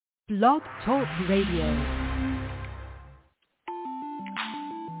Blog Talk Radio.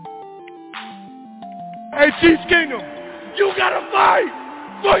 Hey, Chiefs Kingdom, you gotta fight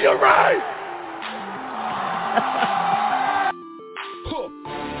for your right.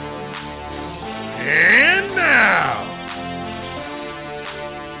 And now,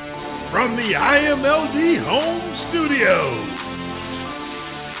 from the IMLD home studios,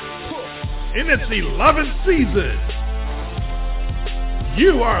 in its 11th season,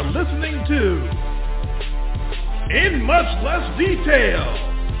 you are listening to In Much Less Detail,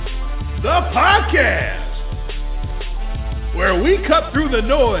 the podcast, where we cut through the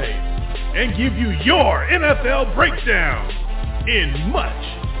noise and give you your NFL breakdown in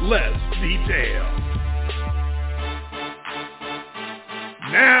much less detail.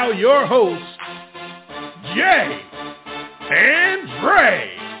 Now your hosts, Jay and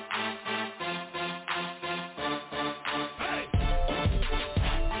Bray.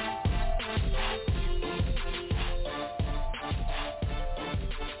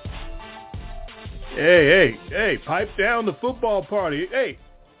 Hey, pipe down the football party. Hey,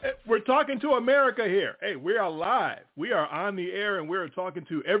 we're talking to America here. Hey, we are live. We are on the air, and we're talking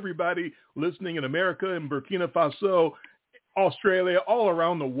to everybody listening in America and Burkina Faso, Australia, all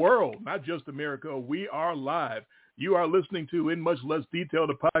around the world, not just America. We are live. You are listening to In Much Less Detail,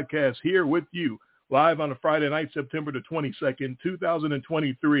 the podcast, here with you, live on a Friday night, September the 22nd,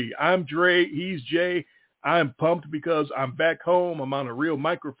 2023. I'm Dre. He's Jay. I'm pumped because I'm back home. I'm on a real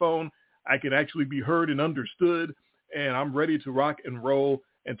microphone. I can actually be heard and understood, and I'm ready to rock and roll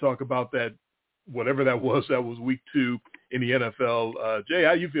and talk about that, whatever that was week 2 in the NFL. Jay,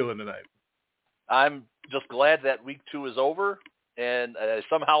 how you feeling tonight? I'm just glad that week 2 is over, and I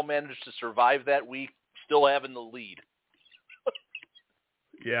somehow managed to survive that week, still having the lead.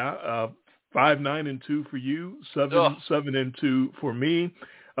 Yeah, 5-9-2 for you, 7-2 for me.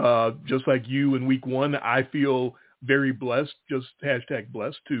 Just like you in week 1, I feel very blessed, just hashtag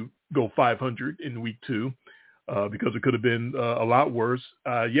blessed, to go 500 in week 2 because it could have been a lot worse.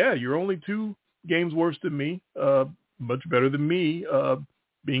 Yeah, you're only 2 games worse than me, much better than me,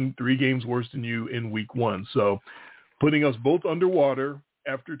 being 3 games worse than you in week 1. So putting us both underwater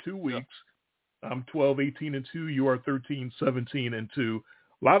after 2 weeks. I'm 12-18-2. You are 13-17-2. A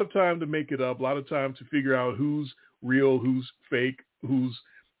lot of time to make it up, a lot of time to figure out who's real, who's fake, who's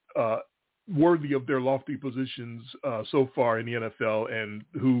worthy of their lofty positions so far in the NFL, and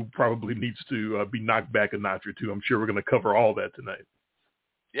who probably needs to be knocked back a notch or two. I'm sure we're going to cover all that tonight.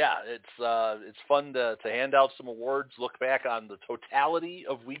 Yeah, it's fun to hand out some awards, look back on the totality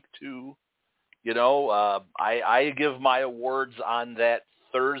of week 2. You know, I give my awards on that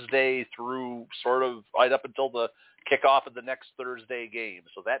Thursday through sort of right up until the kickoff of the next Thursday game.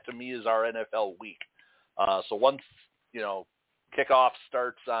 So that to me is our NFL week. So once, kickoff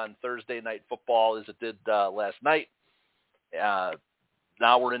starts on Thursday night football as it did last night.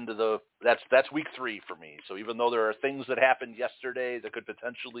 Now we're into that's week 3 for me. So even though there are things that happened yesterday that could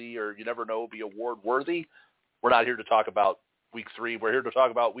potentially, or you never know, be award worthy, we're not here to talk about week 3. We're here to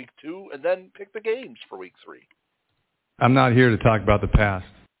talk about week 2 and then pick the games for week 3. I'm not here to talk about the past.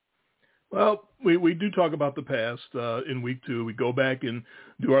 Well, we do talk about the past in week 2. We go back and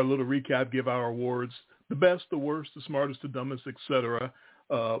do our little recap, give our awards, the best, the worst, the smartest, the dumbest, etc.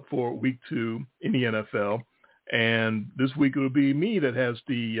 For week 2 in the NFL. And this week it will be me that has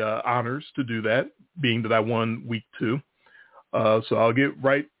the honors to do that, being that I won week 2. So I'll get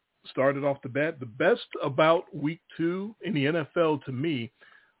right started off the bat. The best about week 2 in the NFL to me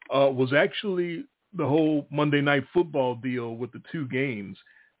was actually the whole Monday Night Football deal with the 2 games.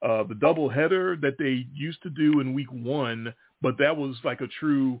 The doubleheader that they used to do in week 1, but that was like a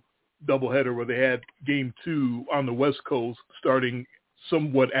true doubleheader where they had game 2 on the West Coast starting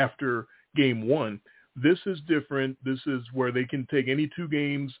somewhat after game 1. This is different. This is where they can take any 2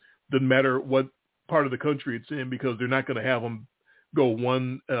 games, doesn't matter what part of the country it's in, because they're not going to have them go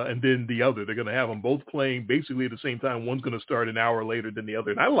one and then the other. They're going to have them both playing basically at the same time. One's going to start an hour later than the other.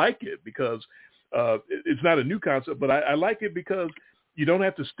 And I like it because it's not a new concept, but I like it because you don't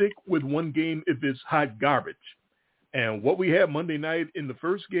have to stick with one game if it's hot garbage. And what we had Monday night in the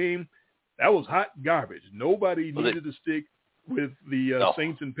first game, that was hot garbage. Nobody needed to stick with the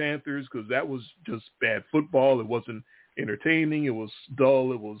Saints and Panthers because that was just bad football. It wasn't entertaining. It was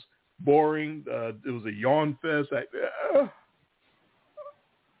dull. It was boring. It was a yawn fest.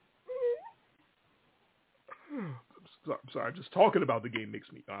 I'm sorry. Just talking about the game makes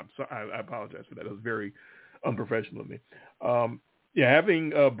me. I'm sorry. I apologize for that. It was very unprofessional of me.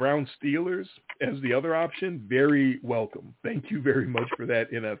 Having Brown Steelers as the other option, very welcome. Thank you very much for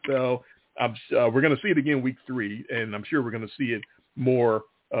that, NFL. We're going to see it again week 3, and I'm sure we're going to see it more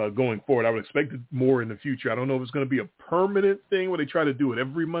going forward. I would expect it more in the future. I don't know if it's going to be a permanent thing where they try to do it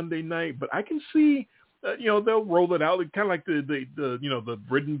every Monday night, but I can see, they'll roll it out. Kind of like the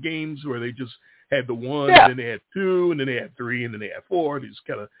Britain games where they just had the one, and then they had two, and then they had three, and then they had four. They just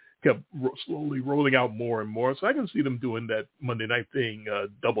kind of kept slowly rolling out more and more. So I can see them doing that Monday night thing,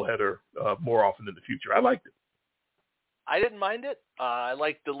 doubleheader, more often in the future. I liked it. I didn't mind it. I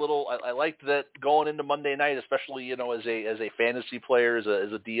liked I liked that going into Monday night, especially as a fantasy player, as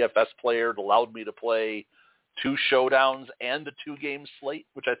a DFS player. It allowed me to play 2 showdowns and a 2-game slate,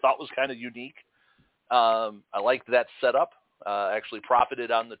 which I thought was kind of unique. I liked that setup. Actually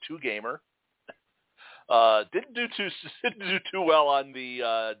profited on the 2-gamer. Didn't do too well on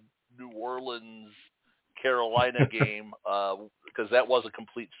the New Orleans Carolina game because that was a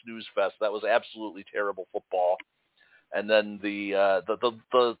complete snooze fest. That was absolutely terrible football. And then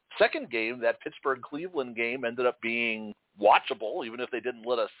the second game, that Pittsburgh Cleveland game, ended up being watchable, even if they didn't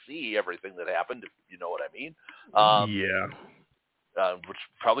let us see everything that happened. If you know what I mean. Which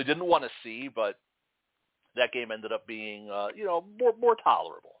probably didn't want to see, but that game ended up being more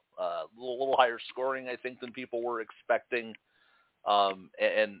tolerable. A little higher scoring, I think, than people were expecting,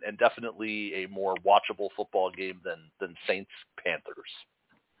 and definitely a more watchable football game than Saints Panthers,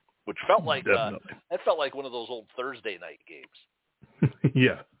 which felt like that felt like one of those old Thursday night games.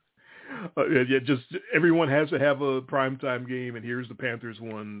 Yeah. Just everyone has to have a primetime game, and here's the Panthers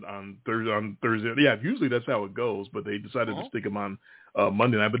one on Thursday. Yeah, usually that's how it goes, but they decided to stick them on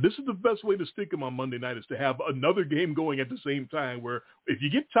Monday night. But this is the best way to stick them on Monday night, is to have another game going at the same time, where if you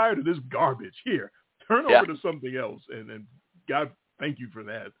get tired of this garbage, here, turn over to something else. And God, thank you for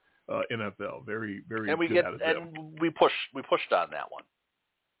that, NFL. Very, very and we pushed on that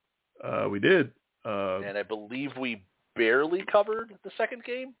one. We did. And I believe we barely covered the second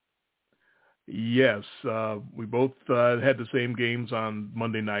game. Yes, we both had the same games on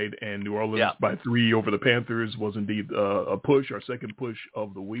Monday night, and New Orleans by 3 over the Panthers was indeed a push, our second push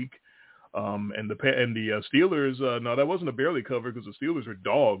of the week. And the Steelers, no, that wasn't a barely cover, because the Steelers are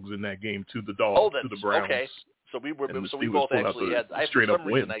dogs in that game to the Browns. Okay. So we both actually had straight up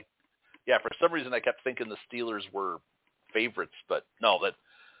win. For some reason I kept thinking the Steelers were favorites, but no,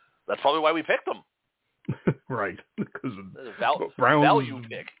 that's probably why we picked them. Right, because Browns value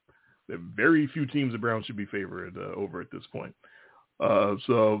pick. Very few teams the Browns should be favored over at this point.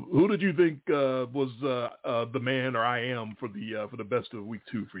 So who did you think was the man, or I am, for the best of week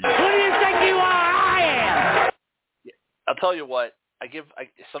 2 for you? Who do you think you are? I am. I'll tell you what.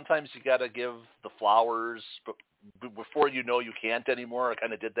 Sometimes you got to give the flowers, but before you can't anymore. I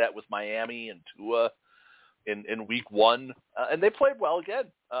kind of did that with Miami and Tua in week 1, and they played well again.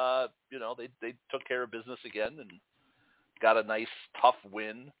 They took care of business again and got a nice, tough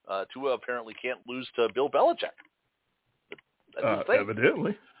win. Tua apparently can't lose to Bill Belichick.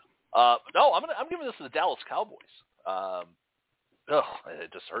 Evidently. No, I'm giving this to the Dallas Cowboys.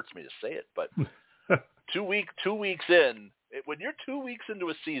 It just hurts me to say it, but 2 weeks in, when you're 2 weeks into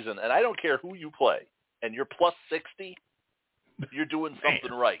a season, and I don't care who you play, and you're plus 60, you're doing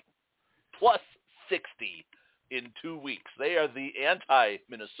something right. Plus 60 in 2 weeks. They are the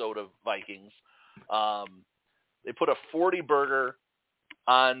anti-Minnesota Vikings. They put a 40-burger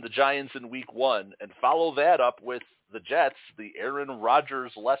on the Giants in week 1 and follow that up with the Jets, the Aaron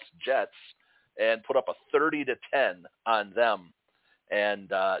Rodgers-less Jets, and put up a 30-10 on them. And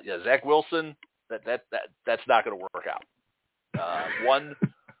Zach Wilson, that's not going to work out.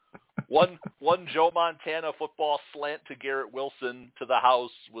 One Joe Montana football slant to Garrett Wilson to the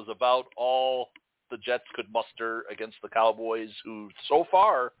house was about all the Jets could muster against the Cowboys, who so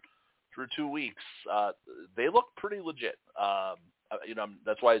far through 2 weeks, they look pretty legit.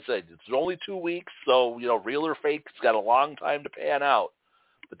 That's why I said it's only 2 weeks, so real or fake, it's got a long time to pan out.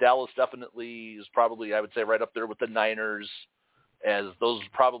 But Dallas definitely is probably, I would say, right up there with the Niners, as those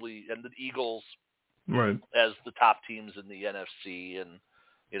probably, and the Eagles, right, as the top teams in the NFC. And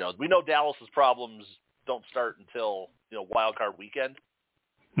we know Dallas's problems don't start until wild card weekend.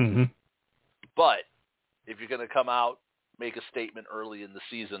 Mm-hmm. But if you're going to come out, make a statement early in the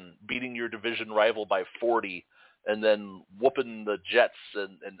season, beating your division rival by 40, and then whooping the Jets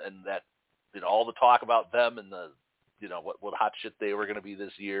and that, all the talk about them and the, what hot shit they were going to be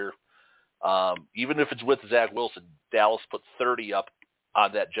this year. Even if it's with Zach Wilson, Dallas put 30 up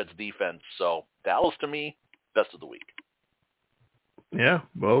on that Jets defense. So Dallas, to me, best of the week. Yeah,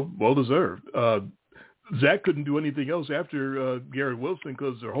 well deserved. Zach couldn't do anything else after Garrett Wilson,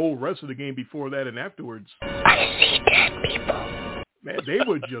 because the whole rest of the game before that and afterwards, I see dead people. Man, they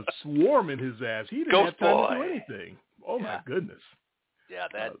were just swarming his ass. He didn't have time to do anything. Oh, my goodness. Yeah,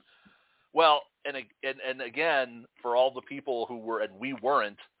 that. Well, And again, for all the people who were, and we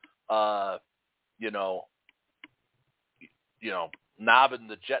weren't, knobbing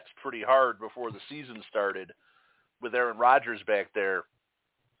the Jets pretty hard before the season started with Aaron Rodgers back there,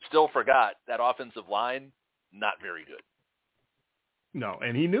 still forgot that offensive line, not very good. No,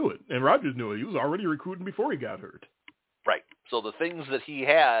 and he knew it. And Rodgers knew it. He was already recruiting before he got hurt. Right. So the things that he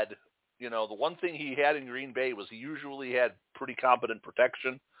had, the one thing he had in Green Bay was he usually had pretty competent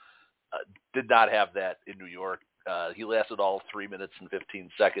protection. Did not have that in New York. He lasted all 3 minutes and 15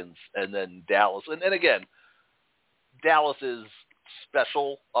 seconds. And then Dallas. And again, Dallas is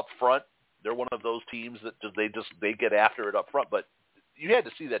special up front. They're one of those teams that they get after it up front. But you had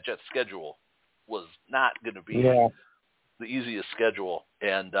to see that Jets schedule was not going to be the easiest schedule,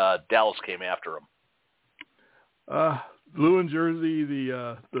 and Dallas came after him. Blue and Jersey,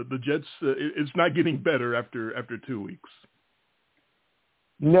 the Jets. It's not getting better after 2 weeks.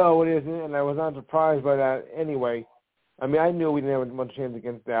 No, it isn't, and I was not surprised by that anyway. I mean, I knew we didn't have much chance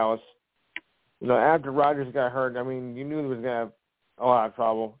against Dallas. After Rodgers got hurt, I mean, you knew he was going to have a lot of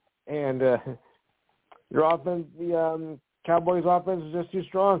trouble. And your offense, the Cowboys' offense was just too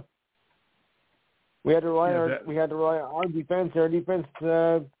strong. We had to rely on our defense. Our defense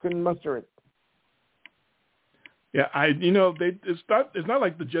couldn't muster it. Yeah, it's not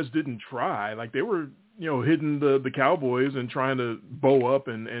like the Jets didn't try. Like they were, hitting the Cowboys and trying to bow up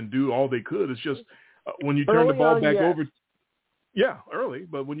and do all they could. It's just when you turn the ball back over. Yeah, early.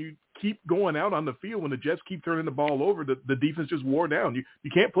 But when you keep going out on the field, when the Jets keep turning the ball over, the defense just wore down. You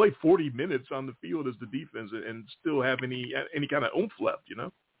can't play 40 minutes on the field as the defense and still have any kind of oomph left,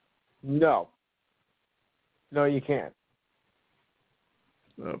 No, you can't.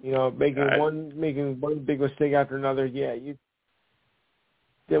 Making one big mistake after another. Yeah, you.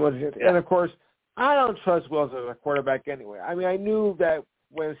 And of course, I don't trust Wilson as a quarterback anyway. I mean, I knew that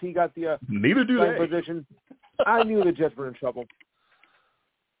when he got the neither do they position, I knew the Jets were in trouble.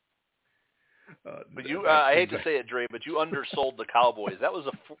 But I hate to say it, Dre, but you undersold the Cowboys. That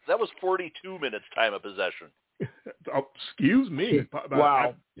was 42 minutes time of possession. Oh, excuse me.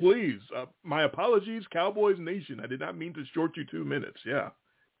 Wow. Please, my apologies, Cowboys Nation. I did not mean to short you 2 minutes. Yeah,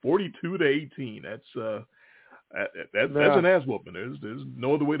 42-18. That's an ass whooping. There's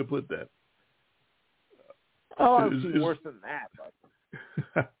no other way to put that. Oh, it's worse than that.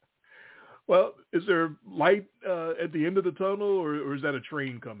 But. Well, is there light at the end of the tunnel, or is that a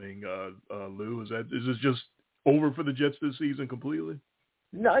train coming, Lou? Is this just over for the Jets this season completely?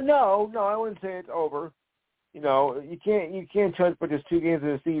 No, I wouldn't say it's over. You can't judge for just 2 games of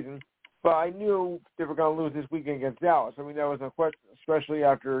the season. But I knew they were going to lose this weekend against Dallas. I mean, that was a question, especially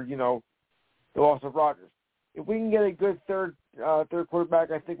after the loss of Rodgers. If we can get a good third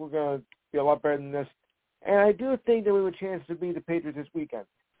quarterback, I think we're going to be a lot better than this. And I do think that we have a chance to beat the Patriots this weekend.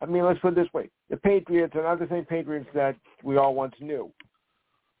 I mean, let's put it this way: the Patriots are not the same Patriots that we all once knew.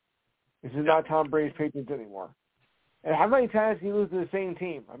 This is not Tom Brady's Patriots anymore. And how many times can you lose to the same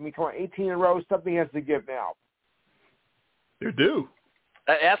team? I mean, come on, 18 in a row. Something has to give now. They're due.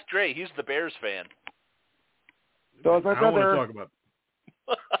 Ask Dre. He's the Bears fan. So it's I don't want to talk about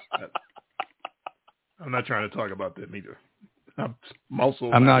that. I'm not trying to talk about them either. I'm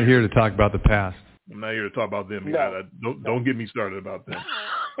not here to talk about the past. I'm not here to talk about them. No. Don't get me started about them.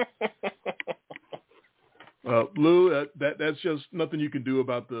 Lou, that's just nothing you can do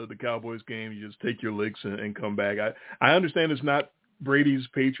about the Cowboys game. You just take your licks and come back. I understand it's not Brady's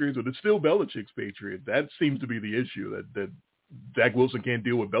Patriots, but it's still Belichick's Patriots. That seems to be the issue, that Zach Wilson can't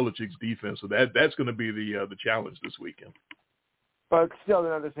deal with Belichick's defense. So that's going to be the challenge this weekend. But still,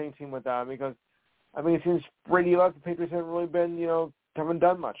 they're not the same team with that because, I mean, since Brady left, the Patriots haven't really been, haven't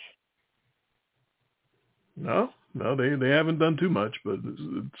done much. No, they haven't done too much, but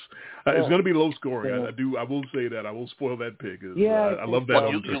it's going to be low scoring. I will say that. I will spoil that pick. Yeah, I love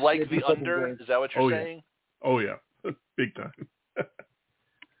that. You like the under? Is that what you're saying? Oh yeah, big time.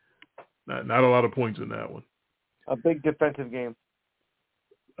 Not a lot of points in that one. A big defensive game.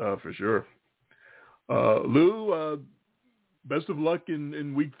 For sure. Lou, best of luck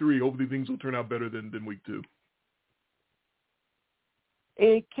in week 3. Hopefully things will turn out better than week 2.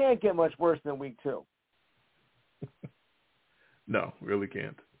 It can't get much worse than week 2. No, really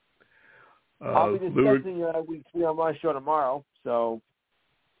can't. I'll be discussing week 3 on my show tomorrow. So.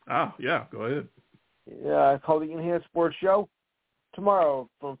 Yeah, go ahead. Yeah, called the Enhanced Sports Show tomorrow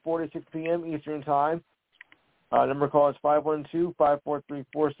from 4 to 6 p.m. Eastern Time. Number call is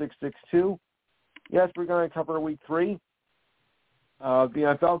 512-543-4662. Yes, we're going to cover week 3 of the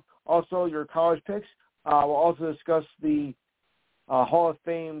NFL. Also, your college picks. We'll also discuss the Hall of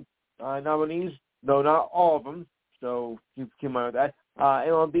Fame nominees, though not all of them. So keep in mind with that.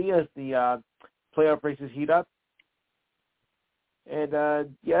 MLB is the playoff races heat up. And,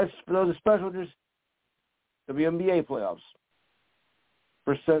 yes, for those special interest, WNBA playoffs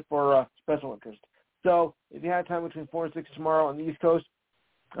for special interest. So if you have time between 4 and 6 tomorrow on the East Coast,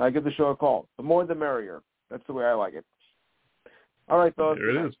 give the show a call. The more the merrier. That's the way I like it. All right, fellas. There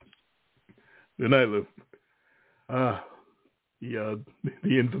it is. Good night, Lou. The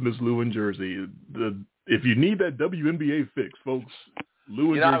infamous Lou in Jersey. If you need that WNBA fix, folks,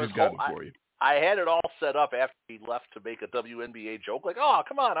 Lou in Jersey's got it for you. I had it all set up after he left to make a WNBA joke. Like, oh,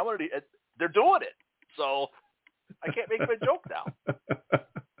 come on, they're doing it, so I can't make a joke now.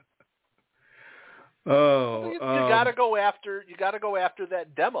 You gotta go after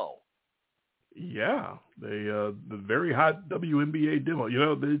that demo. Yeah, the very hot WNBA demo. You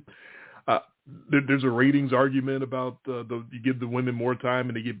know, there's a ratings argument about you give the women more time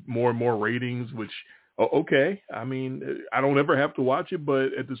and they get more and more ratings, which, okay. I mean, I don't ever have to watch it,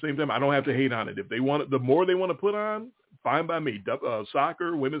 but at the same time, I don't have to hate on it. If they want it, the more they want to put on, fine by me.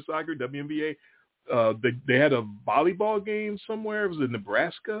 Soccer, women's soccer, WNBA. They had a volleyball game somewhere. It was in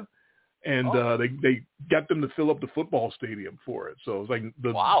Nebraska. And they got them to fill up the football stadium for it. So it was like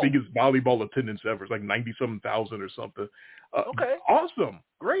the biggest volleyball attendance ever. It's like 90,000 or something. Okay. Awesome.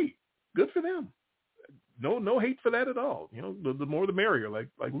 Great. Good for them. No hate for that at all. You know, the more the merrier, like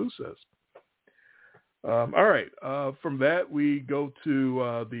Lou says. All right. From that, we go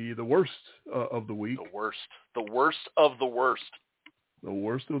to the worst of the week. The worst of the worst. The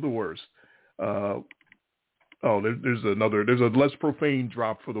worst of the worst. There's a less profane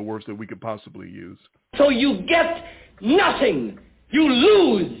drop for the worst that we could possibly use. So you get nothing. You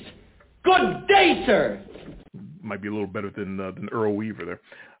lose. Good day, sir. Might be a little better than Earl Weaver there.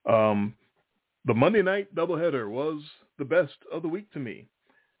 The Monday night doubleheader was the best of the week to me.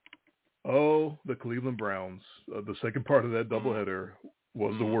 Oh, the Cleveland Browns. The second part of that doubleheader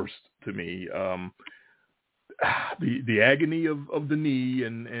was the worst to me. The agony of the knee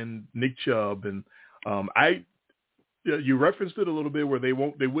and Nick Chubb and you referenced it a little bit where they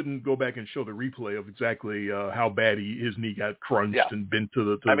wouldn't go back and show the replay of exactly how bad his knee got crunched and bent to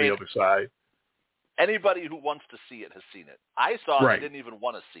the other side. Anybody who wants to see it has seen it. I saw it. I didn't even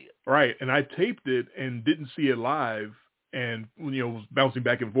want to see it. Right, and I taped it and didn't see it live, and was bouncing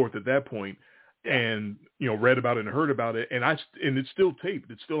back and forth at that point, and read about it and heard about it, and it's still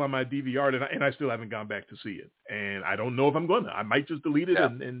taped. It's still on my DVR, and I still haven't gone back to see it. And I don't know if I'm going to. I might just delete it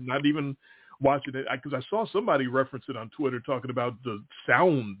and not even watching it, because I saw somebody reference it on Twitter talking about the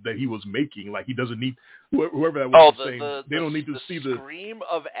sound that he was making. Like he doesn't need whoever that was saying they don't need to see the scream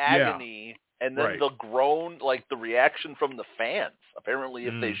of agony and then the groan, like the reaction from the fans. Apparently,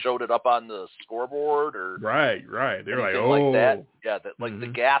 if they showed it up on the scoreboard or they're like, oh, like that, like the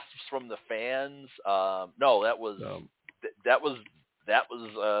gasps from the fans. No, that was.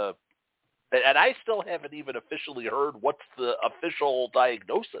 And I still haven't even officially heard what's the official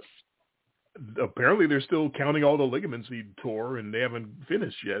diagnosis. Apparently, they're still counting all the ligaments he tore, and they haven't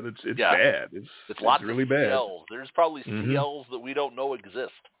finished yet. It's bad. It's lots really of bad. CLs. There's probably CLs that we don't know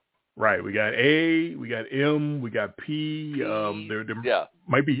exist. Right. We got A, we got M, we got P. There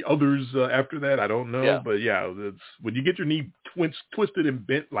might be others after that. I don't know, but it's, when you get your knee twisted and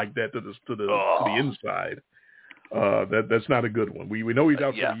bent like that to the inside, that's not a good one. We know he's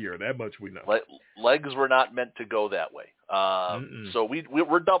out for the year. That much we know. Legs were not meant to go that way. So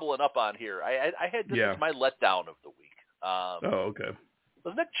we're doubling up on here. I had this as my letdown of the week. Okay.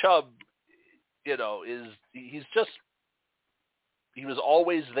 But Nick Chubb, he was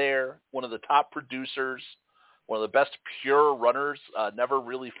always there. One of the top producers, one of the best pure runners. Never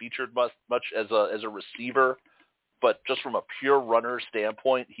really featured much as a receiver. But just from a pure runner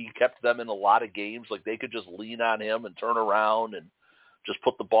standpoint, he kept them in a lot of games. Like they could just lean on him and turn around and just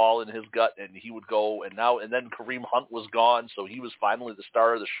put the ball in his gut, and he would go. And then Kareem Hunt was gone, so he was finally the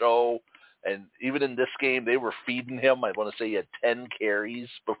star of the show. And even in this game, they were feeding him. I want to say he had 10 carries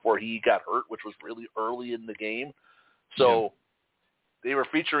before he got hurt, which was really early in the game. So they were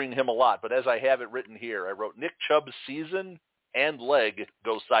featuring him a lot. But as I have it written here, I wrote Nick Chubb's season and leg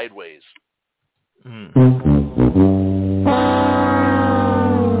go sideways.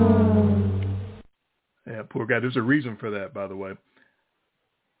 Yeah, poor guy. There's a reason for that, by the way.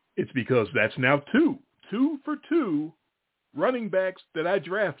 It's because that's now two for two running backs that I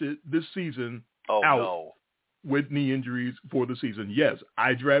drafted this season out with knee injuries for the season. Yes,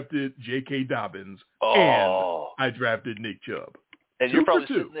 I drafted J.K. Dobbins and I drafted Nick Chubb. And you're probably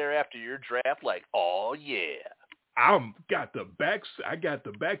sitting there after your draft like, oh, yeah. I got the backs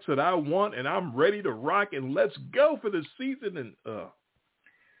that I want, and I'm ready to rock, and let's go for the season. And there's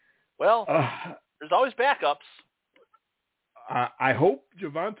always backups. I hope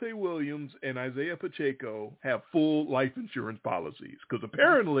Javonte Williams and Isaiah Pacheco have full life insurance policies, because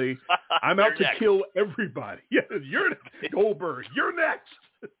apparently I'm out to kill everybody. Yeah, you're Goldberg. You're next.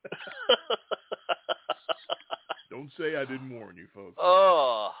 Don't say I didn't warn you, folks.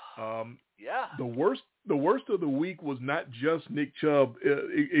 Oh, yeah. The worst of the week was not just Nick Chubb.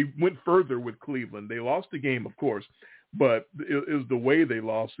 It went further with Cleveland. They lost the game, of course, but it was the way they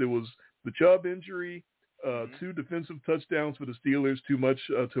lost. It was the Chubb injury, 2 defensive touchdowns for the Steelers, too much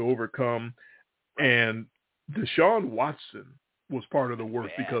to overcome, and Deshaun Watson was part of the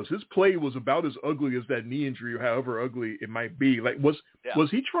worst because his play was about as ugly as that knee injury, or however ugly it might be. Like, was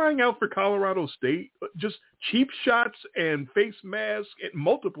he trying out for Colorado State? Just cheap shots and face masks, and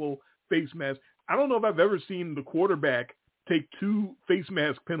multiple face masks. I don't know if I've ever seen the quarterback take 2 face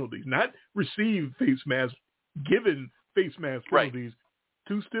mask penalties, not receive face masks, given face mask penalties.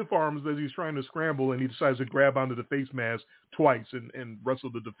 2 stiff arms as he's trying to scramble, and he decides to grab onto the face mask twice and wrestle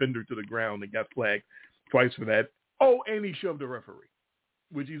the defender to the ground and got flagged twice for that. Oh, and he shoved a referee,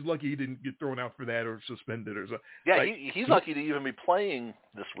 which he's lucky he didn't get thrown out for that or suspended or something. Yeah, like, he's lucky to even be playing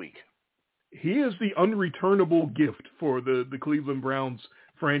this week. He is the unreturnable gift for the Cleveland Browns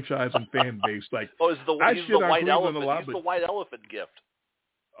franchise and fan base. Like, he's the white elephant. He's the white elephant gift.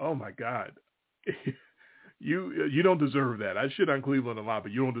 Oh my God, you don't deserve that. I shit on Cleveland a lot,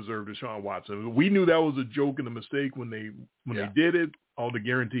 but you don't deserve Deshaun Watson. We knew that was a joke and a mistake when they did it. All the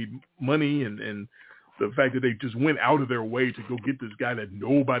guaranteed money and the fact that they just went out of their way to go get this guy that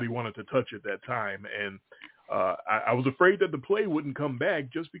nobody wanted to touch at that time. And I was afraid that the play wouldn't come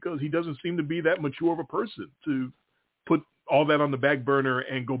back just because he doesn't seem to be that mature of a person to put all that on the back burner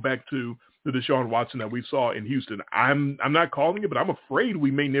and go back to the Deshaun Watson that we saw in Houston. I'm not calling it, but I'm afraid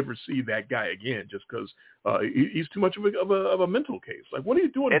we may never see that guy again just because he's too much of a mental case. Like, what are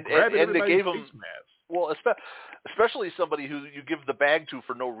you doing? And they gave him, well, especially somebody who you give the bag to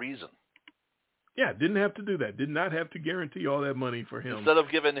for no reason. Yeah, didn't have to do that. Did not have to guarantee all that money for him. Instead of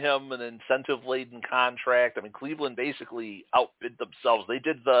giving him an incentive-laden contract, I mean, Cleveland basically outbid themselves. They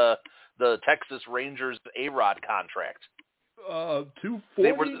did the Texas Rangers A-Rod contract. $240.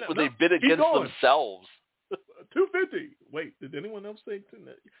 They bid against themselves. $250. Wait, did anyone else say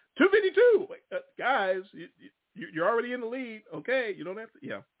 $252? Wait, guys, you're already in the lead. Okay, you don't have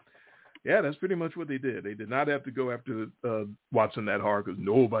to. Yeah, that's pretty much what they did. They did not have to go after Watson that hard because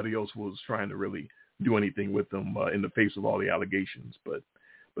nobody else was trying to really do anything with them in the face of all the allegations. But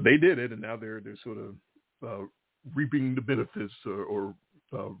they did it, and now they're sort of reaping the benefits or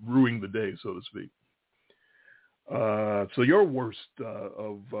ruining the day, so to speak. So your worst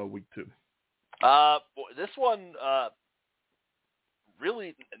of week 2? This one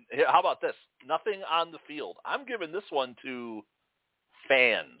really. How about this? Nothing on the field. I'm giving this one to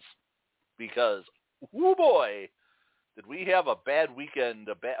fans. Because, whoo boy, did we have a bad weekend,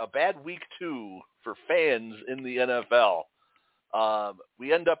 a bad week 2 for fans in the NFL.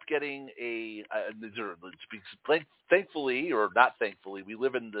 We end up getting thankfully, or not thankfully, we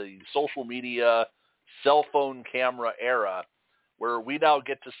live in the social media, cell phone camera era where we now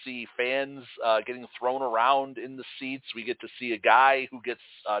get to see fans getting thrown around in the seats. We get to see a guy who gets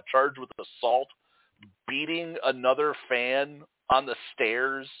charged with assault beating another fan on the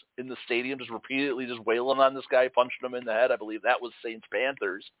stairs in the stadium, just repeatedly just wailing on this guy, punching him in the head. I believe that was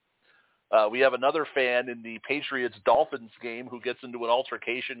Saints-Panthers. We have another fan in the Patriots-Dolphins game who gets into an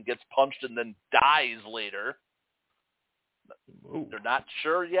altercation, gets punched, and then dies later. Ooh. They're not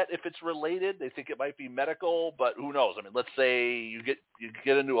sure yet if it's related. They think it might be medical, but who knows? I mean, let's say you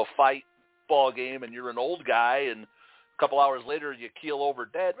get into a fight ball game and you're an old guy, and a couple hours later you keel over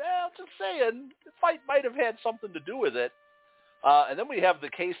dead. Well, just saying, the fight might have had something to do with it. And then we have the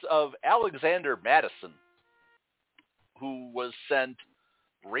case of Alexander Madison, who was sent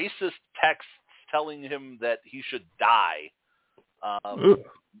racist texts telling him that he should die.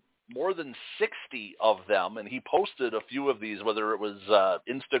 More than 60 of them, and he posted a few of these, whether it was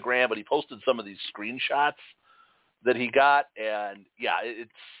Instagram, but he posted some of these screenshots that he got. And yeah, it's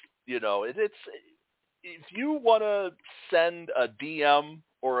if you want to send a DM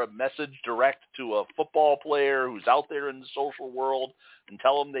or a message direct to a football player who's out there in the social world and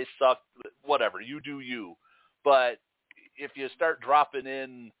tell them they suck, whatever, you do you. But if you start dropping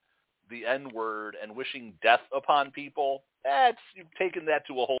in the N-word and wishing death upon people, you've taken that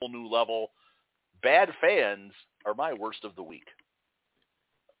to a whole new level. Bad fans are my worst of the week.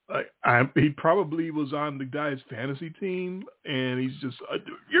 He probably was on the guy's fantasy team, and he's just,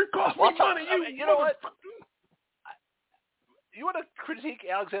 you're costing me money. You know what? You want to critique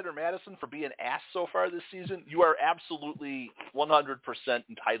Alexander Madison for being ass so far this season? You are absolutely 100%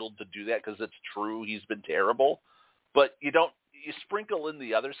 entitled to do that because it's true. He's been terrible. But you don't you sprinkle in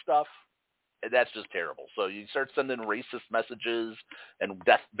the other stuff, and that's just terrible. So you start sending racist messages and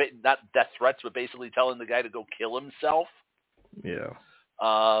not death threats, but basically telling the guy to go kill himself. Yeah.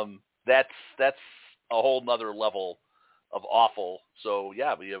 That's a whole nother level of awful. So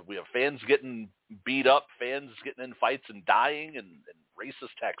yeah, we have fans getting beat up, fans getting in fights and dying, and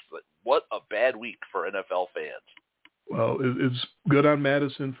racist texts. What a bad week for NFL fans. Well, it's good on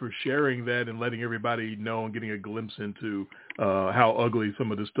Madison for sharing that and letting everybody know and getting a glimpse into how ugly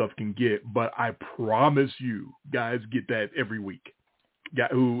some of this stuff can get. But I promise you, guys get that every week.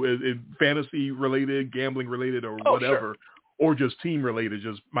 Who is fantasy related, gambling related, or whatever, sure. or just team related.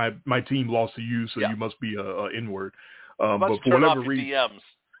 Just my team lost to you, so you must be a N-word. But for turn whatever off your reason, DMs.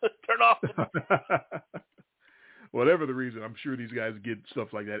 Turn off. Whatever the reason, I'm sure these guys get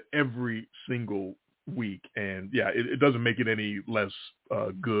stuff like that every single week, and it doesn't make it any less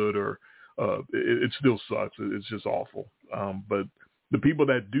good, or it still sucks. It's just awful. But the people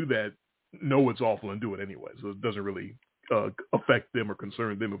that do that know it's awful and do it anyway, so it doesn't really affect them or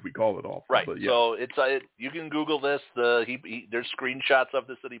concern them if we call it awful. Right. But, So you can Google this. There's screenshots of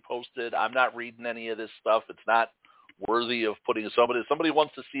this that he posted. I'm not reading any of this stuff. It's not worthy of putting somebody. If somebody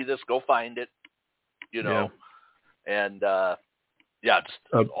wants to see this, go find it. And just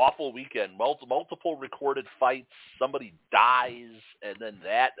an awful weekend. Multiple recorded fights. Somebody dies, and then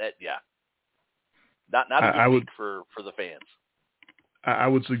not a good week for the fans. I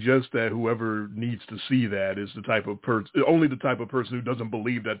would suggest that whoever needs to see that is only the type of person who doesn't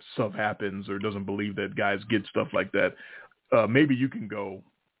believe that stuff happens or doesn't believe that guys get stuff like that. Maybe you can go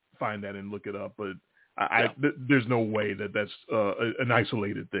find that and look it up, but there's no way that's an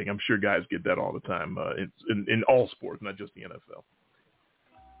isolated thing. I'm sure guys get that all the time in all sports, not just the NFL.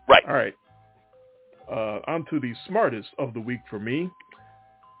 Right. All right. On to the smartest of the week for me.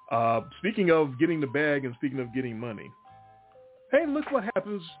 Speaking of getting the bag and speaking of getting money, hey, look what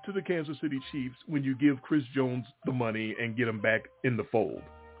happens to the Kansas City Chiefs when you give Chris Jones the money and get him back in the fold.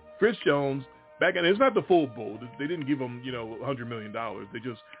 Chris Jones, it's not the full fold. They didn't give him, $100 million. They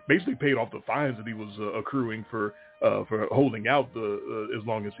just basically paid off the fines that he was accruing for holding out as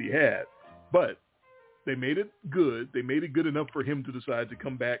long as he had. But they made it good. They made it good enough for him to decide to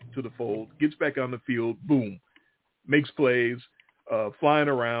come back to the fold, gets back on the field, boom, makes plays, flying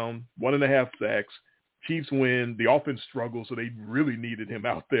around, 1.5 sacks. Chiefs win. The offense struggled, so they really needed him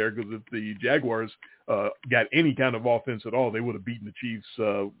out there, because if the Jaguars got any kind of offense at all, they would have beaten the Chiefs.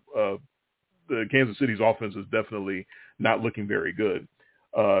 The Kansas City's offense is definitely not looking very good.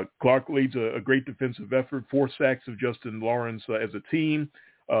 Clark leads a great defensive effort, 4 sacks of Justin Lawrence as a team,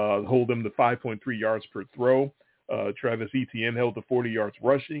 hold them to 5.3 yards per throw. Travis Etienne held to 40 yards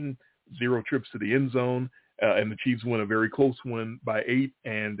rushing, 0 trips to the end zone, and the Chiefs win a very close one by 8,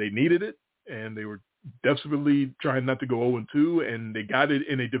 and they needed it, and they were desperately trying not to go 0-2, and they got it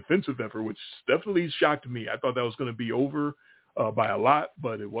in a defensive effort, which definitely shocked me. I thought that was going to be over by a lot,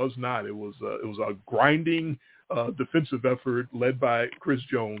 but it was not. It was a grinding defensive effort led by Chris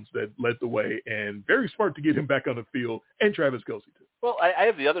Jones that led the way, and very smart to get him back on the field, and Travis Kelce too. Well, I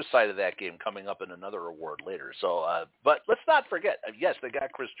have the other side of that game coming up in another award later. So, but let's not forget, yes, they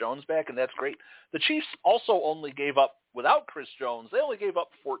got Chris Jones back, and that's great. The Chiefs also only gave up, without Chris Jones, they only gave up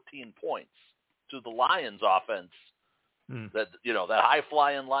 14 points to the Lions offense. That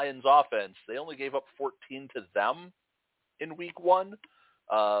high-flying Lions offense, they only gave up 14 to them in week 1,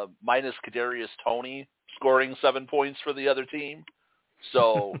 minus Kadarius Toney scoring 7 points for the other team.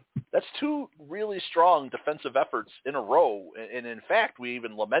 So that's 2 really strong defensive efforts in a row. And in fact, we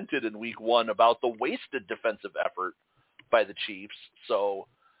even lamented in week 1 about the wasted defensive effort by the Chiefs. So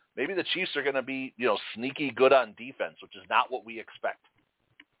maybe the Chiefs are going to be, sneaky good on defense, which is not what we expect.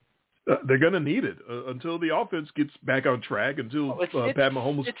 They're going to need it until the offense gets back on track, until Pat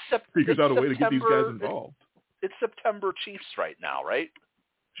Mahomes figures out a way to get these guys involved. It's September Chiefs right now, right?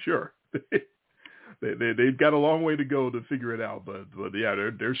 Sure. They've got a long way to go to figure it out, but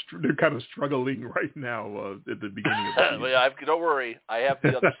they're kind of struggling right now at the beginning of the season. Yeah, don't worry, I have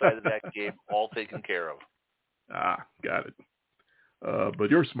the other side of that game all taken care of. Got it.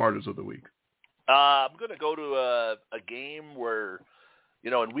 But you're smartest of the week. I'm going to go to a game where,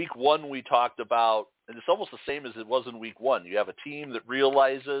 in week 1 we talked about, and it's almost the same as it was in week 1. You have a team that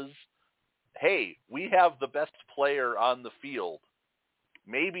realizes, hey, we have the best player on the field.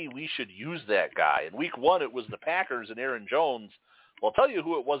 Maybe we should use that guy. In week 1, it was the Packers and Aaron Jones. Well, I'll tell you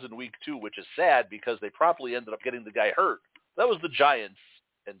who it was in week 2, which is sad because they promptly ended up getting the guy hurt. That was the Giants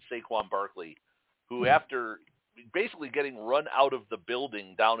and Saquon Barkley, who after basically getting run out of the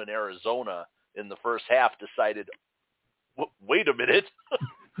building down in Arizona in the first half decided, wait a minute,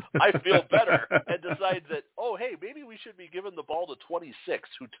 I feel better, and decides that, oh, hey, maybe we should be giving the ball to 26,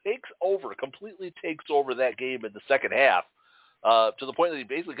 who completely takes over that game in the second half, to the point that he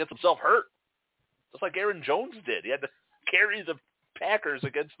basically gets himself hurt, just like Aaron Jones did. He had to carry the Packers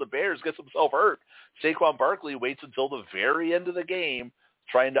against the Bears, gets himself hurt. Saquon Barkley waits until the very end of the game,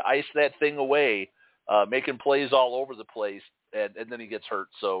 trying to ice that thing away, making plays all over the place, and then he gets hurt.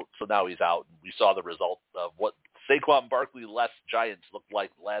 So now he's out. And we saw the result of what Saquon Barkley-less Giants looked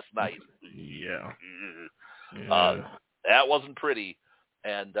like last night. Yeah. That wasn't pretty.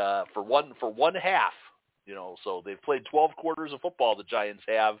 And for one half, so they've played 12 quarters of football, the Giants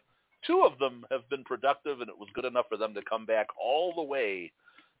have. 2 of them have been productive, and it was good enough for them to come back all the way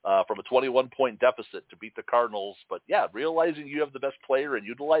from a 21-point deficit to beat the Cardinals. But, yeah, realizing you have the best player and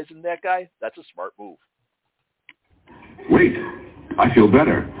utilizing that guy, that's a smart move. Wait, I feel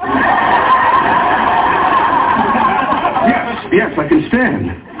better. Yes, I can stand.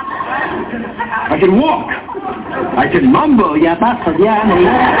 I can walk. I can mumble.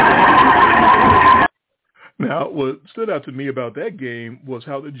 Now, what stood out to me about that game was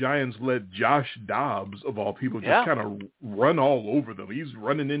how the Giants let Josh Dobbs, of all people, just kind of run all over them. He's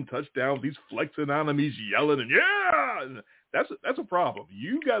running in touchdowns. He's flexing on them. He's yelling, and that's a problem.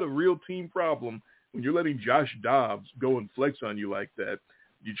 You got a real team problem when you're letting Josh Dobbs go and flex on you like that.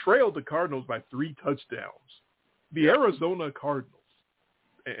 You trailed the Cardinals by 3 touchdowns. The Arizona Cardinals.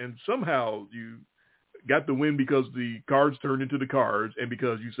 And somehow you got the win because the cards turned into the cards and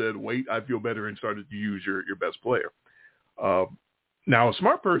because you said, wait, I feel better, and started to use your best player. Now, a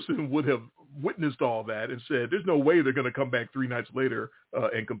smart person would have witnessed all that and said, there's no way they're going to come back 3 nights later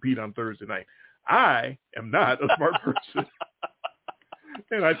and compete on Thursday night. I am not a smart person.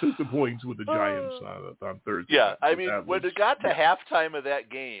 And I took the points with the Giants on Thursday. Yeah, I mean, when it got to halftime of that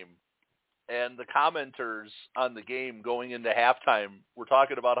game, and the commenters on the game going into halftime were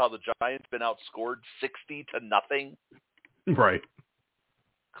talking about how the Giants been outscored 60-0. Right.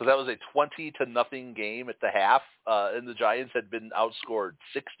 Because that was a 20-0 game at the half, and the Giants had been outscored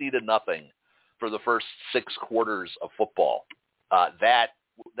 60-0 for the first 6 quarters of football. That's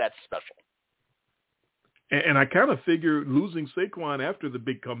special. And I kind of figured losing Saquon after the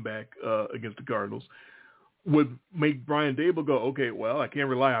big comeback against the Cardinals would make Brian Daboll go, okay, well, I can't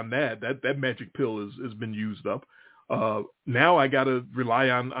rely on that. That magic pill has been used up. Now I got to rely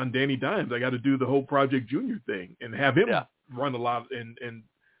on Danny Dimes. I got to do the whole Project Junior thing and have him run a lot and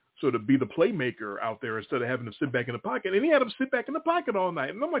sort of be the playmaker out there instead of having to sit back in the pocket. And he had him sit back in the pocket all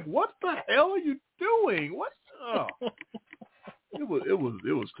night. And I'm like, what the hell are you doing? What? Oh. It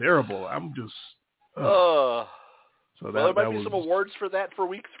was terrible. I'm just. So there might be some awards for that for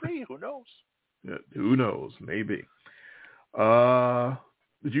week 3. Who knows? Yeah, who knows? Maybe.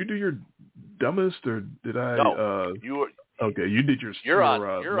 Did you do your dumbest, or did I? No, you were. Okay, you did your. You're on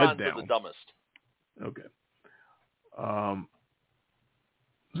letdown. To the dumbest. Okay.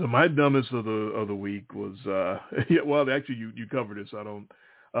 So my dumbest of the week was well, actually you covered it, so I don't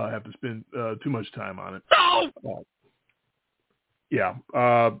have to spend too much time on it.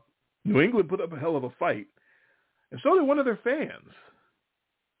 No. New England put up a hell of a fight, and so did one of their fans.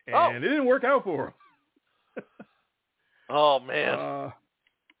 And it didn't work out for him. Oh, man.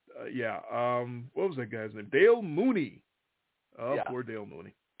 What was that guy's name? Dale Mooney. Poor Dale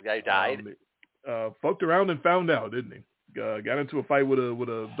Mooney. The guy died. Fucked around and found out, didn't he? Got into a fight with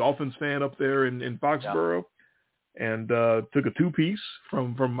a Dolphins fan up there in Foxborough, and took a 2-piece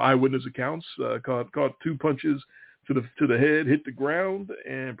from eyewitness accounts. Caught 2 punches to the head, hit the ground,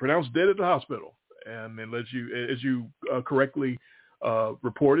 and pronounced dead at the hospital. And then, as you correctly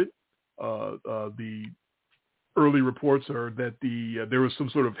reported, the early reports are that there was some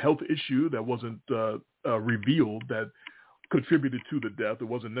sort of health issue that wasn't revealed that contributed to the death. It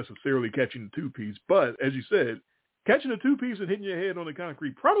wasn't necessarily catching the 2-piece, but as you said, catching a 2-piece and hitting your head on the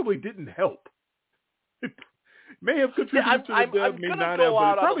concrete probably didn't help. It may have contributed to the death, may not have,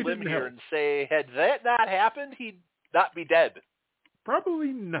 but it probably didn't help. And say, had that not happened, he'd not be dead.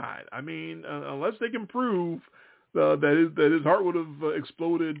 Probably not. I mean, unless they can prove that his heart would have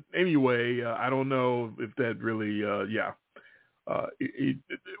exploded anyway. I don't know if that really,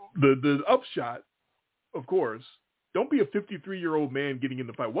 the upshot, of course, don't be a 53-year-old man getting in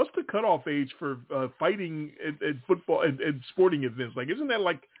the fight. What's the cutoff age for fighting at football and sporting events? Like, isn't that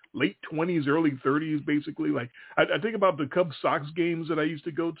like late 20s, early 30s, basically? Like, I think about the Cubs Sox games that I used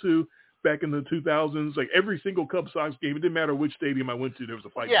to go to back in the 2000s. Like, every single Cubs Sox game, it didn't matter which stadium I went to, there was a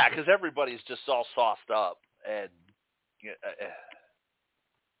fight. Yeah, because everybody's just all sauced up. And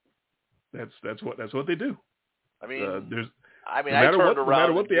that's what they do. I mean, no matter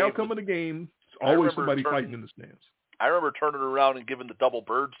matter what the outcome of the game, it's always somebody fighting in the stands. I remember turning around and giving the double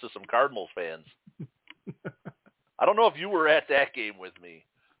birds to some Cardinals fans. I don't know if you were at that game with me.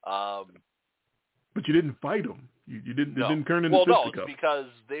 But you didn't fight them. You didn't. No. It didn't turn into fisticuffs. fisticuffs. It's because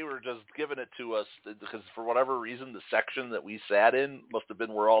they were just giving it to us because for whatever reason the section that we sat in must have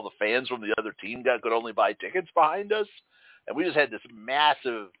been where all the fans from the other team could only buy tickets behind us, and we just had this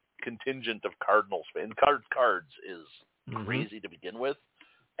massive contingent of Cardinals fans. Cards is crazy to begin with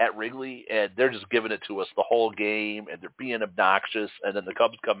at Wrigley, and they're just giving it to us the whole game, and they're being obnoxious, and then the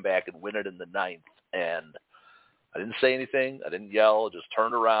Cubs come back and win it in the 9th, and I didn't say anything. I didn't yell. I just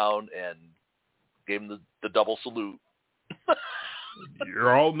turned around and gave him the double salute.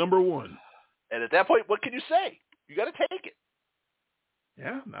 You're all number one. And at that point, what can you say? You got to take it.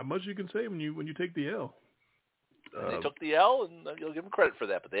 Yeah, not much you can say when you take the L. They took the L, and you'll give them credit for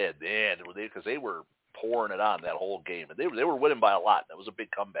that. But because they were pouring it on that whole game, and they were winning by a lot. That was a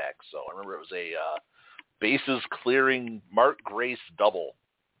big comeback. So I remember it was a bases clearing Mark Grace double.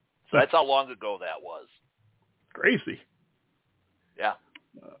 So that's how long ago that was. Gracie. Yeah.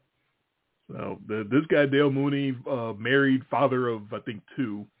 So this guy Dale Mooney, married, father of I think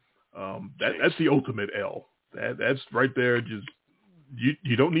 2. That's the ultimate L. That's right there. Just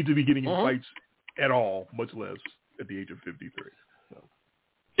you don't need to be getting in fights at all, much less at the age of 53. So.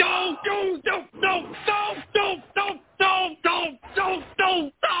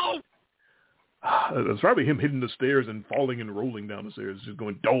 It's probably him hitting the stairs and falling and rolling down the stairs, just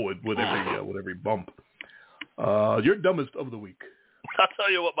going with every bump. Your dumbest of the week. I'll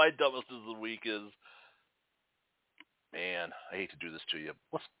tell you what my dumbest of the week is. Man, I hate to do this to you.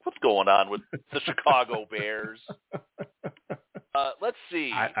 What's going on with the Chicago Bears? Let's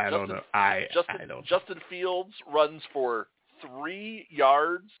see. I don't know. I don't know. Justin Fields runs for 3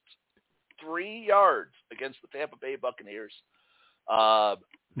 yards. 3 yards against the Tampa Bay Buccaneers.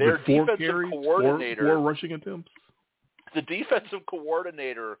 Their defensive coordinator, 4 rushing attempts. The defensive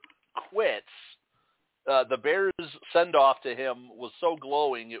coordinator quits. The Bears send-off to him was so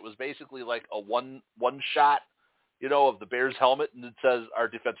glowing, it was basically like a one shot, of the Bears helmet, and it says, our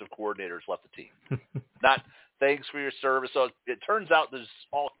defensive coordinator's left the team. Not, thanks for your service. So it turns out there's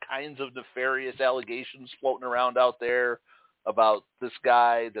all kinds of nefarious allegations floating around out there about this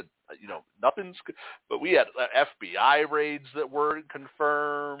guy that, nothing's – but we had FBI raids that weren't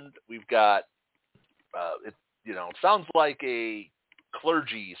confirmed. We've got it sounds like a –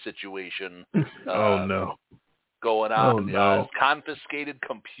 clergy situation going on. Oh, no. Confiscated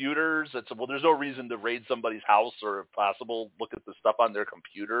computers. There's no reason to raid somebody's house or, if possible, look at the stuff on their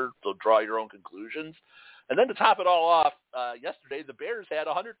computer. So draw your own conclusions. And then to top it all off, yesterday the Bears had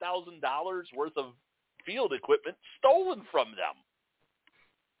 $100,000 worth of field equipment stolen from them.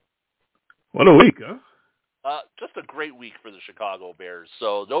 What a week, huh? Just a great week for the Chicago Bears.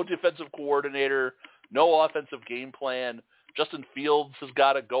 So no defensive coordinator, no offensive game plan. Justin Fields has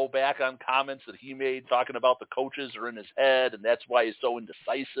got to go back on comments that he made talking about the coaches are in his head, and that's why he's so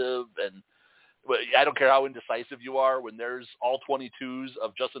indecisive. And I don't care how indecisive you are when there's all 22s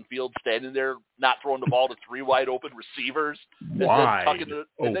of Justin Fields standing there not throwing the ball to 3 wide open receivers, and then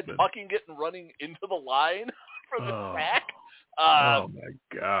tucking it and running into the line for the sack. Oh,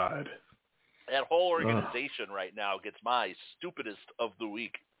 my God. That whole organization right now gets my stupidest of the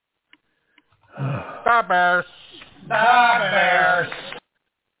week. The Bears.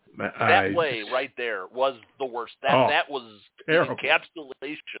 That play right there was the worst. That was terrible. The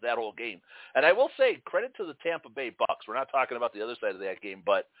encapsulation of that whole game. And I will say, credit to the Tampa Bay Bucks. We're not talking about the other side of that game,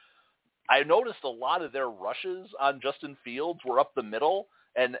 but I noticed a lot of their rushes on Justin Fields were up the middle,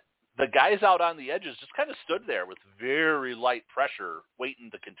 and the guys out on the edges just kind of stood there with very light pressure,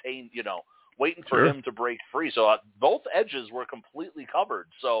 waiting to contain, waiting for him to break free. So both edges were completely covered.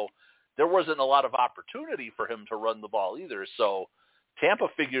 So there wasn't a lot of opportunity for him to run the ball either. So Tampa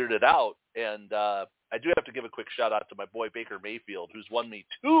figured it out, and I do have to give a quick shout-out to my boy Baker Mayfield, who's won me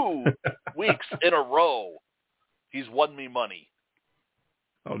 2 weeks in a row. He's won me money.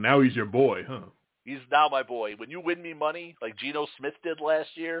 Oh, now he's your boy, huh? He's now my boy. When you win me money, like Geno Smith did last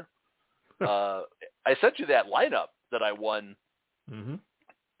year, I sent you that lineup that I won. Mm-hmm.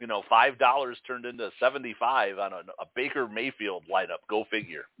 $5 turned into $75 on a Baker Mayfield lineup. Go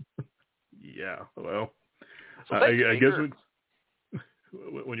figure. Yeah, well, so I guess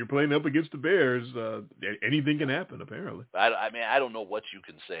when you're playing up against the Bears, anything can happen, apparently. I don't know what you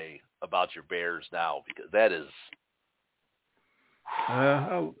can say about your Bears now, because that is...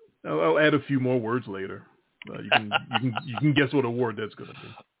 I'll add a few more words later. You can guess what award that's going to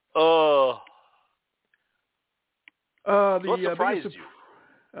be. What surprised you?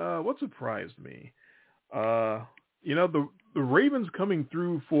 What surprised me? The Ravens coming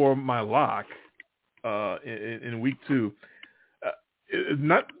through for my lock in week 2. It's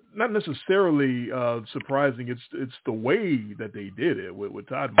not necessarily surprising. It's the way that they did it with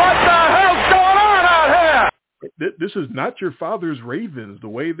Todd. What the hell's going on out here? This is not your father's Ravens. The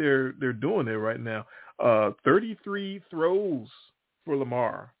way they're doing it right now. 33 throws for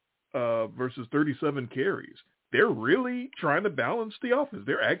Lamar versus 37 carries. They're really trying to balance the offense.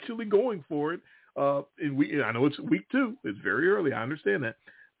 They're actually going for it. I know it's week 2. It's very early. I understand that.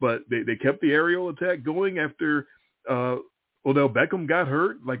 But they kept the aerial attack going after Odell Beckham got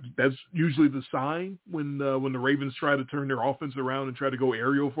hurt. Like, that's usually the sign when the Ravens try to turn their offense around and try to go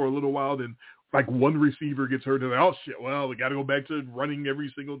aerial for a little while. Then, like, one receiver gets hurt, and they're like, oh, shit, well, we got to go back to running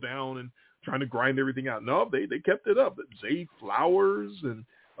every single down and trying to grind everything out. No, they kept it up. Zay Flowers and,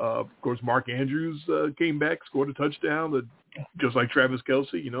 of course, Mark Andrews came back, scored a touchdown, just like Travis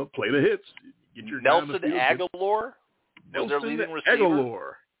Kelce, play the hits. Get your Nelson Aguilar was their leading receiver.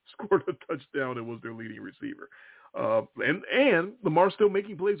 Aguilar scored a touchdown and was their leading receiver. And Lamar's still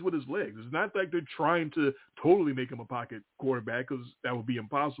making plays with his legs. It's not like they're trying to totally make him a pocket quarterback, because that would be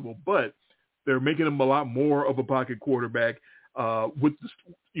impossible, but they're making him a lot more of a pocket quarterback. With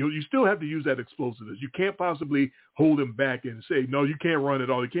you still have to use that explosiveness. You can't possibly hold him back and say, no, you can't run at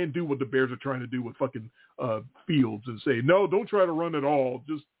all. You can't do what the Bears are trying to do with fucking Fields and say, no, don't try to run at all.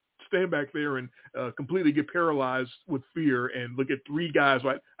 Just stand back there and completely get paralyzed with fear and look at 3 guys.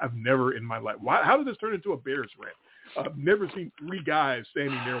 I've never in my life. How did this turn into a Bears rant? I've never seen 3 guys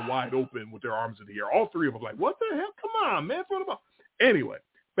standing there wide open with their arms in the air. All 3 of them like, what the hell? Come on, man. Throw the ball. Anyway,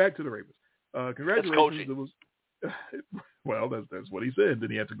 back to the Ravens. Congratulations. It was, well, that's what he said. Then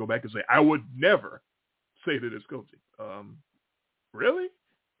he had to go back and say, I would never say that it's coaching. Really?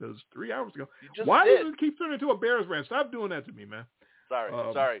 That was 3 hours ago. Why does it keep turning into a Bears rant? Stop doing that to me, man.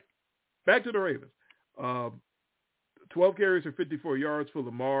 Sorry. Back to the Ravens. 12 carries for 54 yards for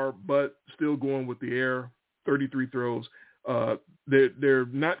Lamar, but still going with the air. 33 throws. They're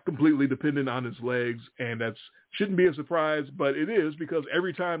not completely dependent on his legs, and that shouldn't be a surprise, but it is, because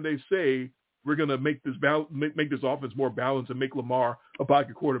every time they say we're going to make this offense more balanced and make Lamar a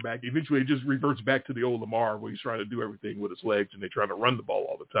pocket quarterback, eventually it just reverts back to the old Lamar where he's trying to do everything with his legs and they're trying to run the ball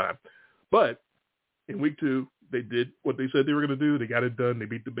all the time. But in week 2, they did what they said they were going to do. They got it done. They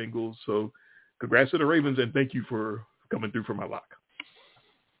beat the Bengals. So congrats to the Ravens, and thank you for coming through for my lock.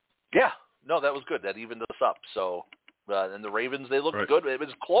 Yeah. No, that was good. That evened us up. So, and the Ravens, they looked good. It was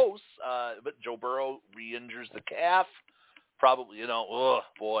close, but Joe Burrow re-injures the calf. Probably, oh,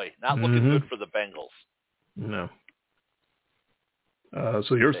 boy, not looking good for the Bengals. No.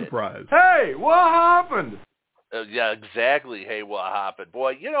 So you're surprised. Hey, what happened? Yeah, exactly. Hey, what happened?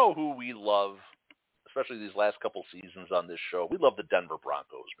 Boy, you know who we love, especially these last couple seasons on this show? We love the Denver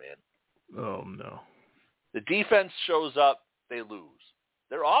Broncos, man. Oh, no. The defense shows up, they lose.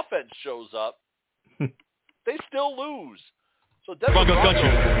 Their offense shows up, they still lose. So Denver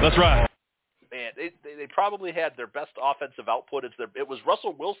Broncos, that's right. Man, they probably had their best offensive output. It was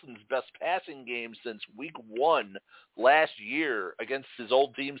Russell Wilson's best passing game since week 1 last year against his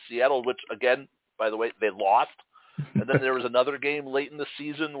old team, Seattle, which, again, by the way, they lost. And then there was another game late in the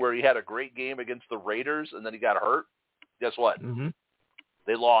season where he had a great game against the Raiders, and then he got hurt. Guess what? Mm-hmm.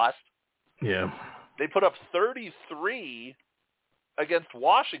 They lost. Yeah. They put up 33 against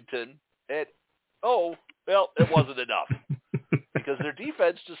Washington, and, it wasn't enough. Because their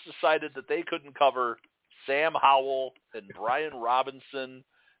defense just decided that they couldn't cover Sam Howell and Brian Robinson,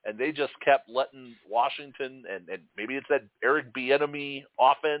 and they just kept letting Washington, and maybe it's that Eric Bieniemy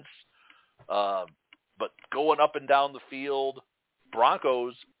offense, but going up and down the field,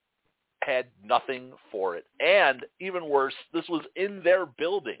 Broncos had nothing for it. And even worse, this was in their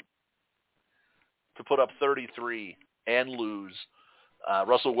building to put up 33 and lose.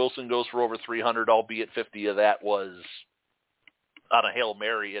 Russell Wilson goes for over 300, albeit 50 of that was on a Hail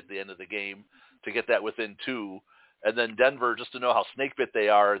Mary at the end of the game to get that within 2. And then Denver, just to know how snake-bit they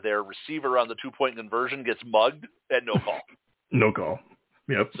are, their receiver on the 2-point conversion gets mugged and no call. No call.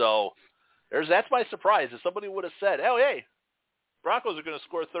 Yep. So that's my surprise. If somebody would have said, oh, hey, Broncos are going to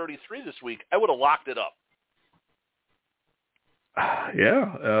score 33 this week, I would have locked it up.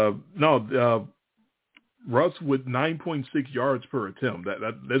 Yeah. Russ with 9.6 yards per attempt.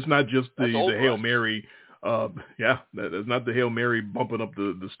 That's not just the Hail Mary. That's not the Hail Mary bumping up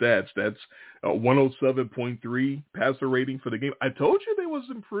the stats. That's 107.3 passer rating for the game. I told you they was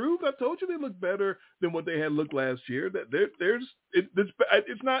improved. I told you they looked better than what they had looked last year.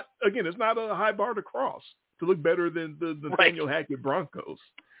 It's not a high bar to cross to look better than the Nathaniel Hackett Broncos.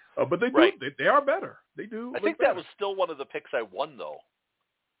 But they do. They are better. They do. I think that was still one of the picks I won, though.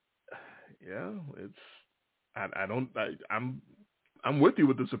 Yeah, I'm with you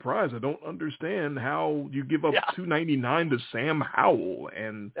with the surprise. I don't understand how you give up $299 to Sam Howell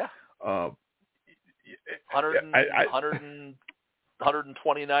and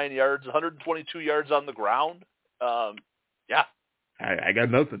 129 yards, 122 yards on the ground. I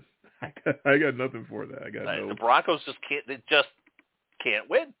got nothing. I got nothing for that. The Broncos just can't. They just can't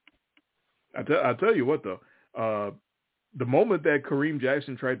win. I'll tell you what though. The moment that Kareem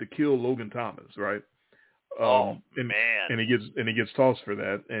Jackson tried to kill Logan Thomas, right? Man! And he gets tossed for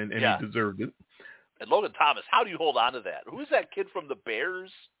that, and he deserved it. And Logan Thomas, how do you hold on to that? Who's that kid from the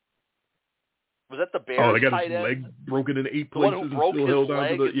Bears? Was that the Bears? Oh, they got his leg broken in 8 places and still held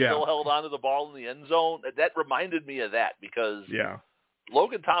on to still held on to the ball in the end zone. That reminded me of that because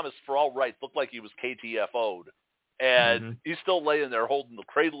Logan Thomas, for all rights, looked like he was KTFO'd, and he's still laying there holding the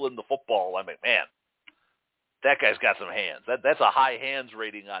cradle in the football. I mean, man, that guy's got some hands. That's a high hands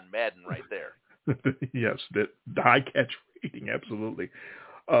rating on Madden right there. Yes, the high catch rating, absolutely.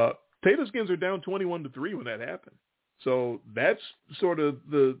 Tater Skins are down 21-3 when that happened. So that's sort of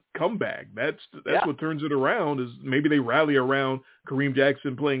the comeback. That's what turns it around is maybe they rally around Kareem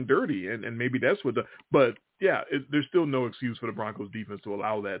Jackson playing dirty, and maybe that's what there's still no excuse for the Broncos defense to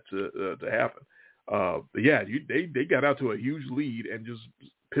allow that to happen. They got out to a huge lead and just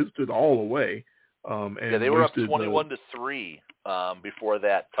pissed it all away. They were up 21-3 before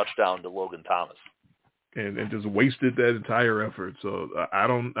that touchdown to Logan Thomas, and just wasted that entire effort. So I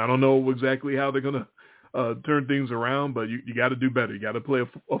don't know exactly how they're gonna turn things around, but you got to do better. You got to play a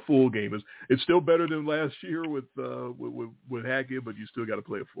full game. It's still better than last year with Hackett, but you still got to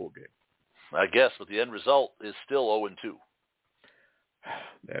play a full game. I guess, but the end result is still 0-2.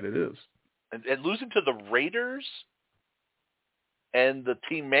 That it is, and losing to the Raiders and the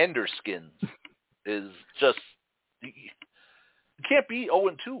Team Manderskins is just you can't be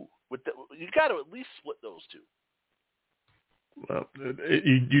 0-2 with you got to at least split those two. Well,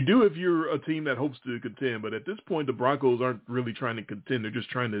 you do if you're a team that hopes to contend, but at this point the Broncos aren't really trying to contend. They're just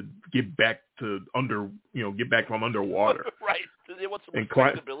trying to get back from underwater. Right. They want some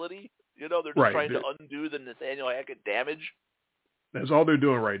respectability. They're just trying to undo the Nathaniel Hackett damage. That's all they're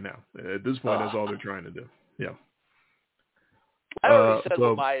doing right now. At this point, that's all they're trying to do. Yeah. I already said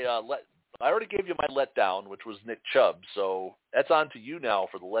I already gave you my letdown, which was Nick Chubb. So that's on to you now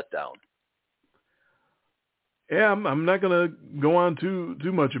for the letdown. Yeah, I'm not going to go on too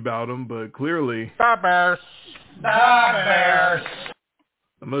much about him, but clearly... The Bears!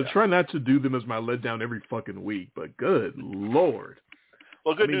 I'm going to try not to do them as my letdown every fucking week, but good Lord.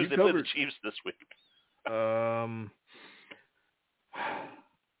 Well, good news, they played the Chiefs this week.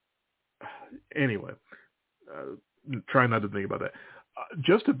 Anyway, try not to think about that.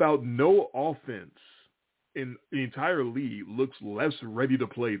 Just about no offense in the entire league looks less ready to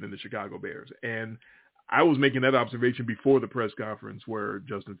play than the Chicago Bears. And I was making that observation before the press conference where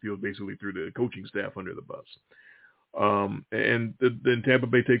Justin Fields basically threw the coaching staff under the bus. And then Tampa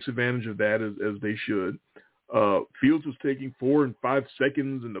Bay takes advantage of that as they should. Fields was taking 4 and 5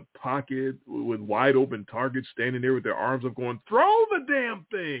 seconds in the pocket with wide open targets standing there with their arms up going, throw the damn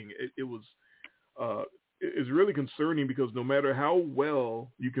thing. It's really concerning because no matter how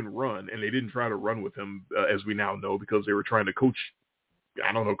well you can run, and they didn't try to run with him, as we now know, because they were trying to coach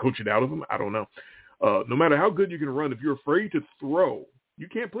it out of him. I don't know. No matter how good you can run, if you're afraid to throw, you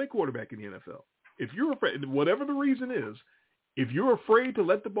can't play quarterback in the NFL. If you're afraid, whatever the reason is, if you're afraid to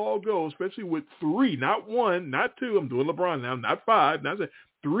let the ball go, especially with 3, not 1, not 2, I'm doing LeBron now, not 5, not 6,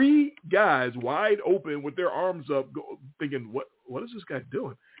 3 guys wide open with their arms up thinking, what is this guy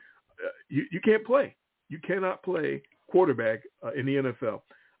doing? You can't play. You cannot play quarterback in the NFL.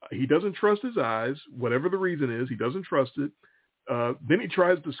 He doesn't trust his eyes, whatever the reason is. He doesn't trust it. Then he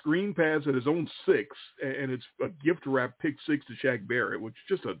tries to screen pass at his own 6, and it's a gift wrap pick 6 to Shaq Barrett, which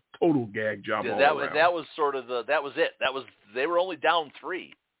is just a total gag job all around. That was it. They were only down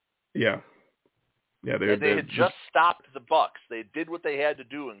 3. Yeah. Yeah, they had just stopped the Bucs. They did what they had to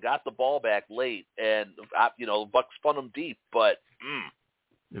do and got the ball back late, and the Bucs spun them deep. But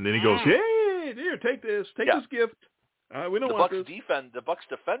and then he goes, "Hey, here, take this gift. We don't want this." The Bucs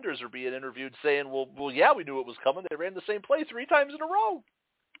defenders are being interviewed saying, "Well, yeah, we knew it was coming. They ran the same play 3 times in a row."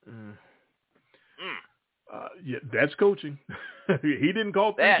 Yeah, that's coaching. He didn't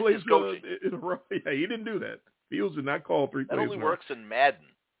call 3 plays in a row. Yeah, he didn't do that. Fields did not call 3 plays. That only works in Madden.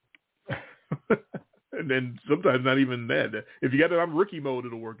 And then sometimes not even that. If you got it on rookie mode,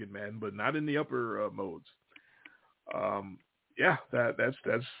 it'll work in Madden, but not in the upper modes. There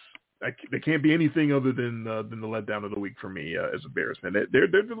can't be anything other than the letdown of the week for me as a Bears fan. They're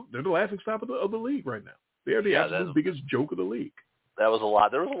the laughing stock of the league right now. They're the absolute biggest joke of the league. That was a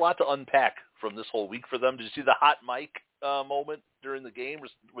lot. There was a lot to unpack from this whole week for them. Did you see the hot mic moment during the game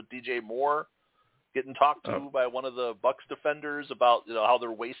with DJ Moore getting talked to by one of the Bucs defenders about how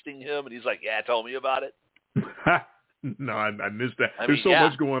they're wasting him, and he's like, "Yeah, tell me about it." No, I missed that. There's so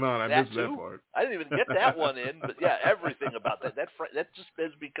much going on. I missed that part. I didn't even get that one in, but yeah, everything about that just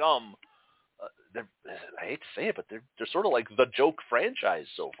has become. I hate to say it, but they're sort of like the joke franchise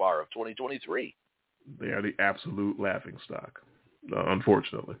so far of 2023. They are the absolute laughingstock,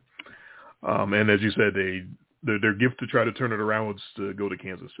 unfortunately. And as you said, their gift to try to turn it around was to go to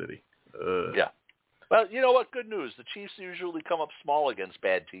Kansas City. Yeah. Well, you know what? Good news. The Chiefs usually come up small against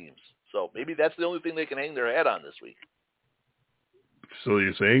bad teams. So maybe that's the only thing they can hang their head on this week. So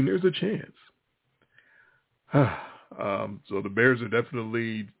you're saying there's a chance. So the Bears are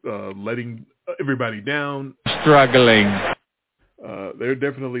definitely letting everybody down. Struggling. They're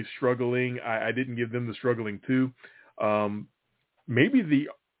definitely struggling. I didn't give them the struggling too. Maybe the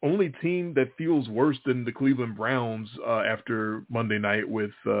only team that feels worse than the Cleveland Browns after Monday night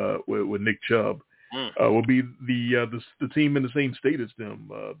with Nick Chubb will be the team in the same state as them,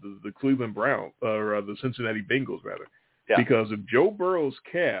 the Cleveland Browns, or the Cincinnati Bengals, rather. Yeah. Because if Joe Burrow's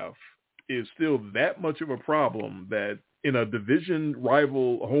calf is still that much of a problem that in a division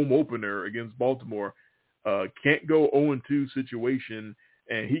rival home opener against Baltimore can't go 0-2 situation,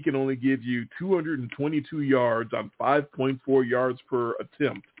 and he can only give you 222 yards on 5.4 yards per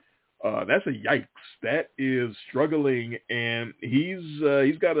attempt. That's a yikes. That is struggling, and he's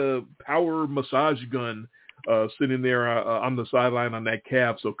got a power massage gun sitting there on the sideline on that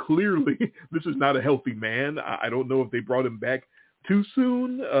calf. So clearly, this is not a healthy man. I don't know if they brought him back too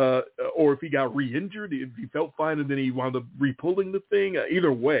soon, or if he got re-injured, if he felt fine and then he wound up re-pulling the thing.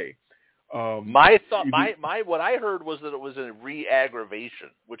 Either way. My what I heard was that it was a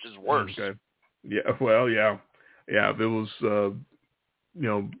re-aggravation, which is worse. Okay. Yeah. Well, yeah. If it was,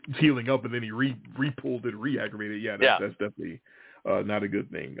 healing up and then he re-pulled it, re-aggravated. Yeah. That's definitely not a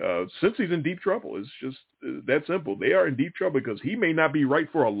good thing. Since he's in deep trouble, it's just that simple. They are in deep trouble because he may not be right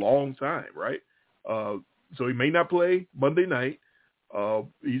for a long time, right? So he may not play Monday night. I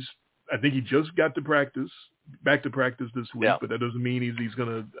think he just got back to practice this week, but that doesn't mean he's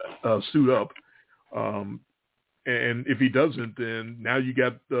going to suit up. And if he doesn't, then now you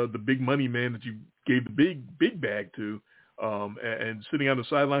got the big money man that you gave the big bag to, and sitting on the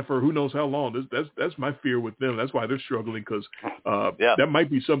sideline for who knows how long. That's my fear with them. That's why they're struggling, because that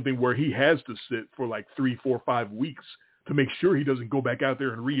might be something where he has to sit for like 3, 4, 5 weeks to make sure he doesn't go back out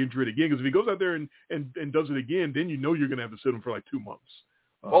there and re-injure it again. Because if he goes out there and does it again, then you're going to have to sit him for like 2 months.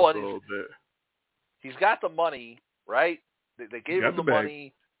 He's got the money, right? They gave him the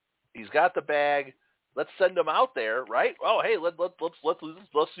money. He's got the bag. Let's send him out there, right? Oh, hey, let's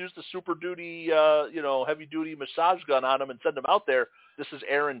use the super duty, heavy duty massage gun on him and send him out there. This is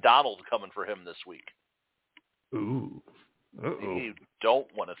Aaron Donald coming for him this week. Ooh. Uh-oh. You don't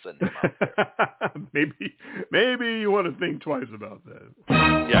want to send him out there. maybe you want to think twice about that.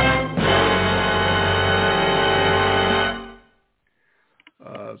 Yeah.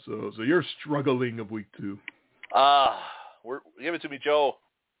 So you're struggling of week 2. Give it to me, Joe.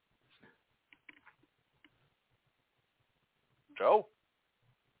 Joe?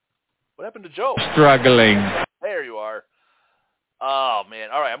 What happened to Joe? Struggling. There you are. Oh,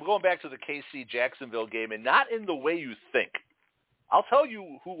 man. All right, I'm going back to the KC-Jacksonville game, and not in the way you think. I'll tell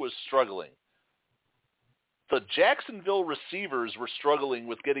you who was struggling. The Jacksonville receivers were struggling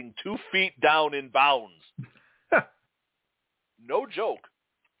with getting 2 feet down in bounds. No joke.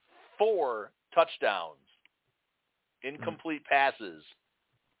 4 touchdowns, incomplete passes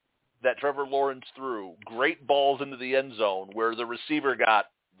that Trevor Lawrence threw, great balls into the end zone where the receiver got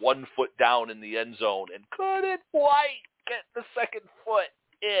 1 foot down in the end zone and couldn't quite get the second foot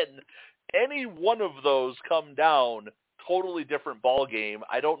in. Any one of those come down, totally different ball game.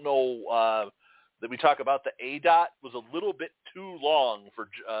 I don't know that we talk about the ADOT was a little bit too long for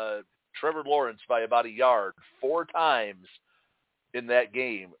Trevor Lawrence by about a yard 4 times in that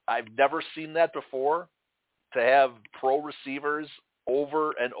game. I've never seen that before, to have pro receivers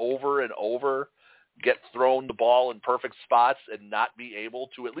over and over and over get thrown the ball in perfect spots and not be able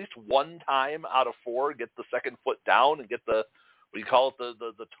to at least one time out of 4 get the second foot down and get the, what do you call it,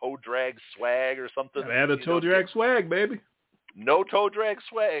 the toe drag swag or something. Add a toe drag swag, baby. No toe drag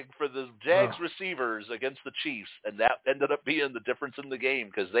swag for the Jags receivers against the Chiefs, and that ended up being the difference in the game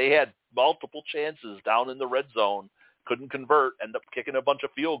because they had multiple chances down in the red zone, couldn't convert, end up kicking a bunch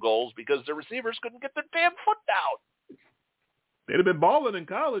of field goals because the receivers couldn't get their damn foot down. They'd have been balling in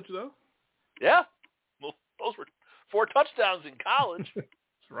college, though. Yeah. Well, those were 4 touchdowns in college. That's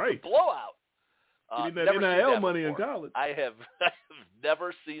right. Blowout. You need that NIL money in college. I have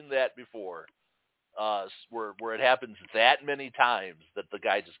never seen that before. where it happens that many times that the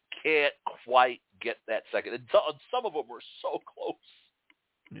guy just can't quite get that second. And some of them were so close.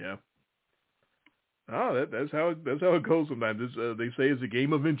 Yeah. Oh, that's how it goes sometimes. They say it's a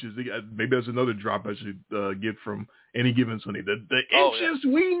game of inches. Maybe that's another drop I should get from any given Sunday. The inches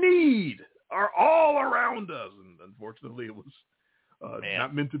we need are all around us, and unfortunately, it was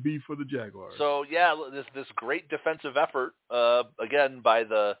not meant to be for the Jaguars. So yeah, this great defensive effort again by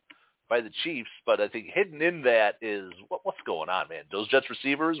the Chiefs, but I think hidden in that is what's going on, man. Those Jets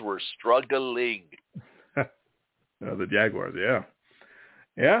receivers were struggling. The Jaguars, yeah.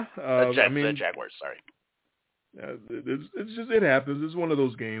 Yeah, the Jaguars. Sorry. It's just it happens. It's one of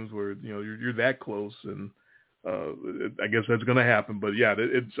those games where you're that close, and I guess that's going to happen. But yeah,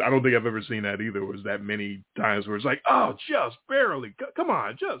 I don't think I've ever seen that either. Was that many times where it's like, oh, just barely. Come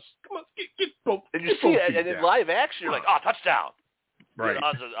on, get both. And you see it, and in live action, you're like, oh, touchdown. Right.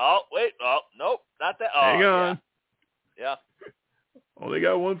 Oh wait, nope, not that. Oh, hang on. Yeah. Oh, they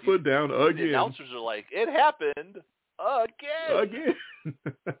got 1 foot down again. The announcers are like, it happened again.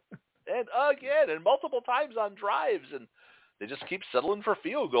 And again, and multiple times on drives, and they just keep settling for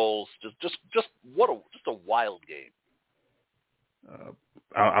field goals. Just a wild game.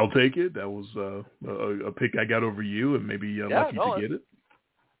 I'll take it. That was a pick I got over you, and maybe lucky to get it.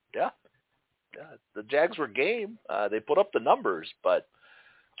 Yeah, the Jags were game. They put up the numbers, but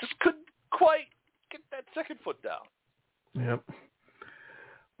just couldn't quite get that second foot down. Yep.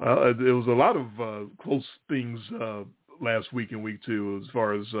 Well, it was a lot of close things last week in week 2 as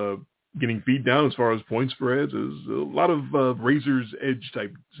far as getting feet down, as far as point spreads. There's a lot of razor's edge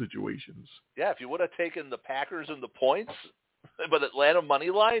type situations. Yeah, if you would have taken the Packers and the points, but Atlanta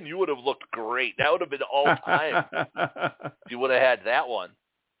money line, you would have looked great. That would have been all time if you would have had that one.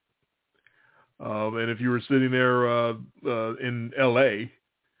 And if you were sitting there in L.A.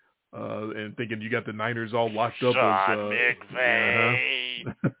 And thinking you got the Niners all locked up Sean McVay.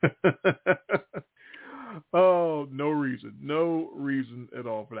 Oh, no reason at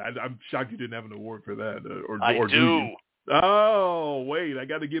all for that. I'm shocked you didn't have an award for that. I do. You? Oh, wait, I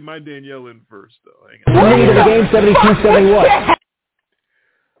got to get my Danielle in first, though. Winning to the game, 72-71. Did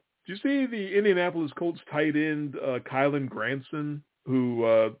you see the Indianapolis Colts tight end, Kylan Granson, who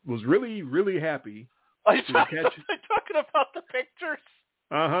was really, really happy Are you talking about the pictures?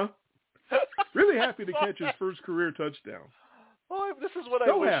 Uh-huh. Really happy to catch his first career touchdown. Oh, this is what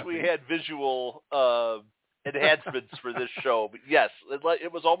I wish we had visual enhancements for this show. But yes,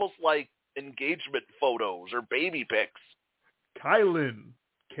 it was almost like engagement photos or baby pics. Kylan,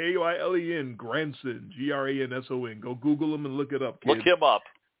 Kylen, Granson, Granson. Go Google him and look it up, kids. Look him up.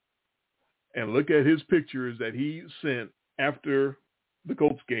 And look at his pictures that he sent after the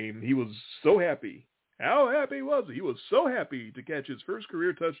Colts game. He was so happy. How happy was he? He was so happy to catch his first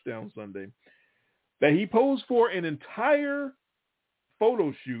career touchdown Sunday that he posed for an entire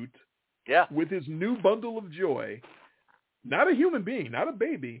photo shoot with his new bundle of joy. Not a human being, not a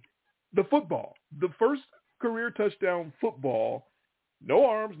baby, the football. The first career touchdown football. No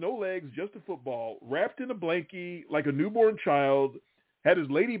arms, no legs, just a football, wrapped in a blankie like a newborn child, had his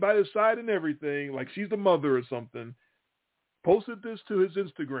lady by his side and everything, like she's the mother or something. Posted this to his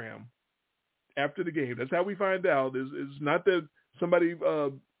Instagram after the game. That's how we find out. Is not that somebody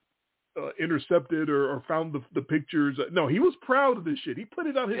intercepted or found the pictures. No, he was proud of this shit. He put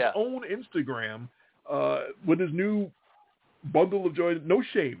it on his own Instagram with his new bundle of joy. No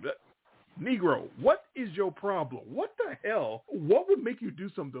shame. Negro, what is your problem? What the hell? What would make you do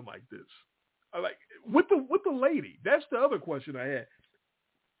something like this? Like with the lady. That's the other question I had.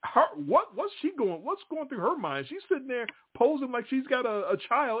 What's she going? What's going through her mind? She's sitting there posing like she's got a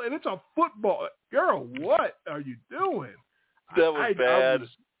child, and it's a football. Girl, what are you doing? That was bad.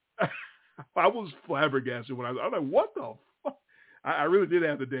 I was flabbergasted when I was like, what the fuck? I really did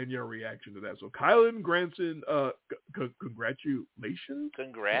have the Danielle reaction to that. So Kylan Granson, congratulations.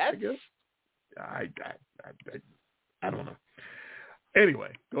 Congrats. I guess. I don't know.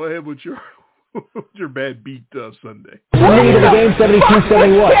 Anyway, go ahead with your bad beat Sunday. Winning to the game,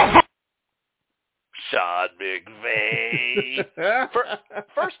 72-71. Sean McVay.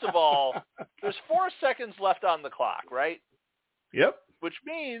 First of all, there's 4 seconds left on the clock, right? Yep. Which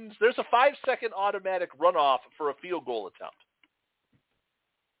means there's a 5-second automatic runoff for a field goal attempt.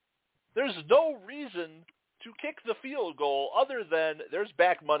 There's no reason to kick the field goal other than there's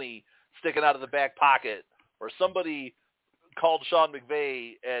back money sticking out of the back pocket, or somebody called Sean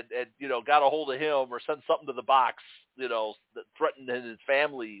McVay and got a hold of him or sent something to the box, that threatened his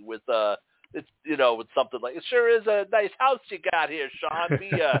family with with something like, it sure is a nice house you got here, Sean. Be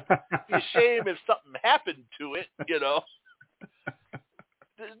a shame if something happened to it,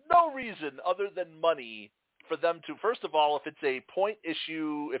 there's no reason other than money for them to, first of all, if it's a point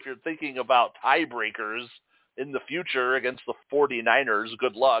issue, if you're thinking about tiebreakers in the future against the 49ers,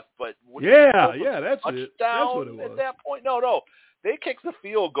 good luck. But that's it. That's what it was. At that point, no. They kicked the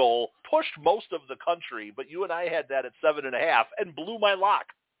field goal, pushed most of the country, but you and I had that at 7.5 and blew my lock.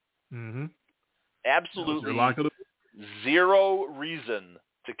 Mm-hmm. Absolutely zero reason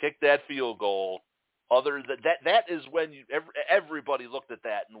to kick that field goal other than that is when everybody looked at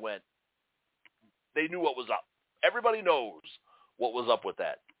that and went, they knew what was up. Everybody knows what was up with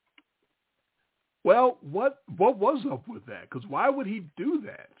that. Well, what was up with that? Because why would he do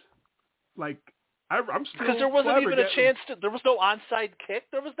that? Like, I'm still because there wasn't even a chance to. There was no onside kick.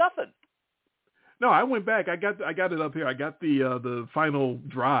 There was nothing. No, I went back. I got it up here. I got the final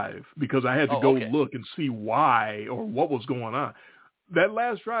drive because I had to go look and see why or what was going on. That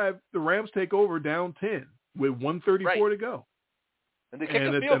last drive, the Rams take over down 10 with 1:34 to go. And they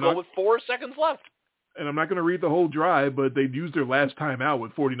kicked the field goal with 4 seconds left. And I'm not going to read the whole drive, but they've used their last timeout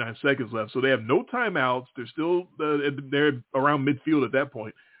with 49 seconds left. So they have no timeouts. They're still they're around midfield at that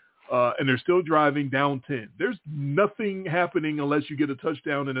point. And they're still driving down 10. There's nothing happening unless you get a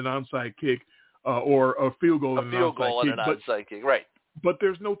touchdown and an onside kick or a field goal and an onside kick. Right. But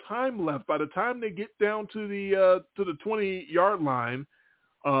there's no time left. By the time they get down to the 20-yard line,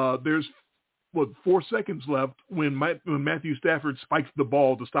 there's 4 seconds left when Matthew Stafford spikes the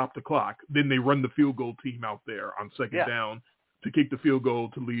ball to stop the clock. Then they run the field goal team out there on second down to kick the field goal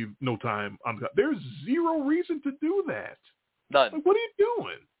to leave no time on the clock. There's zero reason to do that. None. Like, what are you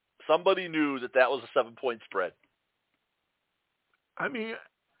doing? Somebody knew that was a 7-point spread. I mean,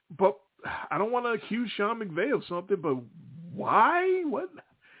 but I don't want to accuse Sean McVay of something, but why? What?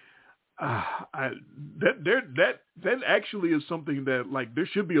 That actually is something that, like, there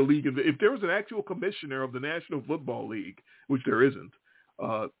should be a league. If there was an actual commissioner of the National Football League, which there isn't,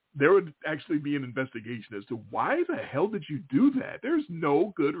 there would actually be an investigation as to why the hell did you do that? There's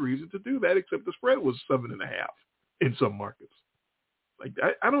no good reason to do that except the spread was 7.5 in some markets. Like,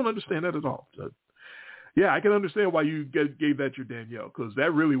 I don't understand that at all. Yeah, I can understand why you gave that your Danielle, because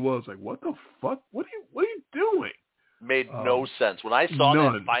that really was like, what the fuck? What are you doing? Made no sense. When I saw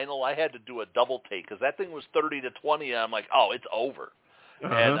that final, I had to do a double take because that thing was 30-20, and I'm like, oh, it's over.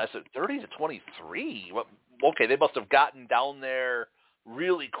 And I said, 30-23? What? Okay, they must have gotten down there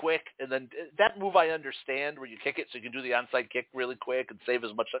really quick, and then that move I understand where you kick it so you can do the onside kick really quick and save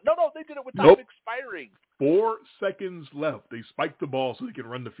as much time. No, they did it with time expiring. 4 seconds left. They spiked the ball so they can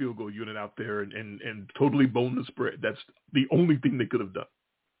run the field goal unit out there and totally bone the spread. That's the only thing they could have done.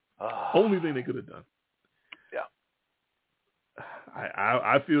 Only thing they could have done. Yeah.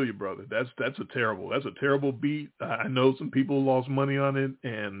 I feel you, brother. That's a terrible beat. I know some people lost money on it,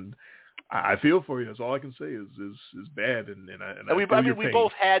 and I feel for you. That's all I can say is bad. And we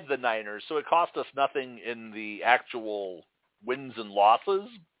both had the Niners, so it cost us nothing in the actual wins and losses,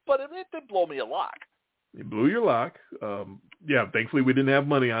 but it did blow me a lock. It blew your lock. Thankfully we didn't have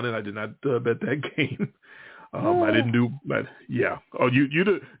money on it. I did not bet that game. I didn't do, but yeah. Oh, you'd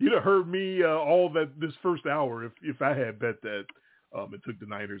have heard me all that this first hour if I had bet that it took the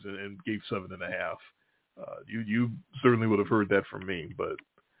Niners and gave 7.5. You certainly would have heard that from me, but.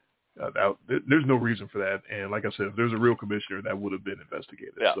 There's no reason for that, and like I said, if there's a real commissioner, that would have been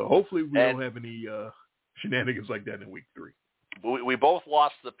investigated. Yeah. So hopefully we don't have any shenanigans like that in week 3. We both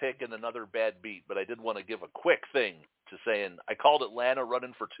lost the pick in another bad beat, but I did want to give a quick thing to saying I called Atlanta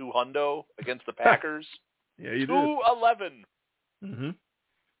running for $200 against the Packers. Yeah, you 2-11. did. Mm-hmm.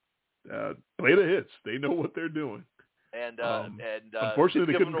 Play the hits. They know what they're doing. And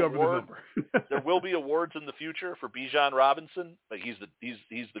unfortunately, they couldn't cover the number. There will be awards in the future for Bijan Robinson. Like he's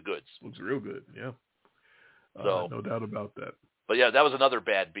the goods. Looks real good, yeah. So no doubt about that. But yeah, that was another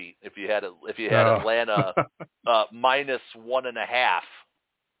bad beat. If you had Atlanta minus 1.5.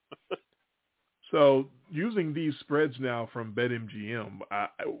 So using these spreads now from BetMGM,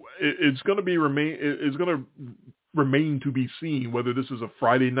 it's going to remain to be seen whether this is a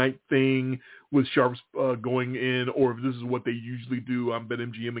Friday night thing with sharps going in, or if this is what they usually do on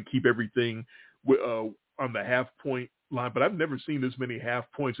BetMGM and keep everything on the half point line. But I've never seen this many half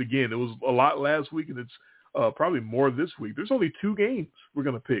points. Again, it was a lot last week, and it's probably more this week. There's only 2 games we're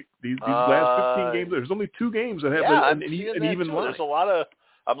going to pick. These last 15 games, there's only 2 games that have an even line. There's a lot of.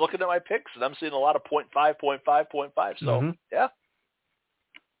 I'm looking at my picks, and I'm seeing a lot of 0.5, 0.5, 0.5. So, yeah.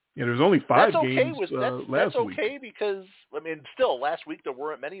 Yeah, there's only 5 games last week. That's okay because, I mean, still, last week there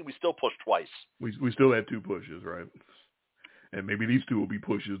weren't many. We still pushed twice. We still had 2 pushes, right? And maybe these 2 will be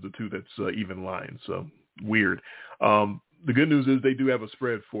pushes, the 2 that's even line. So, weird. the good news is they do have a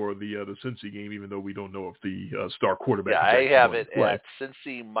spread for the Cincy game, even though we don't know if the star quarterback. Yeah, I have it at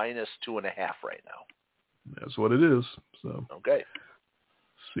Cincy -2.5 right now. That's what it is. So okay,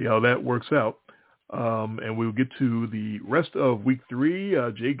 see how that works out, and we'll get to the rest of Week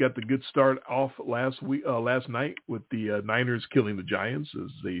 3. Jay got the good start off last night with the Niners killing the Giants,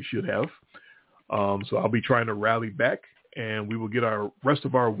 as they should have. So I'll be trying to rally back, and we will get our rest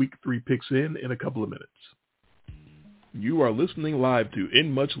of our Week 3 picks in a couple of minutes. You are listening live to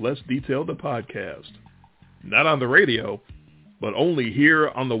In Much Less Detail, the podcast. Not on the radio, but only here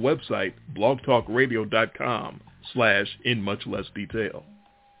on the website, blogtalkradio.com/InMuchLessDetail.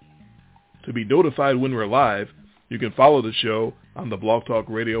 To be notified when we're live, you can follow the show on the Blog Talk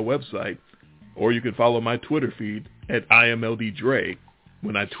Radio website, or you can follow my Twitter feed at IMLDDre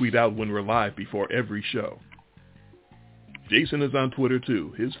when I tweet out when we're live before every show. Jason is on Twitter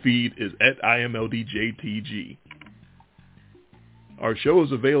too. His feed is at IMLDJTG. Our show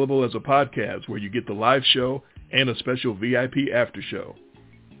is available as a podcast where you get the live show and a special VIP after show.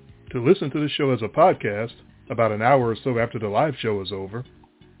 To listen to the show as a podcast, about an hour or so after the live show is over,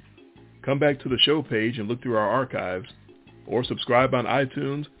 come back to the show page and look through our archives, or subscribe on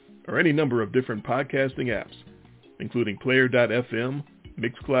iTunes or any number of different podcasting apps, including Player.fm,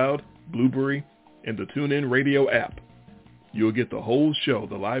 Mixcloud, Blueberry, and the TuneIn Radio app. You'll get the whole show,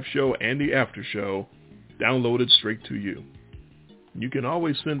 the live show and the after show, downloaded straight to you. You can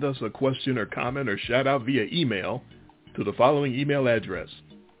always send us a question or comment or shout out via email to the following email address,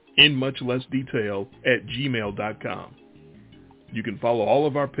 inmuchlessdetail@gmail.com. You can follow all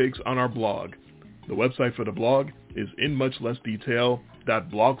of our picks on our blog. The website for the blog is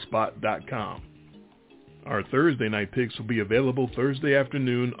inmuchlessdetail.blogspot.com. Our Thursday night picks will be available Thursday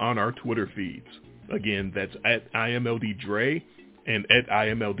afternoon on our Twitter feeds. Again, that's at IMLDDre and at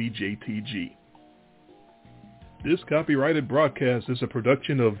IMLDJTG. This copyrighted broadcast is a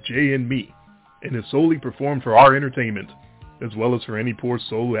production of Jay and me, and is solely performed for our entertainment, as well as for any poor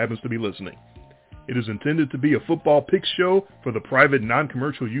soul who happens to be listening. It is intended to be a football picks show for the private,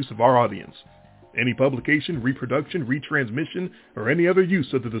 non-commercial use of our audience. Any publication, reproduction, retransmission, or any other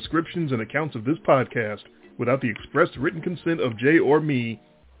use of the descriptions and accounts of this podcast without the express written consent of Jay or me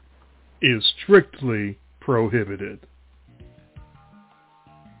is strictly prohibited.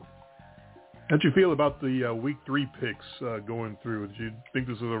 How'd you feel about the Week 3 picks going through? Did you think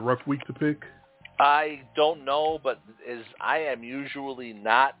this was a rough week to pick? I don't know, but as I am usually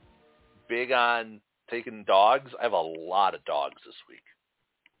not big on taking dogs, I have a lot of dogs this week.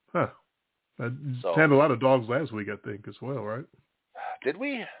 Huh. Had a lot of dogs last week, I think, as well, right? Did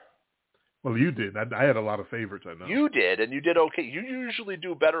we? Well, you did. I had a lot of favorites, I know. You did, and you did okay. You usually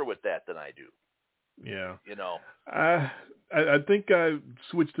do better with that than I do. Yeah. You know. I think I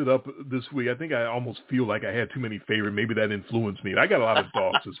switched it up this week. I think I almost feel like I had too many favorites. Maybe that influenced me. I got a lot of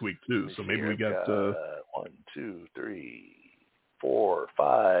dogs this week, too, so maybe we got... 1, 2, 3, 4,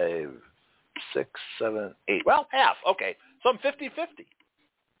 5, 6, 7, 8. Well, half. Okay. So I'm 50-50.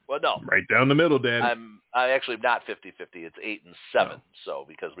 Well, no. Right down the middle, Daddy. I'm actually not 50-50. It's 8 and 7. No. So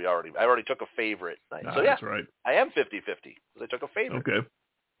because I already took a favorite. So yeah, that's right. I am 50-50 because I took a favorite. Okay.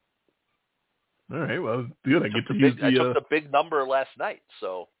 All right. Well, good. I took the big number last night,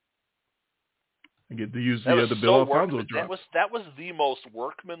 so I get to use the Bill Alfonso drop. That was the most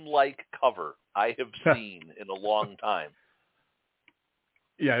workmanlike cover I have seen in a long time.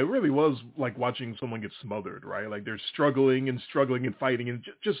 Yeah, it really was like watching someone get smothered, right? Like they're struggling and fighting, and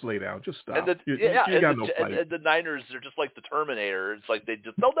just lay down, just stop. And the Niners, they're just like the Terminator. It's like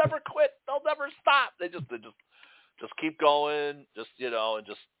they'll never quit, they'll never stop. They just keep going, and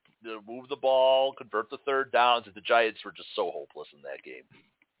just move the ball, convert the third downs. The Giants were just so hopeless in that game.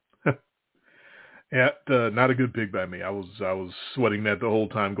 Yeah, not a good pick by me. I was sweating that the whole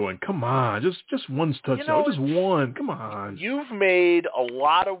time, going, "Come on, just one touchdown, just one. Come on." You've made a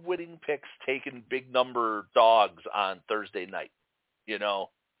lot of winning picks taking big number dogs on Thursday night,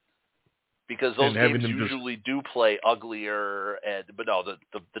 because those games usually do play uglier. But no, the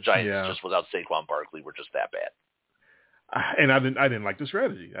Giants just without Saquon Barkley were just that bad. And I didn't like the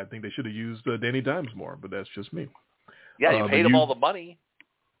strategy. I think they should have used Danny Dimes more, but that's just me. Yeah, you paid him all the money.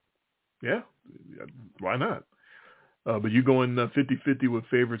 Yeah, why not? But you going 50-50 with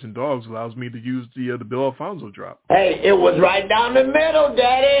favorites and dogs allows me to use the Bill Alfonso drop. Hey, it was right down the middle,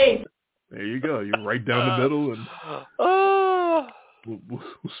 Daddy. There you go. You're right down the middle, and we'll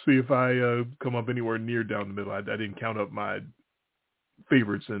see if I come up anywhere near down the middle. I didn't count up my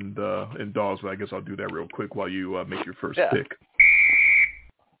favorites and dogs, but I guess I'll do that real quick while you make your first pick.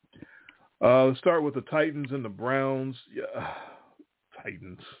 Let's start with the Titans and the Browns. Yeah,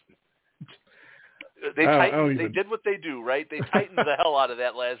 Titans. They did what they do, right? They tightened the hell out of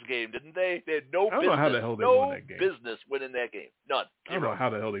that last game, didn't they? They had no business. I don't know how the hell they won that game. Business winning that game. None. I don't know how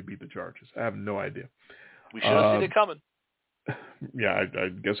the hell they beat the Chargers. I have no idea. We should have seen it coming. Yeah, I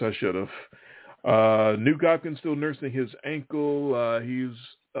guess I should have. Nuke Hopkins still nursing his ankle. He's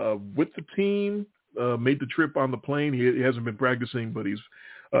with the team. Made the trip on the plane. He hasn't been practicing, but he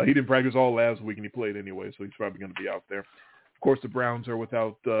didn't practice all last week, and he played anyway, so he's probably going to be out there. Of course, the Browns are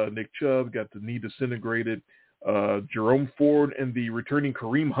without Nick Chubb, got the knee disintegrated. Jerome Ford and the returning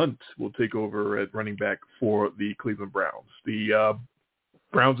Kareem Hunt will take over at running back for the Cleveland Browns. The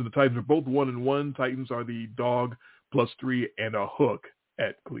Browns and the Titans are both 1-1. Titans are the dog +3 and a hook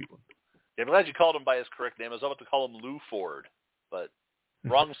at Cleveland. Yeah, I'm glad you called him by his correct name. I was about to call him Lou Ford, but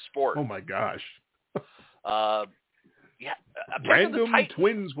wrong sport. Oh, my gosh. Yeah, random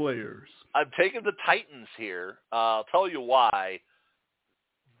Twins players. I'm taking the Titans here. I'll tell you why.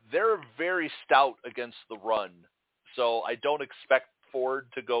 They're very stout against the run, so I don't expect Ford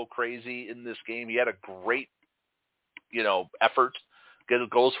to go crazy in this game. He had a great, effort.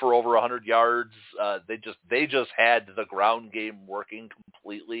 Goes for over 100 yards. They just had the ground game working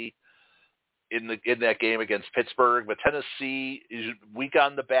completely in that game against Pittsburgh, but Tennessee is weak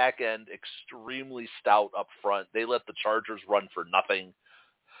on the back end, extremely stout up front. They let the Chargers run for nothing.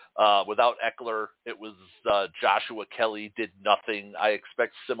 Without Eckler, it was Joshua Kelly did nothing. I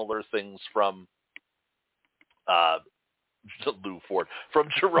expect similar things from Jerome Ford.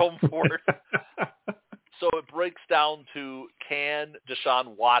 So it breaks down to, can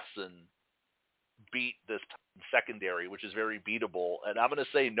Deshaun Watson beat this secondary, which is very beatable? And I'm going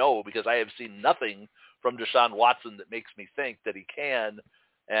to say no, because I have seen nothing from Deshaun Watson that makes me think that he can.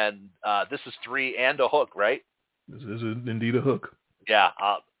 And this is 3 and a hook, right? This is indeed a hook. Yeah,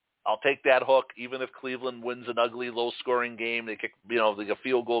 I'll take that hook. Even if Cleveland wins an ugly, low-scoring game, they kick, like a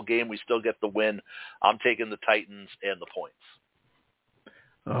field goal game, we still get the win. I'm taking the Titans and the points.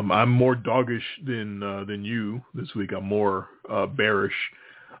 I'm more doggish than you this week. I'm more bearish.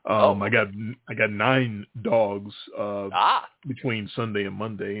 I got 9 dogs between Sunday and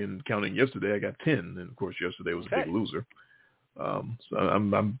Monday, and counting yesterday, I got 10. And of course, yesterday was a big loser. So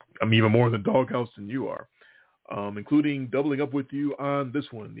I'm even more in the doghouse than you are, including doubling up with you on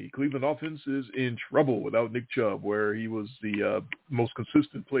this one. The Cleveland offense is in trouble without Nick Chubb, where he was the most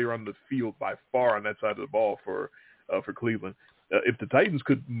consistent player on the field by far on that side of the ball for Cleveland. If the Titans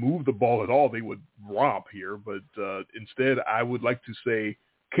could move the ball at all, they would romp here. But instead, I would like to say,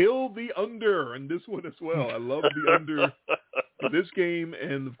 kill the under in this one as well. I love the under for this game,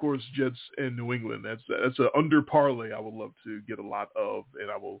 and of course, Jets and New England. That's an under parlay I would love to get a lot of, and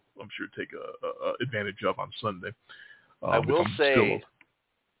I'm sure take a advantage of on Sunday. I will say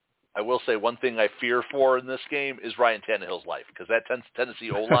one thing I fear for in this game is Ryan Tannehill's life, because that Tennessee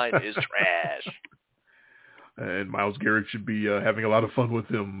O-line is trash. And Myles Garrett should be having a lot of fun with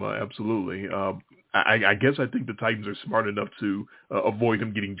him, absolutely. I guess I think the Titans are smart enough to avoid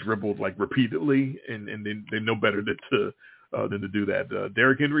him getting dribbled repeatedly, and they know better than to do that.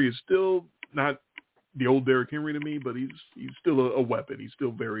 Derrick Henry is still not the old Derrick Henry to me, but he's still a weapon. He's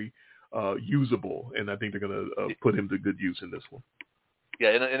still very usable, and I think they're going to put him to good use in this one.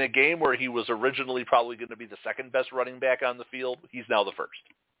 Yeah, in a game where he was originally probably going to be the second best running back on the field, he's now the first.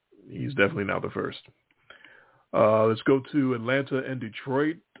 He's definitely now the first. Let's go to Atlanta and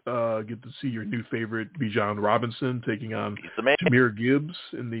Detroit. Get to see your new favorite, Bijan Robinson, taking on Jahmyr Gibbs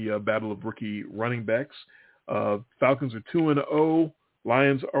in the battle of rookie running backs. Falcons are 2-0.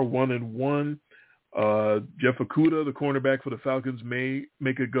 Lions are 1-1. Jeff Okudah, the cornerback for the Falcons, may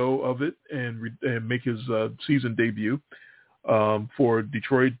make a go of it and make his season debut. For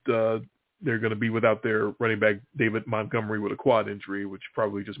Detroit, they're going to be without their running back, David Montgomery, with a quad injury, which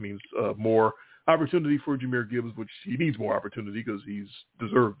probably just means more opportunity for Jahmyr Gibbs, which he needs more opportunity because he's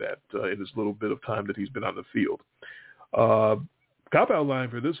deserved that in his little bit of time that he's been on the field. Cop-out line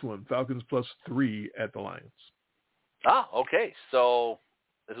for this one, Falcons +3 at the Lions. Okay. So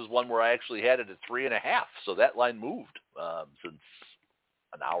this is one where I actually had it at 3.5. So that line moved since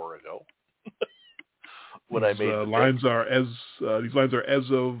an hour ago. When I made lines are as these lines are as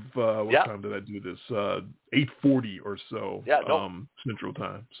of what time did I do this? 8:40 or so Central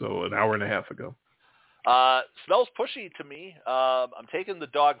Time. So an hour and a half ago. Smells pushy to me. I'm taking the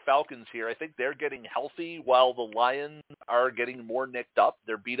dog Falcons here. I think they're getting healthy while the Lions are getting more nicked up.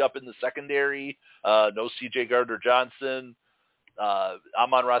 They're beat up in the secondary. No C.J. Gardner-Johnson.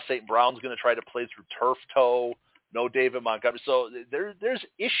 Amon-Ra St. Brown's going to try to play through turf toe. No David Montgomery. So there's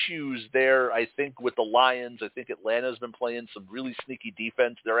issues there, I think, with the Lions. I think Atlanta's been playing some really sneaky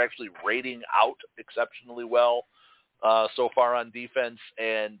defense. They're actually rating out exceptionally well so far on defense.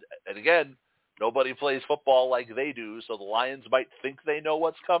 And again, Nobody plays football like they do, so the Lions might think they know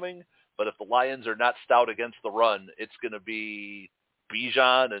what's coming, but if the Lions are not stout against the run, it's going to be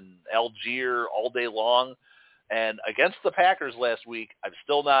Bijan and Algier all day long. And against the Packers last week, I'm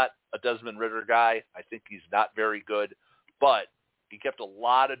still not a Desmond Ridder guy. I think he's not very good, but he kept a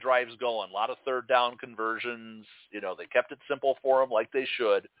lot of drives going, a lot of third down conversions. You know, they kept it simple for him like they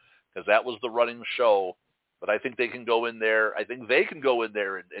should, because that was the running show. But I think they can go in there. I think they can go in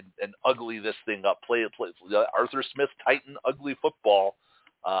there and ugly this thing up, play Arthur Smith Titan ugly football.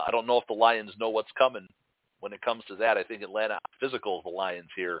 I don't know if the Lions know what's coming when it comes to that. I think Atlanta physicals the Lions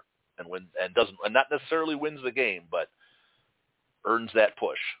here and not necessarily wins the game, but earns that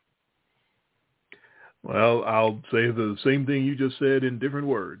push. Well, I'll say the same thing you just said in different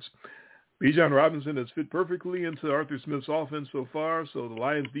words. Bijan Robinson has fit perfectly into Arthur Smith's offense so far, so the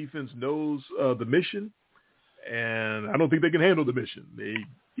Lions defense knows the mission. And I don't think they can handle the mission. They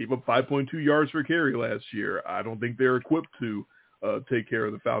gave up 5.2 yards per carry last year. I don't think they're equipped to take care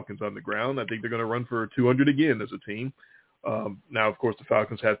of the Falcons on the ground. I think they're going to run for 200 again as a team. Now, of course, the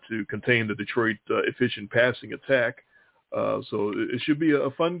Falcons have to contain the Detroit efficient passing attack. So it should be a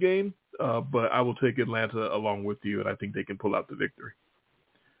fun game, but I will take Atlanta along with you, and I think they can pull out the victory.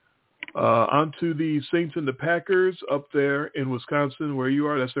 On to the Saints and the Packers up there in Wisconsin where you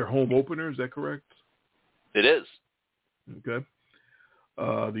are. That's their home opener. Is that correct? It is. Okay.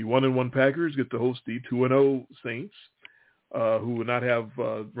 The 1-1 Packers get to host the 2-0 Saints, who will not have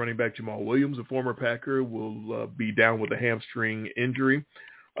running back Jamal Williams, a former Packer, will be down with a hamstring injury.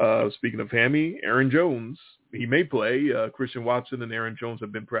 Speaking of hammy, Aaron Jones, he may play. Christian Watson and Aaron Jones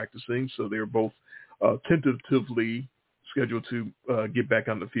have been practicing, so they're both tentatively scheduled to get back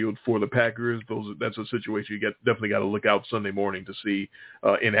on the field for the Packers. That's a situation you definitely got to look out Sunday morning to see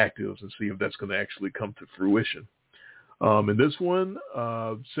inactives and see if that's going to actually come to fruition. In this one,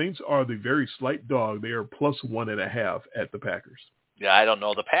 Saints are the very slight dog. They are +1.5 at the Packers. Yeah, I don't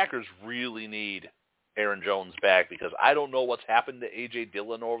know. The Packers really need Aaron Jones back because I don't know what's happened to A.J.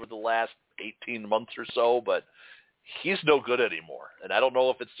 Dillon over the last 18 months or so, but he's no good anymore. And I don't know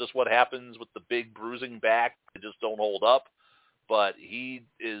if it's just what happens with the big bruising back. They just don't hold up. But he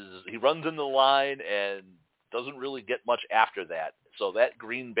runs in the line and doesn't really get much after that. So that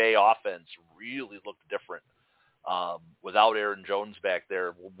Green Bay offense really looked different without Aaron Jones back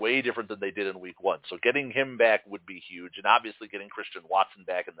there, way different than they did in week one. So getting him back would be huge. And obviously getting Christian Watson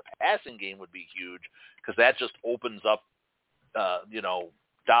back in the passing game would be huge because that just opens up,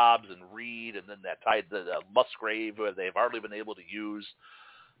 Dobbs and Reed, and then that tied the Musgrave, where they've hardly been able to use.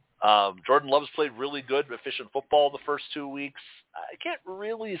 Jordan Love's played really good, efficient football the first 2 weeks. I can't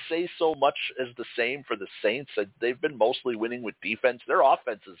really say so much as the same for the Saints. They've been mostly winning with defense. Their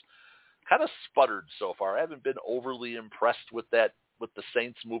offense is kind of sputtered so far. I haven't been overly impressed with the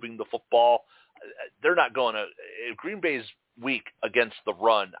Saints moving the football. They're not going to – Green Bay's weak against the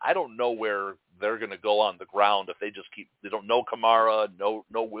run. I don't know where they're going to go on the ground if they just they don't know Kamara,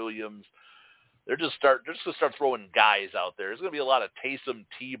 no Williams. They're just going to start throwing guys out there. There's going to be a lot of Taysom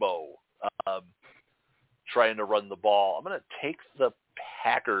Tebow trying to run the ball. I'm going to take the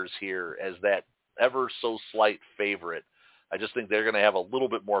Packers here as that ever so slight favorite. I just think they're going to have a little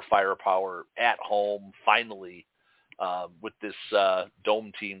bit more firepower at home finally with this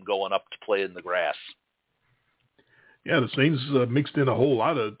dome team going up to play in the grass. Yeah, the Saints mixed in a whole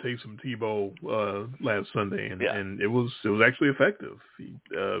lot of Taysom Tebow last Sunday, and it was actually effective.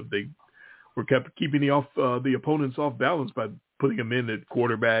 They were kept keeping the opponents off balance by putting them in at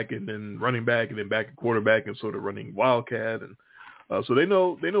quarterback and then running back and then back at quarterback and sort of running wildcat, and so they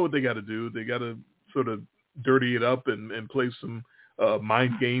know what they got to do. They got to sort of dirty it up and play some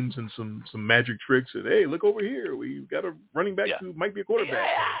mind games and some magic tricks. And hey, look over here, we got a running back who might be a quarterback.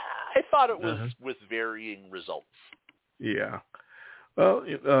 Yeah, I thought it was with varying results. Yeah. Well,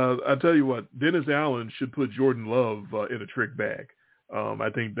 I tell you what, Dennis Allen should put Jordan Love in a trick bag. I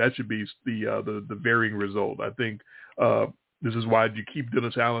think that should be the varying result. I think this is why you keep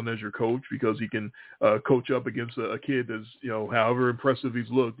Dennis Allen as your coach, because he can coach up against a kid that's, however impressive he's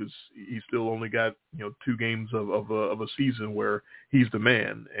looked, he's still only got 2 games of a season where he's the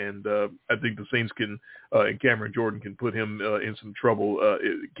man. And I think the Saints can and Cameron Jordan can put him in some trouble.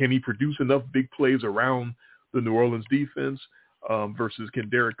 Can he produce enough big plays around the New Orleans defense versus can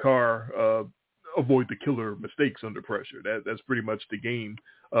Derek Carr avoid the killer mistakes under pressure? That's pretty much the game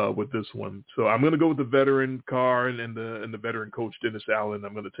with this one. So I'm going to go with the veteran Carr and the veteran coach Dennis Allen.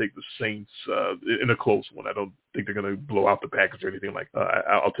 I'm going to take the Saints in a close one. I don't think they're going to blow out the Packers or anything like that.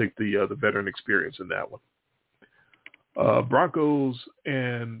 I'll take the veteran experience in that one. Broncos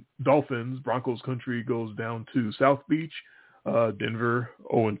and Dolphins. Broncos country goes down to South Beach. Denver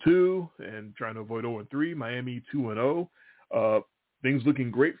 0-2 and trying to avoid 0-3. Miami 2-0. Things looking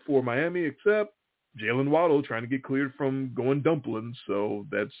great for Miami, except Jalen Waddle trying to get cleared from going dumplings. So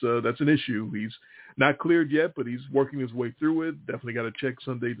that's an issue. He's not cleared yet, but he's working his way through it. Definitely got to check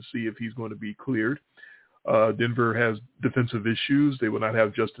Sunday to see if he's going to be cleared. Denver has defensive issues. They will not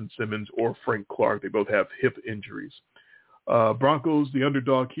have Justin Simmons or Frank Clark. They both have hip injuries. Broncos, the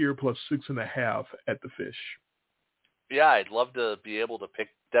underdog here, plus 6.5 at the Fish. Yeah, I'd love to be able to pick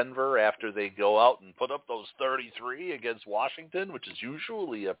Denver after they go out and put up those 33 against Washington, which is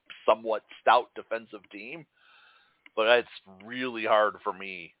usually a somewhat stout defensive team. But it's really hard for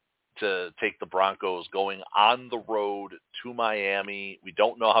me to take the Broncos going on the road to Miami. We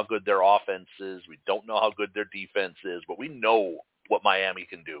don't know how good their offense is. We don't know how good their defense is, but we know what Miami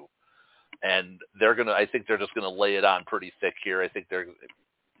can do. And I think they're just going to lay it on pretty thick here. I think they're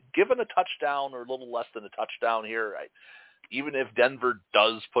given a touchdown or a little less than a touchdown here. Even if Denver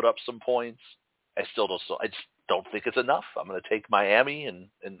does put up some points, I just don't think it's enough. I'm going to take Miami and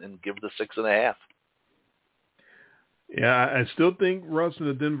give the 6.5. Yeah, I still think Russ and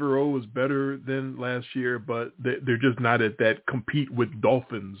the Denver O is better than last year, but they're just not at that compete with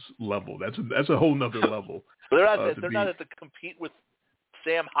Dolphins level. That's a whole nother level. They're not at the compete with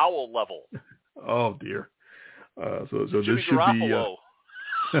Sam Howell level. Oh dear. So this should Garoppolo.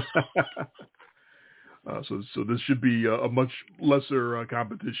 be. So this should be a much lesser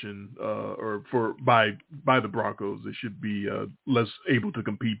competition, by the Broncos. They should be less able to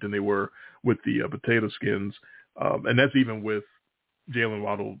compete than they were with the Potato Skins, and that's even with Jalen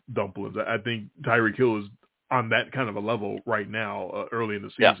Waddle dumplings. I think Tyreek Hill is on that kind of a level right now, early in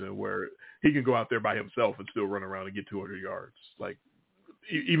the season, where he can go out there by himself and still run around and get 200 yards. Like,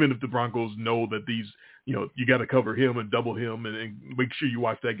 even if the Broncos know that these, you got to cover him and double him and make sure you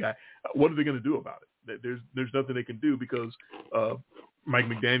watch that guy, what are they going to do about it? There's nothing they can do because Mike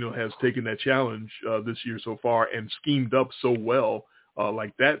McDaniel has taken that challenge this year so far and schemed up so well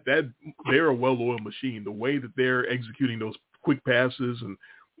like that they're a well-oiled machine. The way that they're executing those quick passes and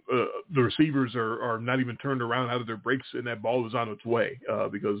the receivers are not even turned around out of their breaks, and that ball is on its way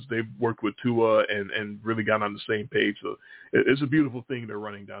because they've worked with Tua and really got on the same page. So it's a beautiful thing they're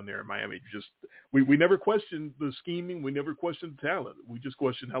running down there in Miami. Just we never questioned the scheming. We never questioned the talent. We just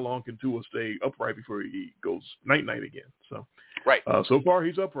questioned how long can Tua stay upright before he goes night-night again. So right. So far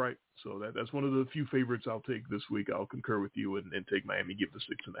he's upright. So that's one of the few favorites I'll take this week. I'll concur with you and take Miami, give the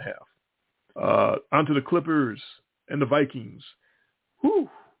 6.5. On to the Clippers and the Vikings. Whew.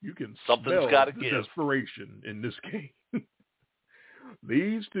 You can smell the desperation in this game.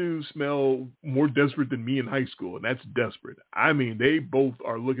 These two smell more desperate than me in high school, and that's desperate. I mean, they both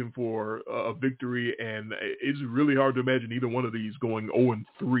are looking for a victory, and it's really hard to imagine either one of these going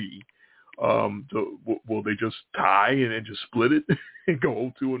 0-3. So will they just tie and just split it and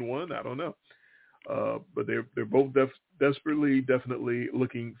go 0-2-1? I don't know. But they're both definitely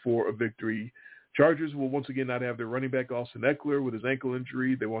looking for a victory. Chargers will once again not have their running back Austin Eckler with his ankle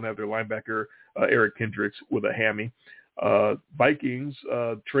injury. They won't have their linebacker Eric Kendricks with a hammy. Vikings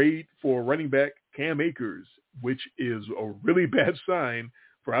trade for running back Cam Akers, which is a really bad sign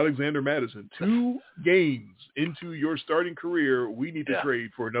for Alexander Madison. 2 games into your starting career, we need to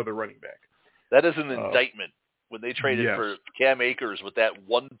trade for another running back. That is an indictment when they traded for Cam Akers with that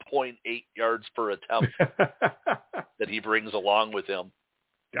 1.8 yards per attempt that he brings along with him.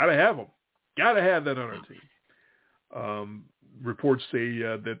 Gotta have him. Got to have that on our team. Reports say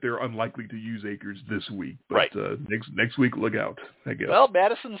that they're unlikely to use Akers this week, but next week, look out, I guess. Well,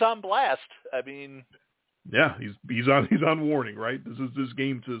 Madison's on blast. I mean, yeah, he's on warning, right? This is this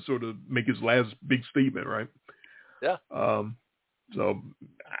game to sort of make his last big statement, right? Yeah. So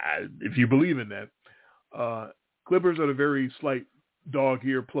if you believe in that, Clippers are a very slight dog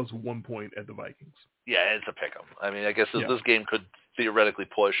here, plus 1 point at the Vikings. Yeah, it's a pick 'em. I mean, I guess this game could theoretically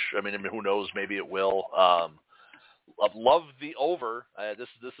push. I mean, who knows? Maybe it will. I love the over.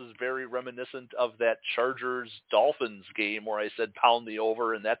 This is very reminiscent of that Chargers-Dolphins game where I said pound the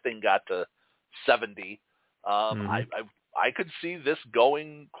over, and that thing got to 70. I could see this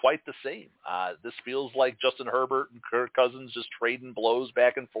going quite the same. This feels like Justin Herbert and Kirk Cousins just trading blows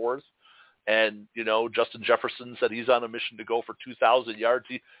back and forth. And, Justin Jefferson said he's on a mission to go for 2,000 yards.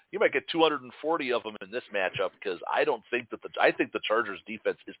 He might get 240 of them in this matchup because I think the Chargers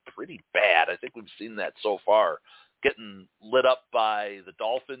defense is pretty bad. I think we've seen that so far. Getting lit up by the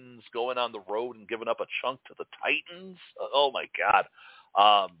Dolphins, going on the road and giving up a chunk to the Titans. Oh, my God.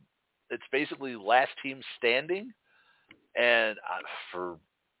 It's basically last team standing. And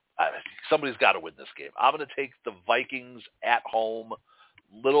somebody's got to win this game. I'm going to take the Vikings at home.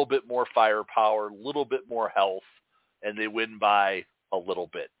 Little bit more firepower, little bit more health. and they win by a little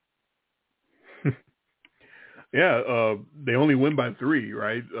bit. Yeah, they only win by 3,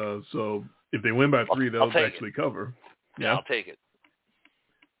 right? So if they win by 3, they'll actually cover. Yeah, I'll take it.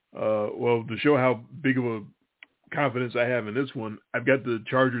 Well, to show how big of a confidence I have in this one, I've got the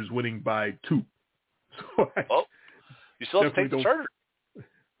Chargers winning by 2. So you still have to take the Chargers.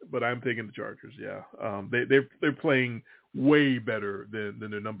 But I'm taking the Chargers, yeah. They're playing way better than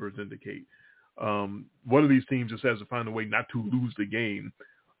their numbers indicate. One of these teams just has to find a way not to lose the game.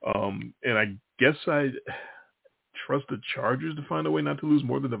 And I guess I trust the Chargers to find a way not to lose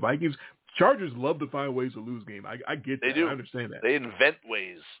more than the Vikings. Chargers love to find ways to lose game. I get that. They do. I understand that. They invent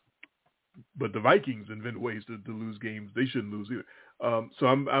ways. But the Vikings invent ways to lose games. They shouldn't lose either. So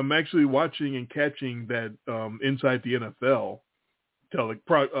I'm actually watching and catching that Inside the NFL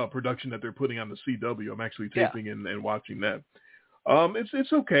production that they're putting on the CW. I'm actually taping and watching that.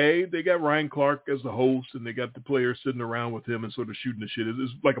 It's okay. They got Ryan Clark as the host, and they got the players sitting around with him and sort of shooting the shit.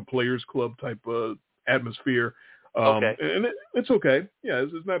 It's like a players club type atmosphere. Okay. And it's okay. Yeah,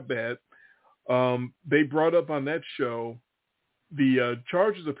 it's not bad. They brought up on that show the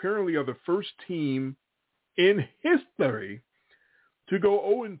Chargers apparently are the first team in history to go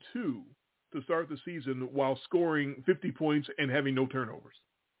 0-2 to start the season while scoring 50 points and having no turnovers.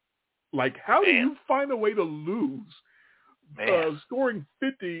 Like, how do you find a way to lose scoring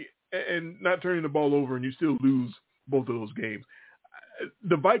 50 and not turning the ball over, and you still lose both of those games?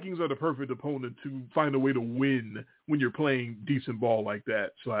 The Vikings are the perfect opponent to find a way to win when you're playing decent ball like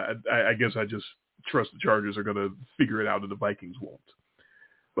that. So I guess I just trust the Chargers are going to figure it out and the Vikings won't.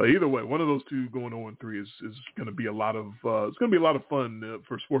 But either way, one of those two going 0-3 is going to be a lot of it's going to be a lot of fun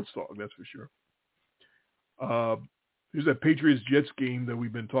for sports talk. That's for sure. Here's that Patriots-Jets game that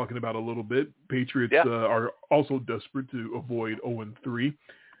we've been talking about a little bit. Patriots are also desperate to avoid 0-3,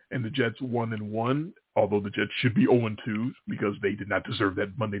 and the Jets 1-1. Although the Jets should be 0-2 because they did not deserve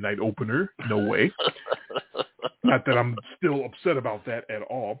that Monday night opener. No way. Not that I'm still upset about that at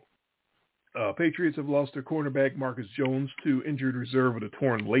all. Patriots have lost their cornerback Marcus Jones to injured reserve with a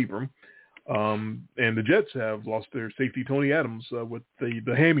torn labrum. And the Jets have lost their safety Tony Adams with the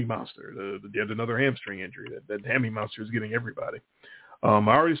hammy monster. Yet another hamstring injury. That hammy monster is getting everybody. I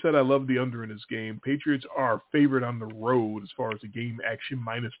already said I love the under in this game. Patriots are favored on the road as far as the game action,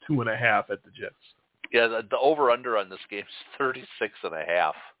 -2.5 at the Jets. Yeah, the over-under on this game is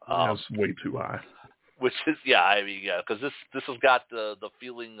 36.5. That's way too high. Which is, because this has got the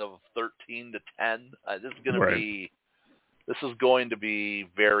feeling of 13-10. This is going to be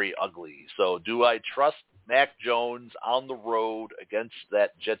very ugly. So do I trust Mac Jones on the road against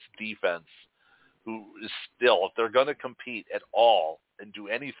that Jets defense, who is still, if they're going to compete at all and do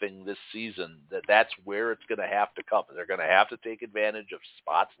anything this season, that's where it's going to have to come. They're going to have to take advantage of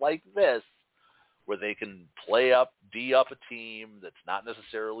spots like this, where they can D up a team that's not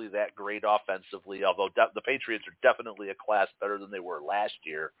necessarily that great offensively, although the Patriots are definitely a class better than they were last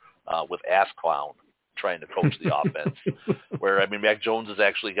year with Ass Clown trying to coach the offense. Where, Mac Jones has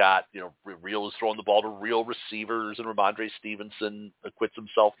actually got, is throwing the ball to real receivers, and Ramondre Stevenson acquits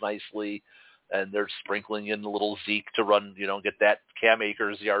himself nicely, and they're sprinkling in a little Zeke to run, get that Cam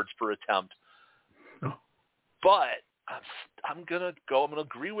Akers yards per attempt. Oh. But I'm going to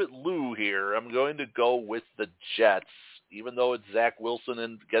agree with Lou here. I'm going to go with the Jets, even though it's Zach Wilson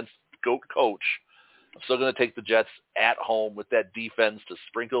and against GOAT coach. I'm still going to take the Jets at home with that defense to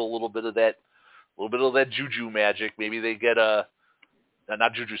sprinkle a little bit of that juju magic. Maybe they get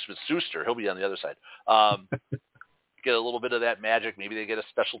not Juju Smith-Schuster. He'll be on the other side. Get a little bit of that magic. Maybe they get a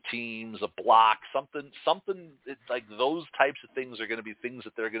special teams, a block, something. It's like those types of things are going to be things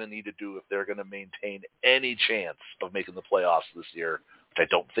that they're going to need to do if they're going to maintain any chance of making the playoffs this year, which I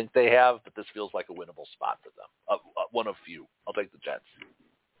don't think they have, but this feels like a winnable spot for them. One of few. I'll take the Jets.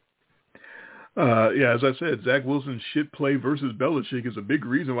 As I said, Zach Wilson's shit play versus Belichick is a big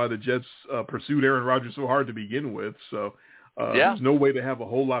reason why the Jets pursued Aaron Rodgers so hard to begin with. So there's no way to have a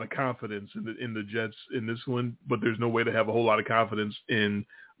whole lot of confidence in the Jets in this one, but there's no way to have a whole lot of confidence in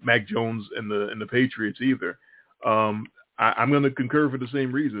Mac Jones and the Patriots either. I'm going to concur for the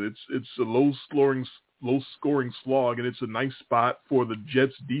same reason. It's a low scoring slog, and it's a nice spot for the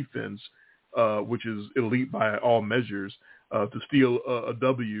Jets defense, which is elite by all measures, to steal a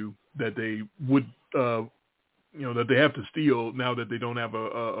W that they would, that they have to steal now that they don't have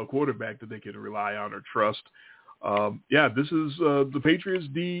a quarterback that they can rely on or trust. This is the Patriots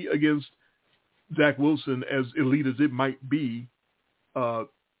D against Zach Wilson, as elite as it might be,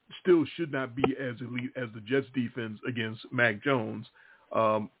 still should not be as elite as the Jets defense against Mac Jones.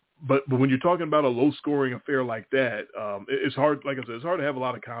 But when you're talking about a low scoring affair like that, it's hard, like I said, it's hard to have a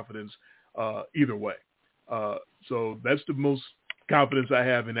lot of confidence either way. So that's the most confidence I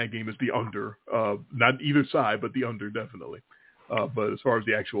have in that game is the under. Not either side, but the under definitely. But as far as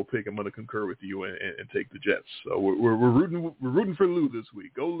the actual pick, I'm going to concur with you and take the Jets. So we're rooting for Lou this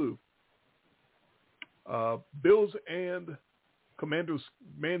week. Go Lou. Bills and Commanders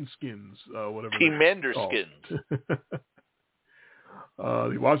Manskins, whatever. Commanderskins.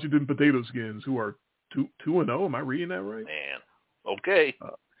 The Washington Potato Skins, who are 2-0. Am I reading that right? Man, okay.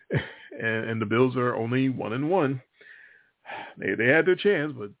 And the Bills are only 1-1. They had their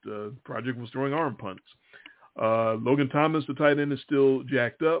chance, but Project was throwing arm punts. Logan Thomas, the tight end, is still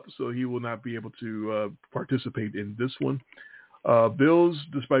jacked up, so he will not be able to participate in this one. Bills,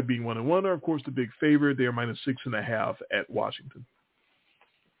 despite being 1-1, are of course the big favorite. They are -6.5 at Washington.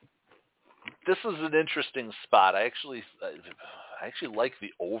 This is an interesting spot. I actually like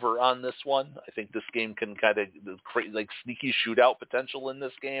the over on this one. I think this game can kind of create like sneaky shootout potential in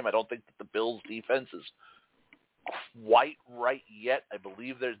this game. I don't think that the Bills defense is quite right yet. I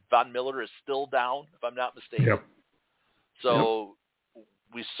believe Von Miller is still down, if I'm not mistaken. Yep. So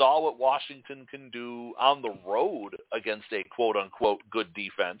we saw what Washington can do on the road against a quote-unquote good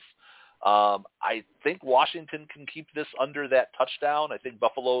defense. I think Washington can keep this under that touchdown. I think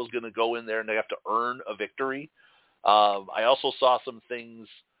Buffalo is going to go in there and they have to earn a victory. I also saw some things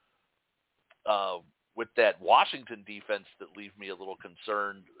with that Washington defense that leave me a little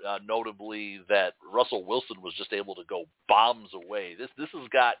concerned, notably that Russell Wilson was just able to go bombs away. This has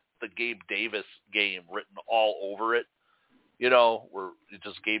got the Gabe Davis game written all over it. Where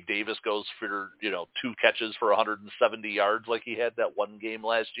just Gabe Davis goes for, 2 catches for 170 yards like he had that one game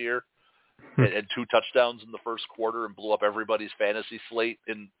last year and 2 touchdowns in the first quarter and blew up everybody's fantasy slate.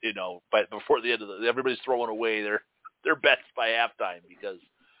 And, but before the end of everybody's throwing away their bets by halftime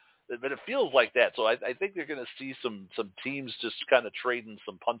but it feels like that. So I think you're going to see some teams just kind of trading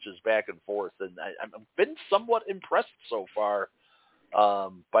some punches back and forth. And I've been somewhat impressed so far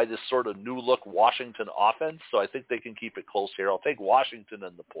by this sort of new look Washington offense. So I think they can keep it close here. I'll take Washington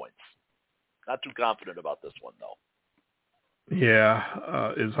and the points. Not too confident about this one though.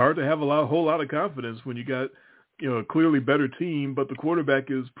 Yeah. It's hard to have a whole lot of confidence when you got, a clearly better team, but the quarterback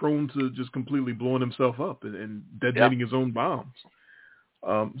is prone to just completely blowing himself up and detonating his own bombs.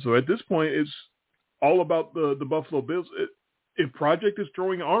 So at this point, it's all about the Buffalo Bills. If Project is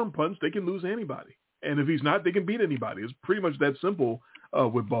throwing arm punts, they can lose anybody. And if he's not, they can beat anybody. It's pretty much that simple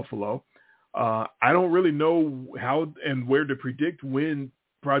with Buffalo. I don't really know how and where to predict when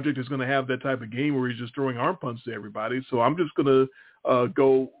Project is going to have that type of game where he's just throwing arm punts to everybody. So I'm just going to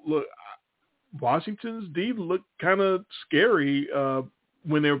go, look, Washington's D looked kind of scary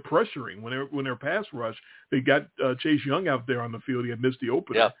when they're pressuring, when they're pass rush. They got Chase Young out there on the field. He had missed the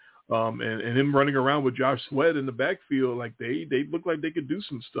opener. Yeah. And him running around with Josh Sweat in the backfield, like they look like they could do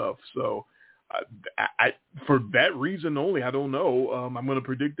some stuff. So I for that reason only, I don't know. I'm going to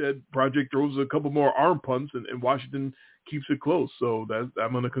predict that Project throws a couple more arm punts and Washington keeps it close. So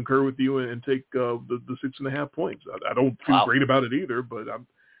I'm going to concur with you and take the 6.5 points. I don't feel great about it either, but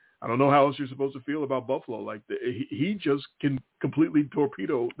I don't know how else you're supposed to feel about Buffalo. Like he just can completely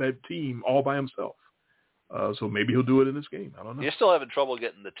torpedo that team all by himself. So maybe he'll do it in this game. I don't know. You're still having trouble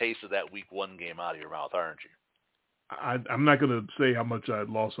getting the taste of that Week 1 game out of your mouth, aren't you? I'm not going to say how much I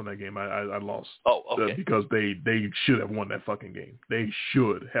lost on that game. I lost. Oh, okay. Because they should have won that fucking game. They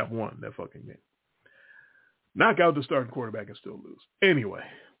should have won that fucking game. Knock out the starting quarterback and still lose. Anyway,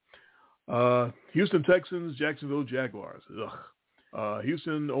 Houston Texans, Jacksonville Jaguars.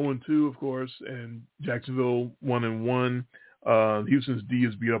 Houston 0-2, of course, and Jacksonville 1-1. Houston's D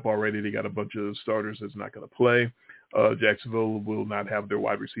is beat up already. They got a bunch of starters that's not going to play. Jacksonville will not have their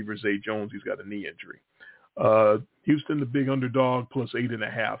wide receiver, Zay Jones. He's got a knee injury. Houston, the big underdog, plus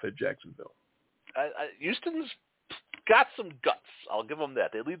 8.5 at Jacksonville. Houston's got some guts. I'll give them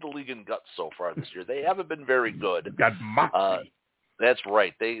that. They lead the league in guts so far this year. They haven't been very good. Got moxie. That's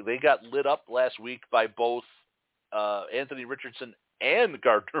right. They got lit up last week by both Anthony Richardson and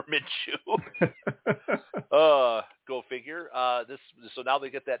Gardner Minshew. Go figure. So now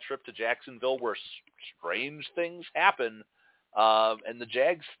they get that trip to Jacksonville where strange things happen. And the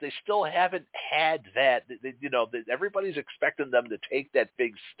Jags, they still haven't had that. Everybody's expecting them to take that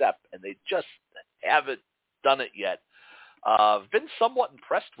big step, and they just haven't done it yet. I've been somewhat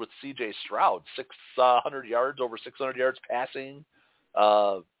impressed with C.J. Stroud, 600 yards, over 600 yards passing,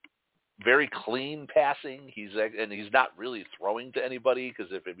 very clean passing. He's not really throwing to anybody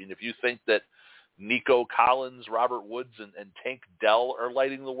because if you think that Nico Collins, Robert Woods, and Tank Dell are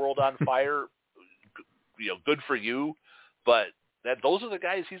lighting the world on fire, good for you. But those are the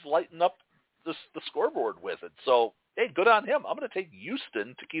guys he's lighting up the scoreboard with. And so, hey, good on him. I'm going to take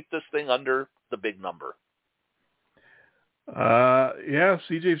Houston to keep this thing under the big number. Yeah,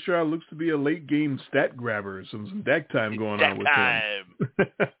 C.J. Stroud looks to be a late game stat grabber. Some Dak time going on with him.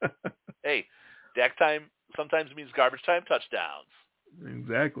 Hey, Dak time sometimes means garbage time touchdowns.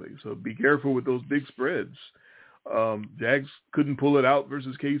 Exactly. So be careful with those big spreads. Jags couldn't pull it out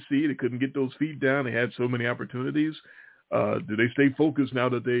versus KC. They couldn't get those feet down. They had so many opportunities. Do they stay focused now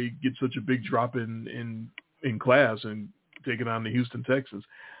that they get such a big drop in class and taking on the Houston Texans?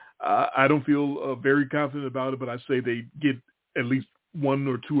 I don't feel very confident about it, but I say they get at least one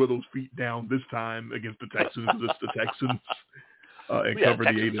or two of those feet down this time against the Texans because it's the Texans and cover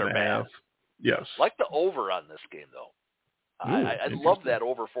the 8.5. Yes. Like the over on this game, though. I love that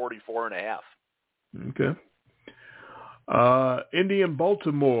over 44.5. Okay. Indy and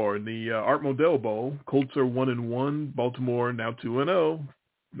Baltimore in the Art Modell Bowl. Colts are 1-1. Baltimore now 2-0.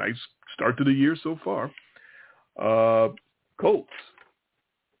 Nice start to the year so far. Colts.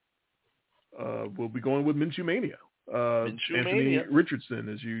 We'll be going with Minshew Mania. Anthony Richardson,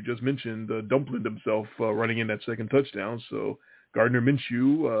 as you just mentioned, dumpled himself running in that second touchdown. So Gardner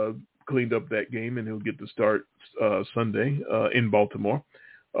Minshew cleaned up that game, and he'll get to start Sunday in Baltimore,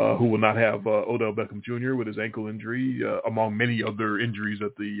 who will not have Odell Beckham Jr. with his ankle injury, among many other injuries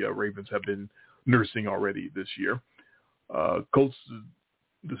that the Ravens have been nursing already this year. Colts,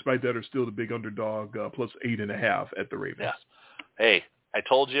 despite that, are still the big underdog, plus 8.5 at the Ravens. Yeah. Hey, I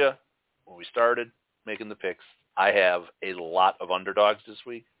told you when we started making the picks, I have a lot of underdogs this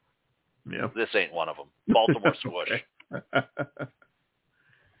week. Yeah. This ain't one of them. Baltimore squish.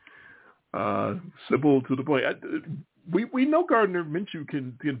 Simple to the point. We know Gardner Minshew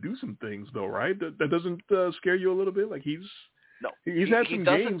can do some things though, right? That doesn't scare you a little bit? Like he's had some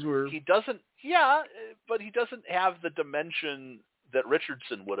games where he doesn't. Yeah, but he doesn't have the dimension that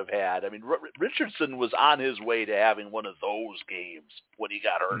Richardson would have had. I mean, Richardson was on his way to having one of those games when he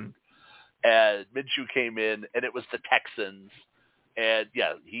got hurt. And Minshew came in, and it was the Texans. And,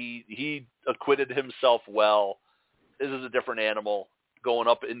 yeah, he acquitted himself well. This is a different animal going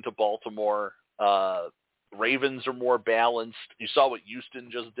up into Baltimore. Ravens are more balanced. You saw what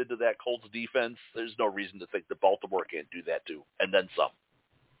Houston just did to that Colts defense. There's no reason to think that Baltimore can't do that too, and then some.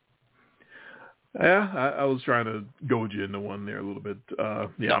 Yeah, I was trying to goad you into one there a little bit.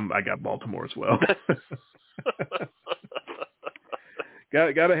 I got Baltimore as well.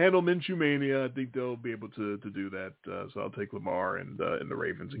 Got to handle Minshew Mania. I think they'll be able to do that. So I'll take Lamar and the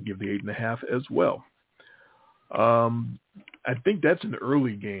Ravens and give the 8.5 as well. I think that's an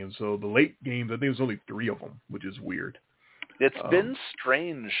early game. So the late games, I think there's only 3 of them, which is weird. It's been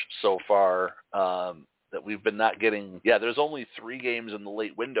strange so far that we've been not getting. Yeah, there's only 3 games in the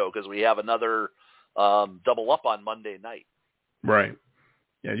late window because we have another double up on Monday night. Right.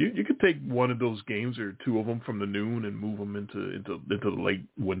 Yeah, you could take one of those games or 2 of them from the noon and move them into the late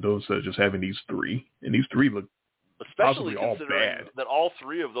window instead of just having these 3. And these 3 look especially all considering bad. That all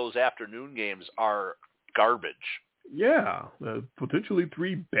 3 of those afternoon games are garbage. Yeah, potentially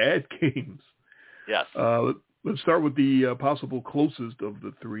 3 bad games. Yes. Let's start with the possible closest of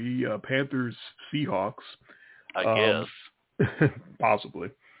the 3, Panthers, Seahawks. I guess. Possibly.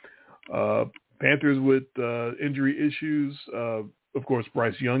 Panthers with injury issues. Of course,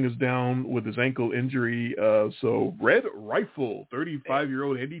 Bryce Young is down with his ankle injury. So Red Rifle,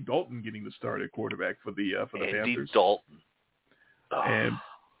 35-year-old Andy Dalton getting the start at quarterback for the Panthers. Andy Dalton. Oh.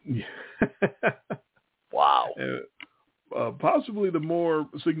 And wow. Possibly the more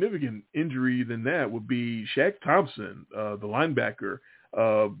significant injury than that would be Shaq Thompson, the linebacker,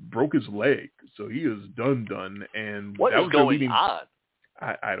 broke his leg. So he is done. And what is going on?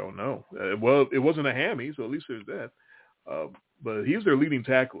 I don't know. Well, it wasn't a hammy, so at least there's that. But he's their leading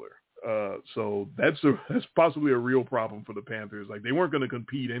tackler. So that's possibly a real problem for the Panthers. Like they weren't going to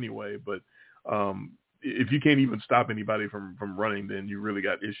compete anyway, but if you can't even stop anybody from running, then you really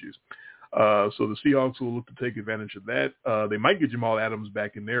got issues. So the Seahawks will look to take advantage of that. They might get Jamal Adams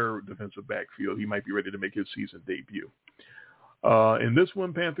back in their defensive backfield. He might be ready to make his season debut. In this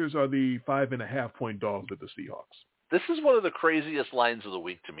one, Panthers are the 5.5-point dogs at the Seahawks. This is one of the craziest lines of the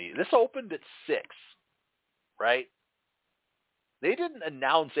week to me. This opened at 6, right? They didn't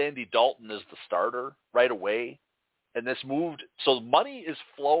announce Andy Dalton as the starter right away, and this moved. So money is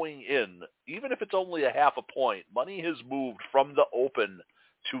flowing in, even if it's only a 0.5 point. Money has moved from the open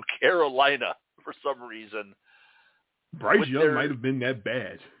to Carolina for some reason. Bryce Young might have been that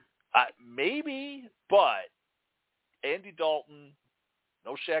bad. Maybe, but Andy Dalton,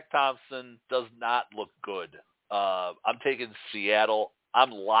 no Shaq Thompson, does not look good. I'm taking Seattle.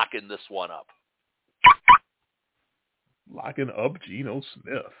 I'm locking this one up. Locking up Geno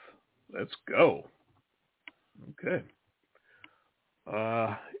Smith. Let's go. Okay.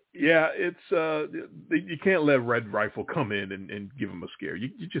 Yeah, it's you can't let Red Rifle come in and give him a scare. You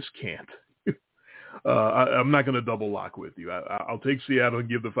just can't. I'm not going to double lock with you. I'll take Seattle and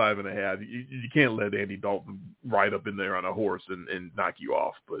give the 5.5. You can't let Andy Dalton ride up in there on a horse and knock you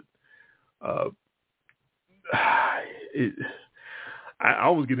off. But I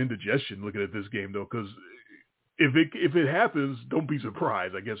always get indigestion looking at this game though, because if it happens, don't be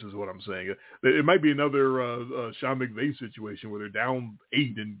surprised, I guess is what I'm saying. It might be another Sean McVay situation where they're down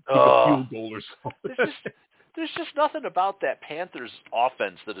 8 and kick a field goal or something. There's just nothing about that Panthers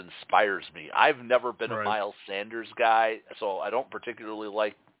offense that inspires me. I've never been a Miles Sanders guy, so I don't particularly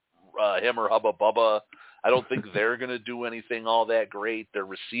like him or Hubba Bubba. I don't think they're going to do anything all that great. Their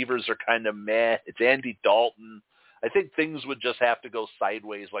receivers are kind of meh. It's Andy Dalton. I think things would just have to go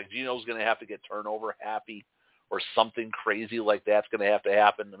sideways. Like Geno's going to have to get turnover happy, or something crazy like that's going to have to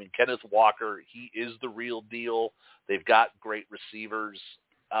happen. I mean, Kenneth Walker, he is the real deal. They've got great receivers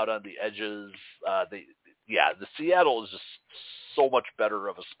out on the edges. The Seattle is just so much better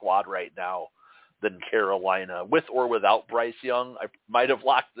of a squad right now than Carolina, with or without Bryce Young. I might have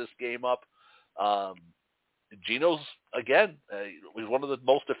locked this game up. Geno's, again, was one of the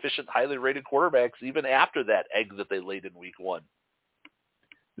most efficient, highly rated quarterbacks, even after that egg that they laid in week 1.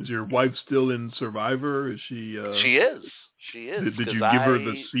 Is your wife still in Survivor? Is she? She is. She is. Did you give her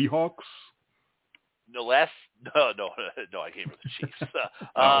the Seahawks? No, I gave her the Chiefs.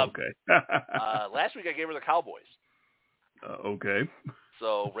 Okay. Last week I gave her the Cowboys. Okay.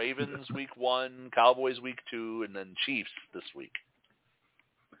 So Ravens week 1, Cowboys week 2, and then Chiefs this week.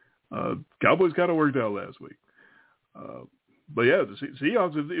 Cowboys kind of worked out last week. But yeah, the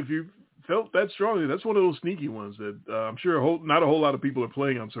Seahawks, if you felt that strongly, that's one of those sneaky ones that I'm sure not a whole lot of people are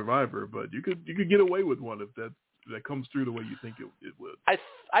playing on Survivor, but you could get away with one if that comes through the way you think it would.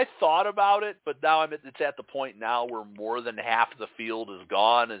 I thought about it, but now it's at the point now where more than half the field is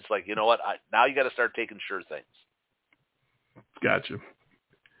gone. It's like, you know what? Now you got to start taking sure things. Gotcha.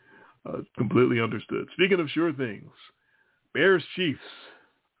 Completely understood. Speaking of sure things, Bears Chiefs.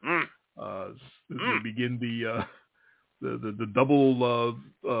 This will begin the double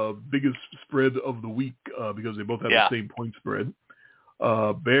biggest spread of the week because they both have the same point spread.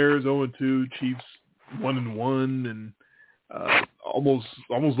 Bears 0-2, Chiefs 1-1, and almost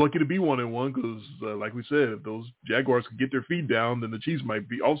lucky to be 1-1 because, like we said, if those Jaguars could get their feet down, then the Chiefs might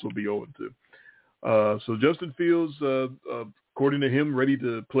also be 0-2. So Justin Fields, according to him, ready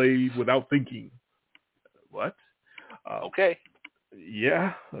to play without thinking. What? Okay.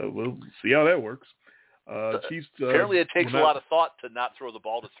 Yeah, we'll see how that works. Chiefs. Apparently, it takes a lot of thought to not throw the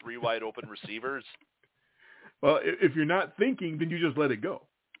ball to 3 wide open receivers. Well, if you're not thinking, then you just let it go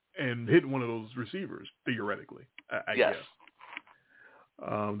and hit one of those receivers, theoretically, I guess.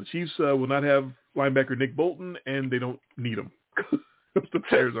 The Chiefs will not have linebacker Nick Bolton, and they don't need him. The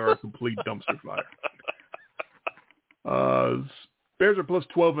Bears are a complete dumpster fire. Bears are plus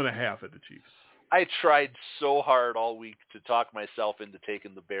 12.5 at the Chiefs. I tried so hard all week to talk myself into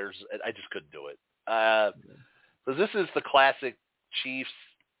taking the Bears. I just couldn't do it. Because this is the classic Chiefs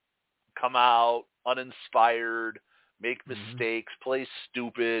come out uninspired, make mistakes, play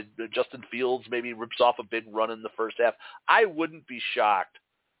stupid. Justin Fields maybe rips off a big run in the first half. I wouldn't be shocked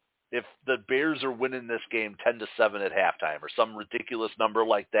if the Bears are winning this game 10-7 at halftime or some ridiculous number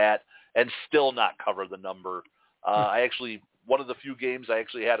like that and still not cover the number. One of the few games I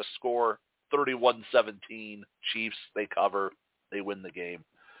actually had a score 31-17 Chiefs. They cover. They win the game.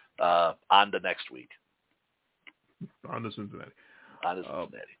 On to next week. On to Cincinnati.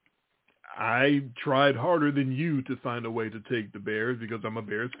 I tried harder than you to find a way to take the Bears because I'm a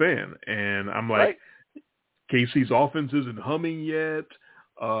Bears fan. And I'm like, KC's offense isn't humming yet.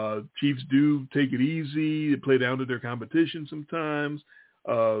 Chiefs do take it easy. They play down to their competition sometimes.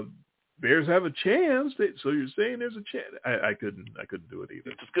 Bears have a chance. So you're saying there's a chance. I couldn't do it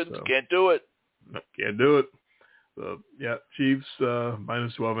either. Can't do it. No, can't do it. So yeah, Chiefs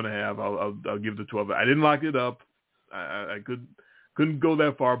minus 12.5. I'll give the 12. I didn't lock it up. I couldn't go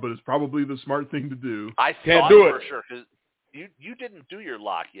that far, but it's probably the smart thing to do. I thought for sure because you didn't do your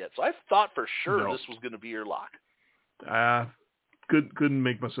lock yet, so I thought for sure this was going to be your lock. Couldn't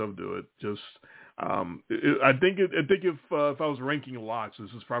make myself do it. Just I think if I was ranking locks,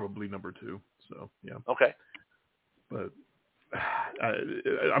 this is probably number 2. So yeah. Okay. But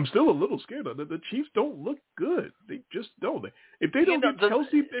I'm still a little scared. The Chiefs don't look good. They just don't. If they don't get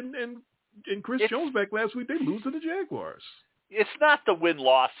Kelsey and Chris Jones back last week, they lose to the Jaguars. It's not the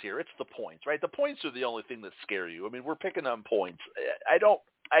win-loss here. It's the points, right? The points are the only thing that scare you. I mean, we're picking on points.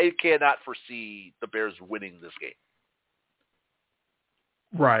 I cannot foresee the Bears winning this game.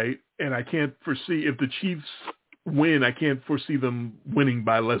 Right, and I can't foresee if the Chiefs win, I can't foresee them winning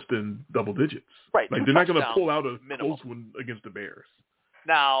by less than double digits. Right. Like they're not going to pull out a minimum. close one against the Bears.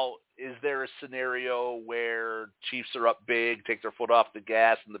 Now, is there a scenario where Chiefs are up big, take their foot off the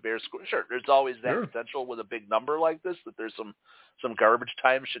gas, and the Bears score? Sure, there's always that potential with a big number like this, that there's some garbage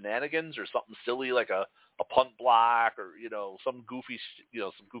time shenanigans or something silly like a punt block or some goofy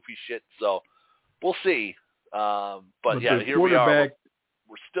shit. So we'll see. But here we are.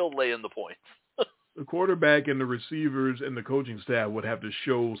 We're still laying the points. The quarterback and the receivers and the coaching staff would have to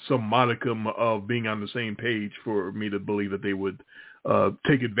show some modicum of being on the same page for me to believe that they would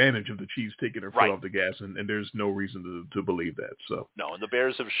take advantage of the Chiefs taking their foot off the gas, and there's no reason to believe that. So no, and the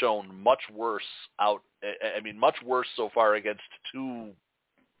Bears have shown much worse much worse so far against two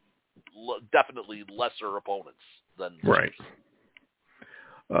definitely lesser opponents than the Chiefs.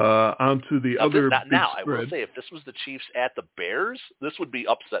 On to the other big spread. I will say, if this was the Chiefs at the Bears, this would be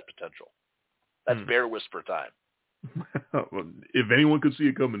upset potential. That's Bear Whisper time. If anyone could see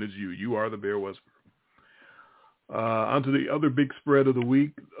it coming, it's you. You are the Bear Whisper. On to the other big spread of the week.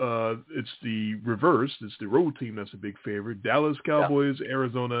 It's the reverse. It's the road team that's a big favorite. Dallas Cowboys,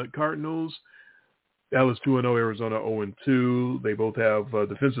 Arizona Cardinals. Dallas 2-0, Arizona 0-2. They both have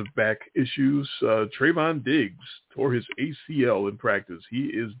defensive back issues. Trayvon Diggs tore his ACL in practice. He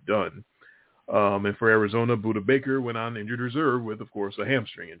is done. And for Arizona, Budda Baker went on injured reserve with, of course, a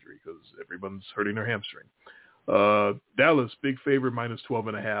hamstring injury because everyone's hurting their hamstring. Dallas, big favorite, minus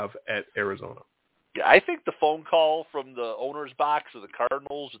 12.5 at Arizona. Yeah, I think the phone call from the owner's box of the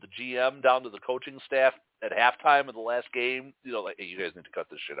Cardinals, or the GM, down to the coaching staff at halftime of the last game, like, hey, you guys need to cut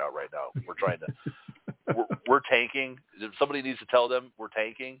this shit out right now. We're trying to, we're tanking. If somebody needs to tell them we're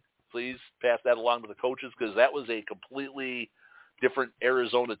tanking, please pass that along to the coaches, because that was a completely different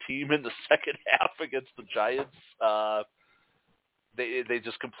Arizona team in the second half against the Giants. They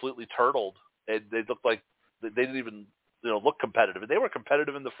just completely turtled, and they looked like they didn't even look competitive. And they were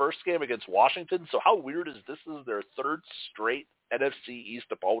competitive in the first game against Washington. So how weird is this? This is their third straight NFC East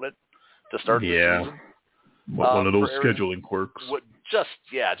opponent to start the season. One of those scheduling quirks. Just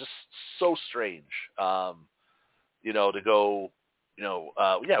so strange. To go.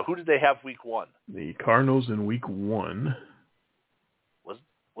 Who did they have week one? The Cardinals in week one.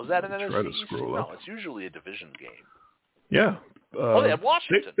 Was that an NFC East? No, it's usually a division game. Yeah. They had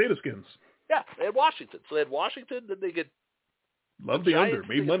Washington. Theta Skins. Yeah, they had Washington. So they had Washington, then they get Love the under.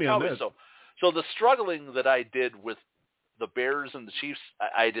 Made money on that. So the struggling that I did with the Bears and the Chiefs,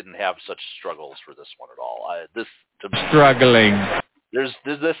 I didn't have such struggles for this one at all. Struggling.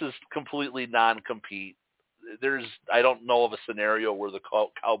 This is completely non-compete. I don't know of a scenario where the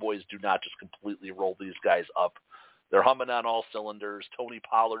Cowboys do not just completely roll these guys up. They're humming on all cylinders. Tony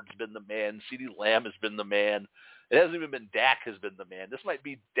Pollard's been the man. CeeDee Lamb has been the man. It hasn't even been Dak has been the man. This might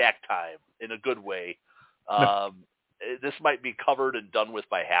be Dak time in a good way. This might be covered and done with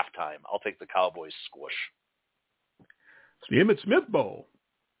by halftime. I'll take the Cowboys squish. It's the Emmitt Smith Bowl.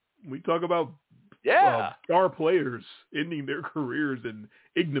 We talk about star players ending their careers in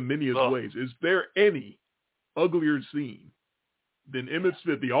ignominious ways. Is there any uglier scene than Emmitt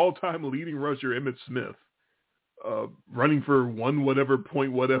Smith, the all-time leading rusher Emmitt Smith, running for whatever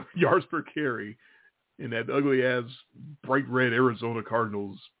yards per carry in that ugly-ass bright red Arizona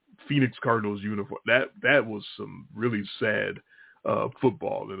Cardinals, Phoenix Cardinals uniform? That was some really sad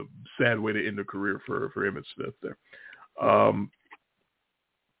football and a sad way to end a career for Emmitt Smith there.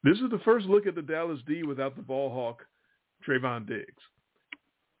 This is the first look at the Dallas D without the ball hawk, Trayvon Diggs.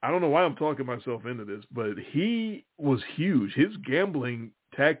 I don't know why I'm talking myself into this, but he was huge. His gambling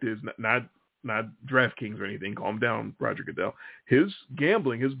tactics, not DraftKings or anything, calm down, Roger Goodell. His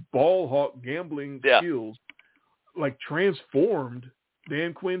gambling, his ball hawk gambling skills, like transformed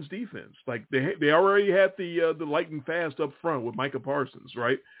Dan Quinn's defense. Like they already had the lightning fast up front with Micah Parsons,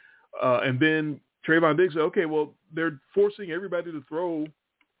 right? And then Trayvon Diggs said, okay, well, they're forcing everybody to throw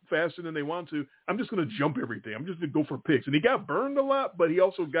faster than they want to. I'm just going to jump everything. I'm just going to go for picks. And he got burned a lot, but he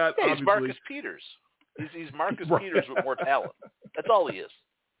also got he's Marcus Peters. He's Marcus Peters with more talent. That's all he is.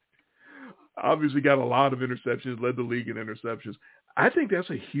 Obviously got a lot of interceptions, led the league in interceptions. I think that's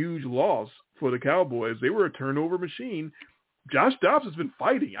a huge loss for the Cowboys. They were a turnover machine. Josh Dobbs has been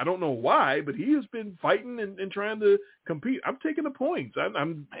fighting. I don't know why, but he has been fighting and trying to compete. I'm taking the points. I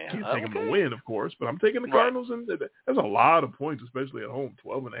can't take him to win, of course, but I'm taking the Cardinals, and that's a lot of points, especially at home,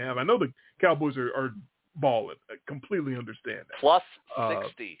 12.5. I know the Cowboys are balling. I completely understand that. Plus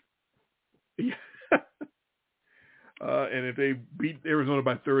 60. Yeah. And if they beat Arizona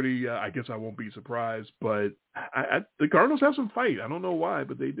by 30, I guess I won't be surprised. But the Cardinals have some fight. I don't know why,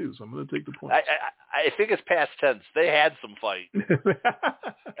 but they do. So I'm going to take the points. I think it's past tense. They had some fight.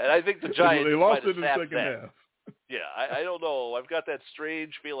 And I think the Giants they lost it in the second half. Yeah, I don't know. I've got that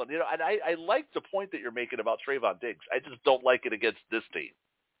strange feeling. And I like the point that you're making about Trayvon Diggs. I just don't like it against this team.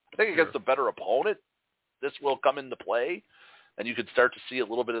 I think against a better opponent, this will come into play, and you could start to see a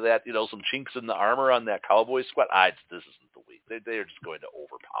little bit of that, some chinks in the armor on that Cowboys squad. This isn't the week. They are just going to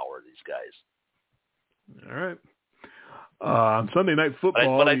overpower these guys. All right. On Sunday Night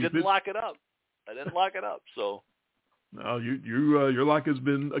Football. But I didn't lock it up. So. No, your lock has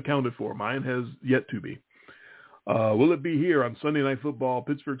been accounted for. Mine has yet to be. Will it be here on Sunday Night Football?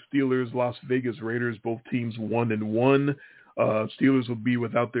 Pittsburgh Steelers, Las Vegas Raiders, both teams 1-1. Steelers will be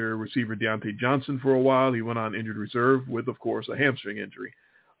without their receiver Deontay Johnson for a while. He went on injured reserve with, of course, a hamstring injury.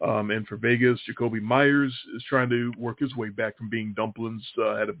 And for Vegas, Jacoby Myers is trying to work his way back from being dumplings.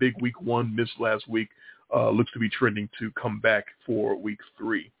 Had a big week 1, missed last week. Looks to be trending to come back for week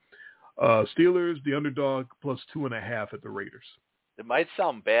 3. Steelers, the underdog, plus 2.5 at the Raiders. It might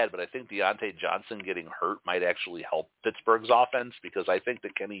sound bad, but I think Deontay Johnson getting hurt might actually help Pittsburgh's offense, because I think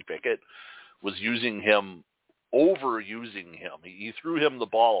that Kenny Pickett was overusing him. He threw him the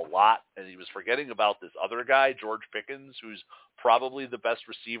ball a lot, and he was forgetting about this other guy, George Pickens, who's probably the best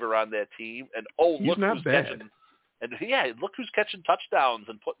receiver on that team. And look who's catching. And look who's catching touchdowns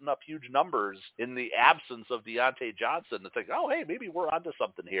and putting up huge numbers in the absence of Deontay Johnson. It's like, hey, maybe we're onto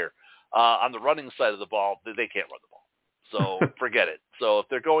something here. On the running side of the ball, they can't run the ball. So forget it. So if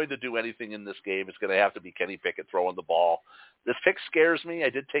they're going to do anything in this game, it's going to have to be Kenny Pickett throwing the ball. This pick scares me. I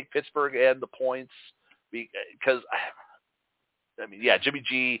did take Pittsburgh and the points because, Jimmy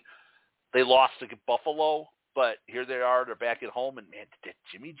G, they lost to Buffalo, but here they are. They're back at home, and, man,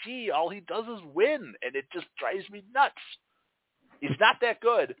 Jimmy G, all he does is win, and it just drives me nuts. He's not that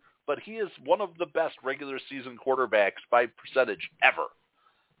good, but he is one of the best regular season quarterbacks by percentage ever.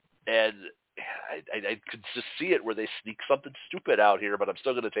 And I could just see it where they sneak something stupid out here, but I'm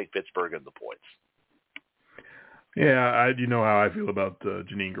still going to take Pittsburgh and the points. Yeah, you know how I feel about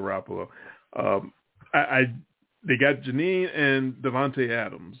Janine Garoppolo. They got Janine and Devontae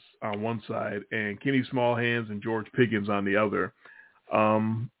Adams on one side and Kenny Smallhands and George Pickens on the other.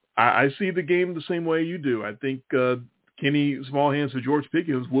 I see the game the same way you do. I think Kenny Smallhands and George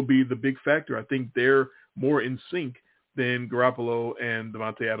Pickens will be the big factor. I think they're more in sync than Garoppolo and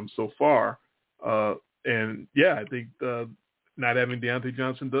Devontae Adams so far. I think not having Deontay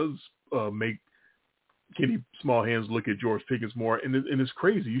Johnson does make Kenny Smallhands look at George Pickens more. And it's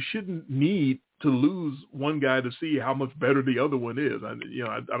crazy. You shouldn't need to lose one guy to see how much better the other one is. I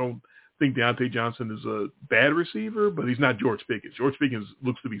don't think Deontay Johnson is a bad receiver, but he's not George Pickens. George Pickens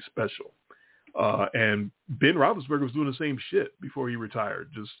looks to be special. And Ben Roethlisberger was doing the same shit before he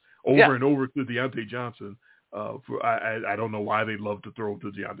retired, just over and over to Deontay Johnson. I don't know why they love to throw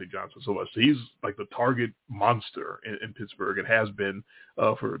to Deontay Johnson so much. He's like the target monster in Pittsburgh and has been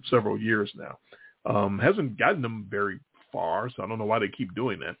for several years now. Hasn't gotten them very far, so I don't know why they keep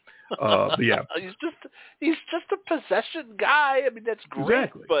doing that. But yeah, he's just a possession guy. I mean, that's great,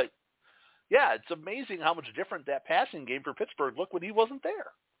 exactly. But yeah, it's amazing how much different that passing game for Pittsburgh looked when he wasn't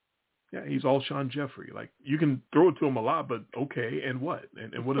there. Yeah, he's all Sean Jeffrey. Like, you can throw it to him a lot, but okay, and what?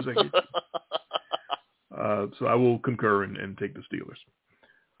 And what does that get you? So I will concur and take the Steelers.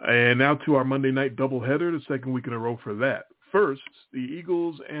 And now to our Monday night doubleheader, the second week in a row for that. First, the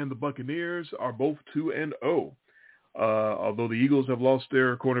Eagles and the Buccaneers are both 2-0. Although the Eagles have lost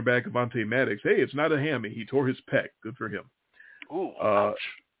their cornerback, Avonte Maddox. Hey, it's not a hammy. He tore his pec. Good for him. Ooh, ouch.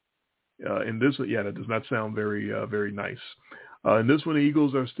 In this one, that does not sound very, very nice. In this one, the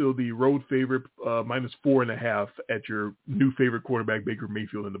Eagles are still the road favorite, minus 4.5 at your new favorite quarterback, Baker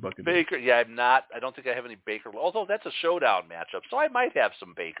Mayfield, and the Buccaneers. Baker, I'm not. I don't think I have any Baker. Although that's a showdown matchup, so I might have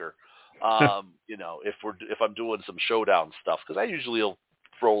some Baker. If I'm doing some showdown stuff, because I usually will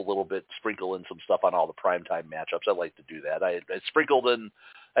throw a little bit, sprinkle in some stuff on all the primetime matchups. I like to do that. I sprinkled in.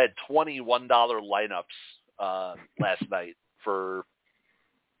 I had $21 lineups last night for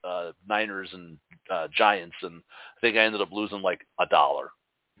Niners and Giants, and I think I ended up losing like $1.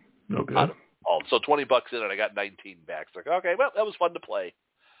 Okay. So $20 in, and I got 19 back. So okay, well, that was fun to play.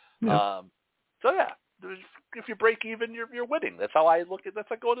 Yeah. If you break even, you're winning. That's how I look at. That's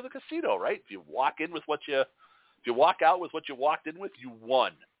like going to the casino, right? If you walk out with what you walked in with, you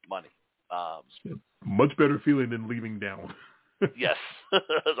won money. Much better feeling than leaving down. Yes, I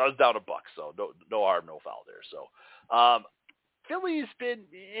was down $1, so no harm, no foul there. So. Philly's been,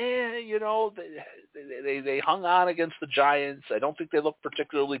 they hung on against the Giants. I don't think they look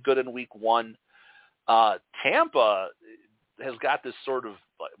particularly good in week 1. Tampa has got this sort of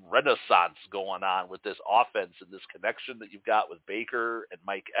renaissance going on with this offense and this connection that you've got with Baker and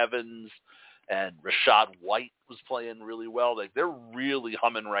Mike Evans, and Rashad White was playing really well. Like, they're really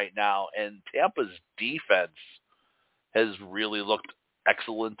humming right now, and Tampa's defense has really looked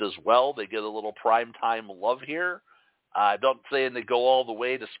excellent as well. They get a little primetime love here. I'm not saying they go all the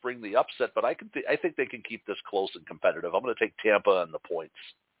way to spring the upset, but I think they can keep this close and competitive. I'm going to take Tampa on the points.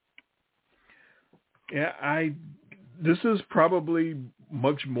 Yeah, this is probably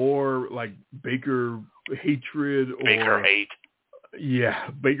much more like Baker hatred or Baker hate. Yeah,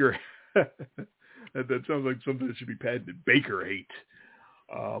 Baker. that sounds like something that should be patented. Baker hate.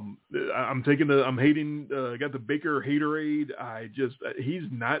 I'm hating. I got the Baker haterade. He's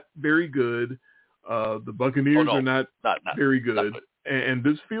not very good. The Buccaneers are not very good, not good. And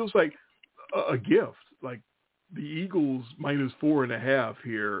this feels like a gift. Like the Eagles -4.5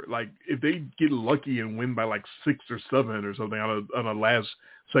 here. Like if they get lucky and win by like 6 or 7 or something on a last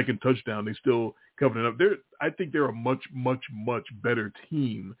second touchdown, they still cover it up. I think they're a much, much, much better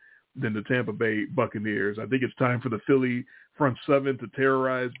team than the Tampa Bay Buccaneers. I think it's time for the Philly front seven to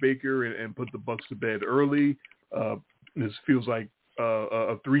terrorize Baker and put the Bucs to bed early. This feels like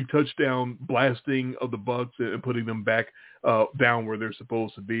a 3-touchdown blasting of the Bucs and putting them back down where they're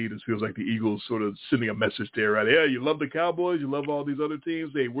supposed to be. This feels like the Eagles sort of sending a message there, right? Yeah, you love the Cowboys, you love all these other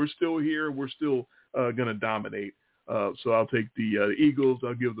teams. Hey, we're still here. We're still going to dominate. So I'll take the Eagles.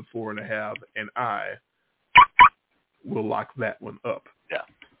 I'll give the 4.5, and I will lock that one up. Yeah.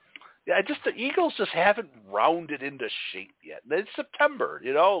 Yeah, the Eagles just haven't rounded into shape yet. It's September,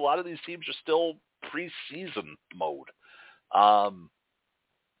 a lot of these teams are still preseason mode.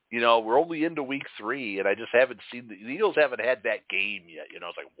 We're only into week 3, and I just haven't seen the Eagles haven't had that game yet.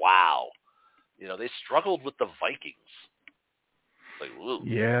 It's like, wow. They struggled with the Vikings. Like, ooh.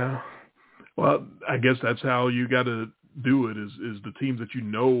 Yeah. Well, I guess that's how you got to do it is the teams that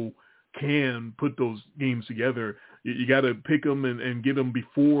can put those games together. You got to pick them and get them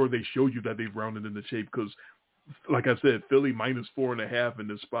before they show you that they've rounded into shape. Because, like I said, Philly -4.5 in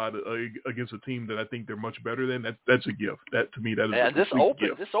this spot against a team that I think they're much better than. That's a gift. That to me, that is a complete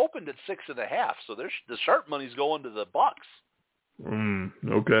gift. This opened at 6.5, so the sharp money's going to the Bucs.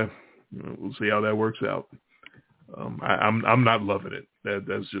 Okay, we'll see how that works out. I'm not loving it.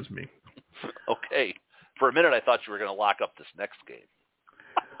 That's just me. Okay, for a minute I thought you were going to lock up this next game.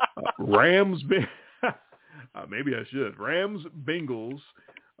 Rams. Maybe I should. Rams Bengals.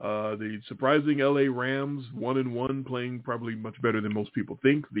 The surprising LA Rams 1-1, playing probably much better than most people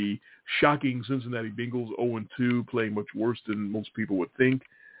think. The shocking Cincinnati Bengals 0-2, playing much worse than most people would think.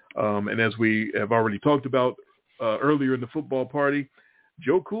 And as we have already talked about earlier in the football party,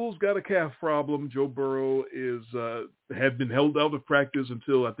 Joe Cool's got a calf problem. Joe Burrow had been held out of practice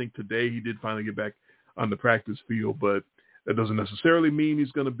until I think today. He did finally get back on the practice field, but that doesn't necessarily mean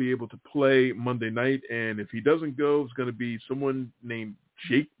he's going to be able to play Monday night. And if he doesn't go, it's going to be someone named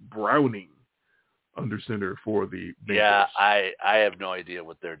Jake Browning under center for the Bengals. Yeah, I have no idea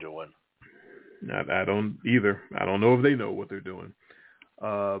what they're doing. I don't either. I don't know if they know what they're doing.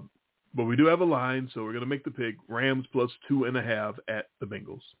 But we do have a line, so we're going to make the pick. Rams +2.5 at the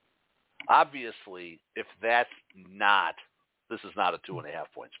Bengals. Obviously, if this is not a 2.5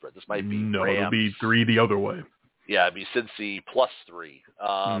 point spread. This might be No, Rams. it'll be 3 the other way. Yeah, it'd be Cincy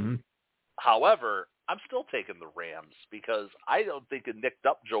 +3. However, I'm still taking the Rams because I don't think a nicked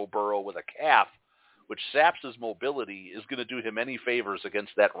up Joe Burrow with a calf, which saps his mobility, is going to do him any favors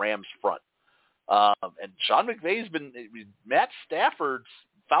against that Rams front. And Sean McVay's Matt Stafford's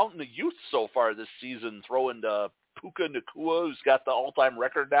fountain of youth so far this season, throwing to Puka Nacua, who's got the all-time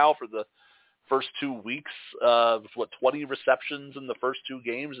record now for the first 2 weeks of 20 receptions in the first 2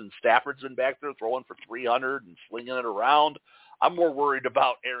 games, and Stafford's been back there throwing for 300 and slinging it around. I'm more worried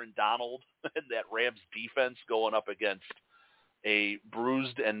about Aaron Donald and that Rams defense going up against a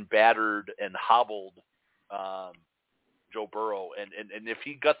bruised and battered and hobbled Joe Burrow. And if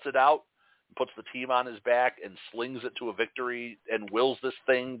he guts it out, puts the team on his back and slings it to a victory and wills this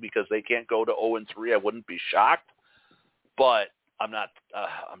thing because they can't go to 0-3, I wouldn't be shocked. But I'm not.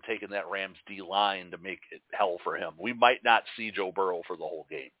 I'm taking that Rams D line to make it hell for him. We might not see Joe Burrow for the whole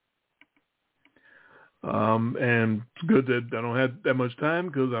game. And it's good that I don't have that much time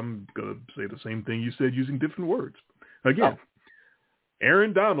because I'm going to say the same thing you said using different words. Again,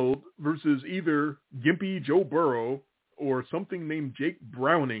 Aaron Donald versus either Gimpy Joe Burrow or something named Jake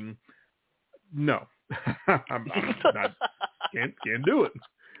Browning. No, I'm not. Can't do it.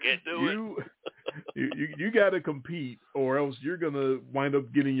 Can't do it. You got to compete, or else you're gonna wind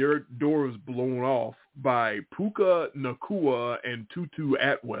up getting your doors blown off by Puka Nacua and Tutu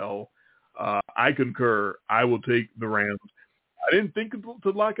Atwell. I concur. I will take the Rams. I didn't think to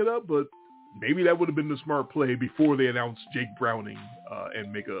lock it up, but maybe that would have been the smart play before they announced Jake Browning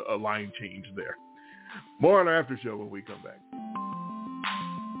and make a line change there. More on our after show when we come back.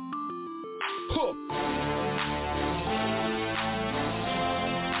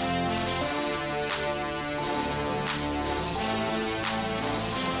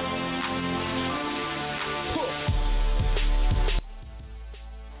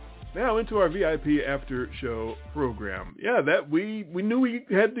 Now into our VIP after show program. Yeah, that we knew we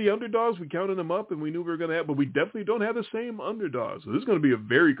had the underdogs. We counted them up, and we knew we were going to have, but we definitely don't have the same underdogs. So this is going to be a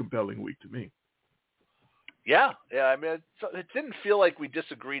very compelling week to me. Yeah. I mean, it didn't feel like we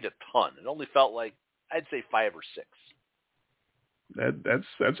disagreed a ton. It only felt like I'd say 5 or 6.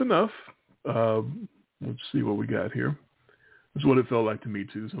 That's enough. Let's see what we got here. That's what it felt like to me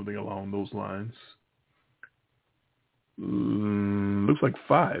too. Something along those lines. Looks like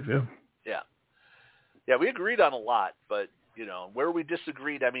 5, yeah. Yeah, we agreed on a lot, but, where we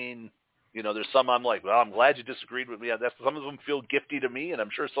disagreed, I mean, there's some I'm like, well, I'm glad you disagreed with me on that. Some of them feel gifty to me, and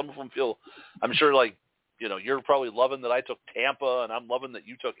I'm sure some of them like, you're probably loving that I took Tampa, and I'm loving that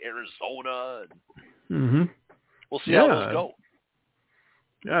you took Arizona. And we'll see how those go.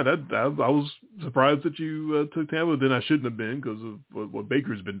 Yeah, I was surprised that you took Tampa. Then I shouldn't have been because of what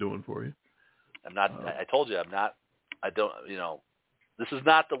Baker's been doing for you. I'm not. I told you I'm not. I don't. This is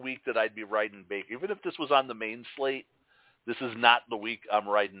not the week that I'd be riding Baker. Even if this was on the main slate, this is not the week I'm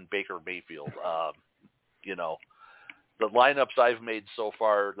riding Baker Mayfield. The lineups I've made so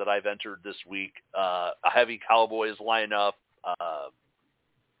far that I've entered this week, a heavy Cowboys lineup.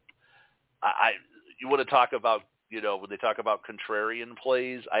 You want to talk about, when they talk about contrarian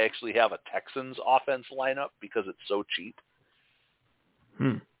plays, I actually have a Texans offense lineup because it's so cheap.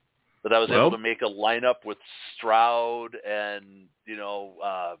 That I was able to make a lineup with Stroud and,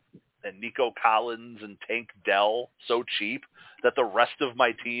 and Nico Collins and Tank Dell so cheap that the rest of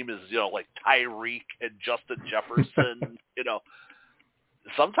my team is, like Tyreek and Justin Jefferson.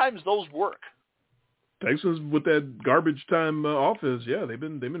 Sometimes those work. Texans with that garbage time offense, yeah, they've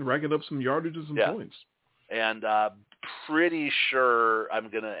been racking up some yardage and some points. And pretty sure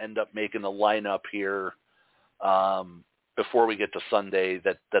I'm going to end up making a lineup here before we get to Sunday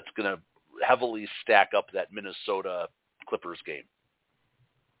that's going to heavily stack up that Minnesota Clippers game.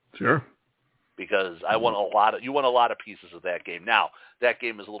 Sure. Because you want a lot of pieces of that game. Now, that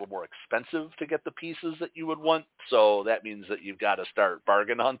game is a little more expensive to get the pieces that you would want, so that means that you've got to start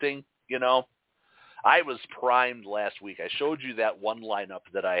bargain hunting, I was primed last week. I showed you that one lineup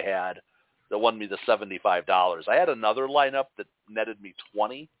that I had that won me the $75. I had another lineup that netted me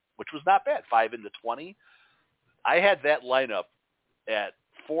 $20, which was not bad, 5 into 20. I had that lineup at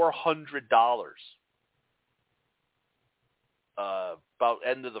 $400 about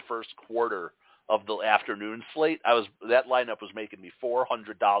end of the first quarter of the afternoon slate. That lineup was making me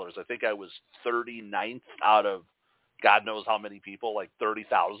 $400. I think I was 39th out of God knows how many people, like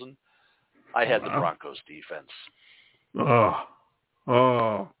 30,000. I had the Broncos defense. Oh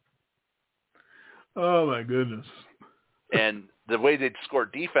my goodness. And the way they score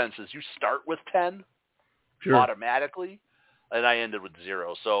defense is you start with 10 automatically, and I ended with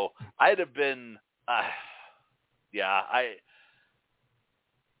 0. So I'd have been,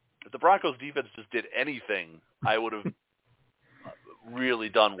 if the Broncos defense just did anything, I would have really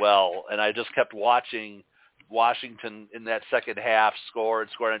done well. And I just kept watching Washington in that second half score.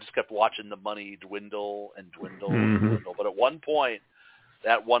 And I just kept watching the money dwindle and dwindle and dwindle. But at one point,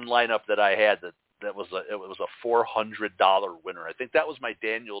 that one lineup that I had it was a $400 winner. I think that was my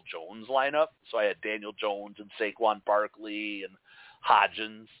Daniel Jones lineup. So I had Daniel Jones and Saquon Barkley and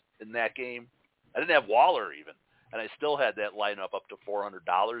Hodgins in that game. I didn't have Waller even. And I still had that lineup up to $400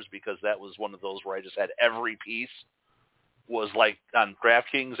 because that was one of those where I just had every piece was like on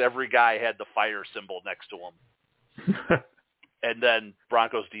DraftKings, every guy had the fire symbol next to him. And then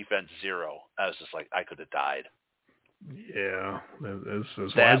Broncos defense 0. I was just like, I could have died. Yeah,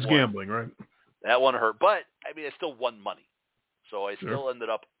 that's why it's gambling, right? That one hurt, but I mean, I still won money, so I still ended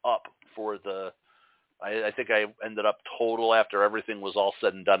up for the. I think I ended up total after everything was all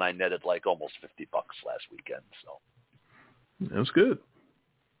said and done. I netted like almost $50 last weekend. So that's good.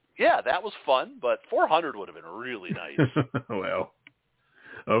 Yeah, that was fun, but 400 would have been really nice. Well,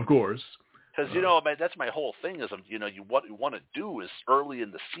 of course. Because that's my whole thing is what you want to do is early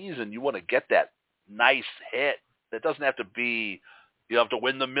in the season you want to get that nice hit. That doesn't have to be. You have to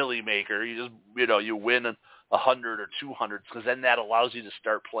win the Millie Maker. You just, you win 100 or 200 because then that allows you to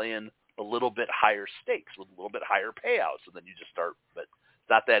start playing a little bit higher stakes with a little bit higher payouts, and then you just start. But it's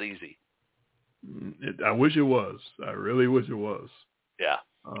not that easy. I wish it was. I really wish it was. Yeah.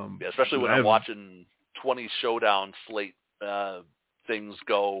 Especially when I'm watching 20 showdown slate things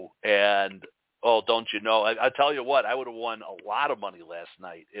go, and don't you know? I tell you what, I would have won a lot of money last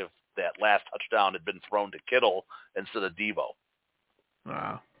night if that last touchdown had been thrown to Kittle instead of Debo.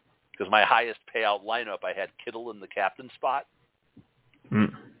 Wow. Because my highest payout lineup, I had Kittle in the captain spot,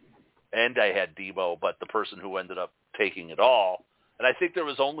 and I had Debo, but the person who ended up taking it all, and I think there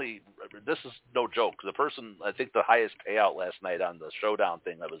was only this is no joke. The person, I think the highest payout last night on the showdown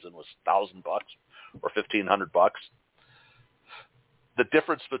thing I was in was $1,000 or $1,500. The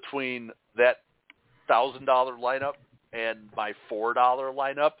difference between that $1,000 lineup and my $4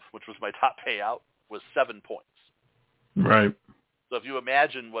 lineup, which was my top payout, was 7 points. Right. So if you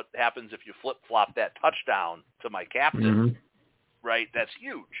imagine what happens if you flip-flop that touchdown to my captain, right, that's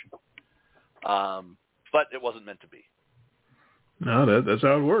huge. But it wasn't meant to be. No, that's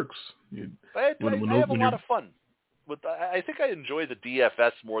how it works. I have a lot of fun. I think I enjoy the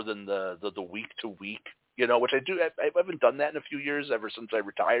DFS more than the week-to-week, which I do. I haven't done that in a few years, ever since I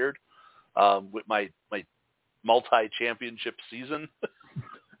retired with my multi-championship season.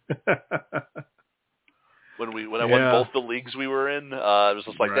 When I won both the leagues we were in, it was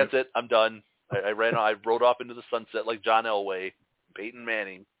just like, that's it, I'm done. I rode off into the sunset like John Elway, Peyton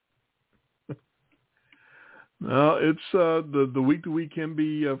Manning. No, it's the week to week can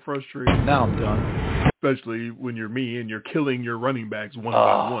be frustrating. Now I'm done. Especially when you're me and you're killing your running backs one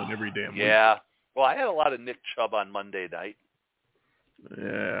by one every damn week. Yeah. Well, I had a lot of Nick Chubb on Monday night.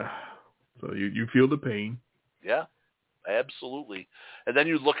 Yeah. So you feel the pain. Yeah. Absolutely. And then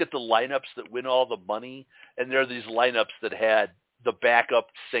you look at the lineups that win all the money, and there are these lineups that had the backup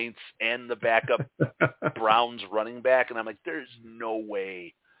Saints and the backup Browns running back, and I'm like, there's no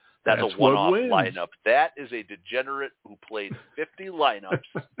way that's a one-off lineup. That is a degenerate who played 50 lineups.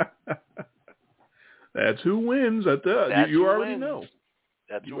 That's who wins. You already know.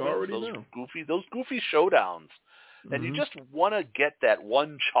 That's who wins. Those goofy showdowns. And you just want to get that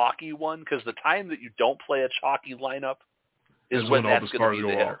one chalky one, because the time that you don't play a chalky lineup is when that's going to be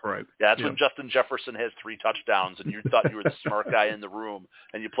the hitter. Right. Yeah, that's when Justin Jefferson has 3 touchdowns, and you thought you were the smart guy in the room,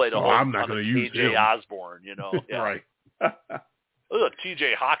 and you played a whole ton of T.J. Osborne, Yeah. Right. It was a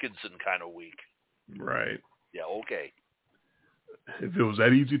T.J. Hawkinson kind of week. Right. Yeah, okay. If it was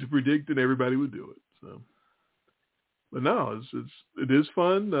that easy to predict, then everybody would do it. So, but no, it is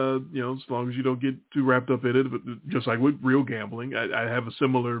fun. As long as you don't get too wrapped up in it. But just like with real gambling, I have a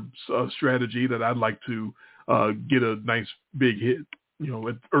similar strategy that I'd like to get a nice big hit,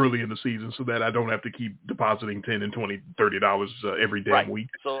 early in the season, so that I don't have to keep depositing $10 and $20, $30 every damn week.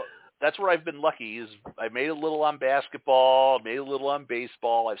 So that's where I've been lucky. Is I made a little on basketball, made a little on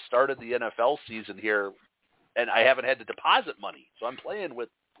baseball. I've started the NFL season here, and I haven't had to deposit money, so I'm playing with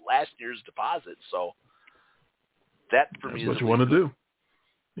last year's deposit. So that for me is what you want to do.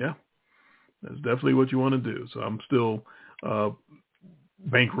 Yeah, that's definitely what you want to do. So I'm still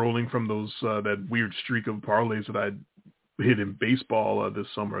bankrolling from those that weird streak of parlays that I hit in baseball this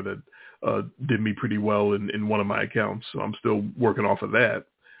summer that did me pretty well in one of my accounts. So I'm still working off of that.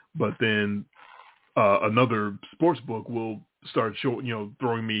 But then another sports book will start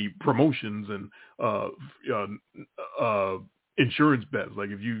throwing me promotions and insurance bets. Like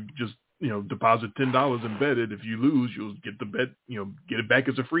if you just deposit $10 and bet it, if you lose, you'll get the bet, get it back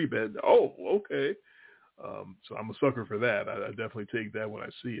as a free bet. Oh, okay. So I'm a sucker for that. I definitely take that when I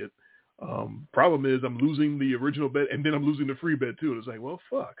see it. Problem is I'm losing the original bet and then I'm losing the free bet too. And it's like, well,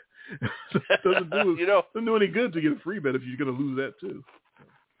 fuck. It doesn't do any good to get a free bet if you're going to lose that too.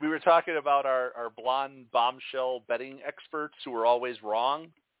 We were talking about our blonde bombshell betting experts who were always wrong.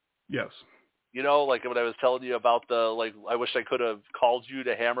 Yes. Like when I was telling you about I wish I could have called you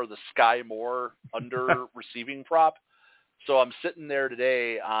to hammer the Sky Moore under receiving prop. So I'm sitting there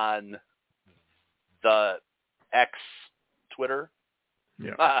today on the X Twitter.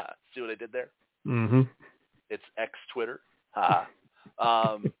 Yeah. See what I did there? Mm-hmm. It's X Twitter.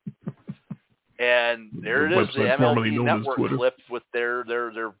 And there it is, the MLB Network clip with their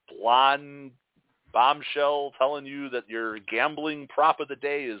blonde bombshell telling you that your gambling prop of the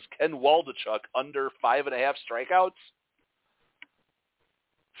day is Ken Waldachuk under 5.5 strikeouts.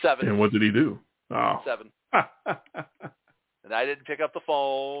 7. And what did he do? Oh. 7. And I didn't pick up the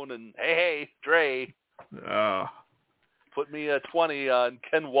phone. And hey, Dre, put me a 20 on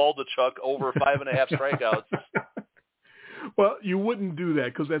Ken Waldachuk over 5.5 strikeouts. Well, you wouldn't do that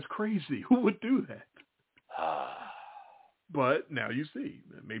because that's crazy. Who would do that? But now you see.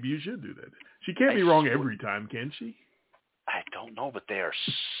 Maybe you should do that. She can't be wrong every time, can she? I don't know, but they're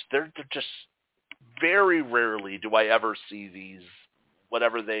just very rarely do I ever see these,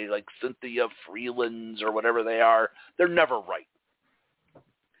 whatever they like, Cynthia Freelands or whatever they are. They're never right.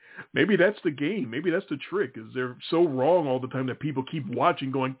 Maybe that's the game. Maybe that's the trick, is they're so wrong all the time that people keep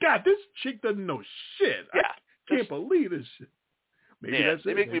watching going, God, this chick doesn't know shit. Yeah. I can't believe this shit. Maybe that's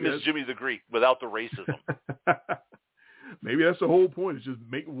they make me miss Jimmy the Greek without the racism. Maybe that's the whole point. Is just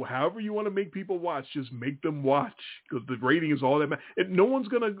however you want to make people watch, just make them watch, because the rating is all that matters. And no one's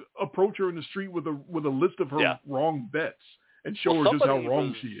gonna approach her in the street with a list of her wrong bets and show her just how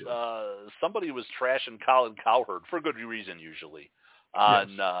wrong she is. Somebody was trashing Colin Cowherd for good reason usually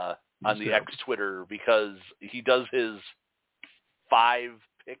on the X Twitter because he does his 5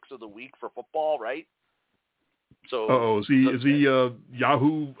 picks of the week for football, right? So is he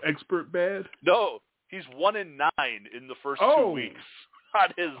Yahoo expert bad? No, he's 1-9 in the first 2 weeks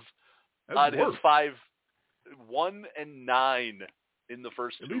on his 5. 1-9 in the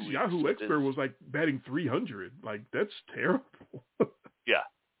first 2 weeks. At least Yahoo expert was like batting 300. Like that's terrible. Yeah.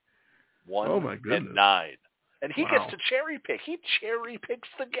 1-9. And he gets to cherry pick. He cherry picks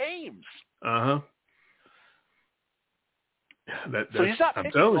the games. So he's not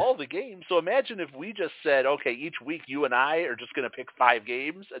picking all the games. So imagine if we just said, okay, each week you and I are just going to pick 5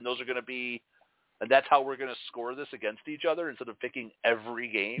 games, and those are going to be, and that's how we're going to score this against each other instead of picking every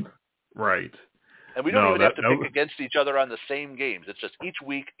game. Right. And we don't even have to pick against each other on the same games. It's just each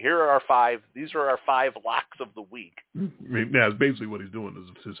week, here are our 5. These are our 5 locks of the week. Yeah, it's basically what he's doing is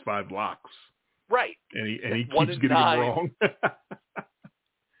his 5 locks. Right. And he keeps getting them wrong.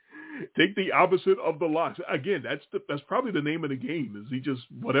 Take the opposite of the locks. Again, that's probably the name of the game. Is he just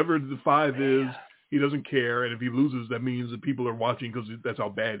whatever the 5 is, he doesn't care, and if he loses, that means that people are watching because that's how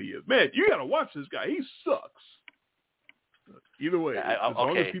bad he is. Man, you got to watch this guy. He sucks. Either way, as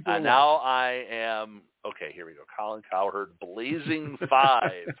long as people now I am okay. Here we go. Colin Cowherd, blazing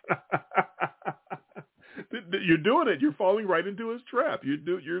 5. You're doing it. You're falling right into his trap.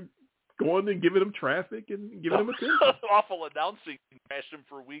 You're going and giving him traffic and giving him attention. Awful announcing. Crashed him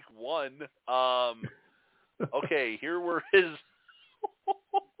for week 1. Okay, here were his.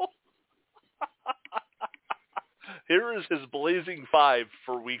 Here is his blazing 5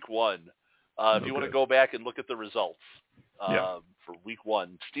 for week 1. If you want to go back and look at the results for week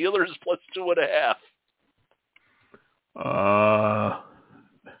 1, Steelers plus 2.5.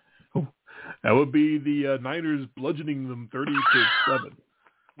 That would be the Niners bludgeoning them 30-7.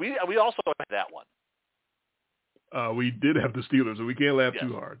 We also had that one. We did have the Steelers, so we can't laugh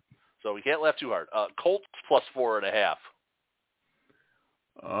too hard. So we can't laugh too hard. Colts plus 4.5.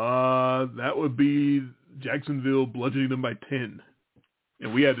 That would be Jacksonville bludgeoning them by 10,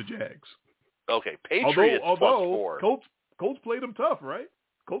 and we had the Jags. Okay, Patriots plus 4. Colts played them tough, right?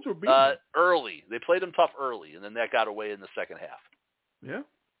 Colts were beating them. Early. They played them tough early, and then that got away in the second half. Yeah.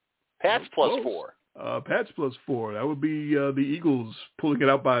 Pats plus 4. Pats plus 4. That would be the Eagles pulling it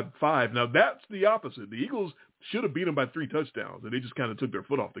out by 5. Now, that's the opposite. The Eagles should have beat them by 3 touchdowns, and they just kind of took their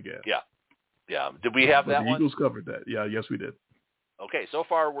foot off the gas. Yeah. Did we have that one? The Eagles covered that. Yeah, yes, we did. Okay, so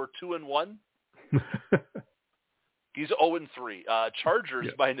far we're 2-1. He's 0-3. Chargers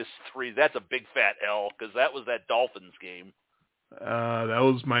minus 3. That's a big fat L because that was that Dolphins game. That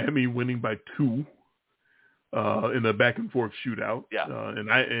was Miami winning by 2 in a back and forth shootout. Yeah.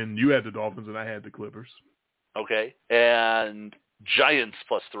 And you had the Dolphins and I had the Clippers. Okay. And Giants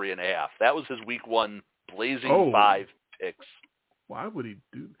plus 3.5. That was his week 1 blazing 5 picks. Why would he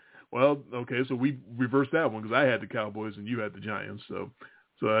do? Well, okay, so we reversed that one because I had the Cowboys and you had the Giants. So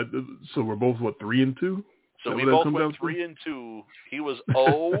we're both 3-2. So we both went 3-2. He was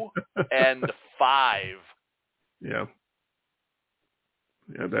 0-5. Yeah.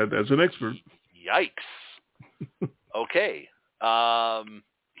 Yeah, that's an expert. Yikes. Okay.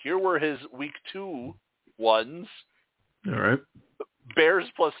 Here were his week 2 ones. All right.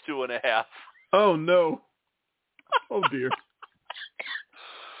 Bears plus 2.5. Oh, no. Oh, dear.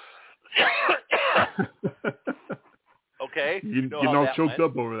 Okay. You know choked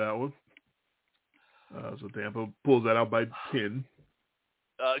up over that one. So Tampa pulls that out by 10.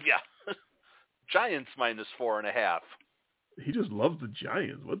 Yeah. Giants minus 4.5. He just loves the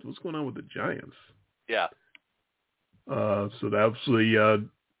Giants. What's going on with the Giants? Yeah. So that's the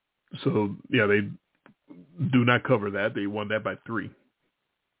they do not cover that. They won that by 3.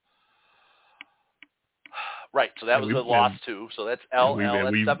 Right. So that was a loss too. So that's LL.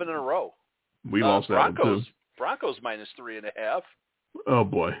 That's 7 in a row. We lost that one too. Broncos minus 3.5. Oh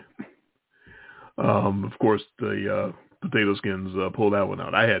boy. Of course the Potato Skins pulled that one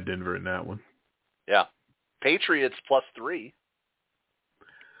out. I had Denver in that one. Yeah. Patriots plus 3.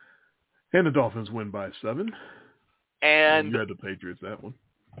 And the Dolphins win by 7. And you had the Patriots that one.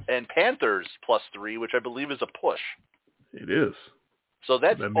 And Panthers plus 3, which I believe is a push. It is. So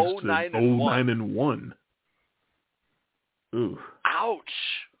that's 0-9-1. Ooh. Ouch.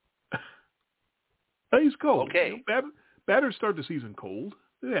 He's cold. Okay. Batters start the season cold.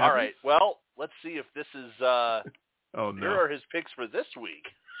 All right. Well, let's see if this is oh no. Here are his picks for this week.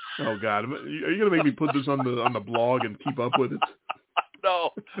 Oh God. Are you going to make me put this on the blog and keep up with it?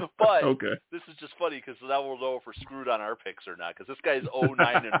 No, but okay. This is just funny because now we'll know if we're screwed on our picks or not because this guy's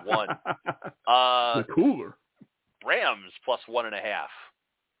 0-9-1. The cooler. Rams plus 1.5.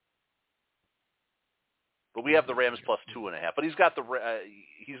 But we have the Rams plus 2.5. But he's got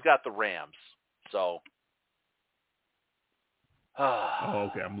the Rams. So.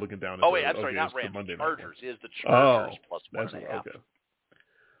 Okay. I'm looking down. I'm sorry, not Rams. Chargers is the Chargers plus 1.5. Okay.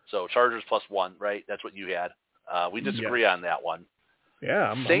 So Chargers plus 1, right? That's what you had. We disagree on that one.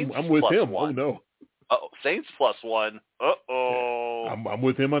 Yeah, I'm with him. 1. Oh no. Saints plus 1. Uh-oh. Yeah, I'm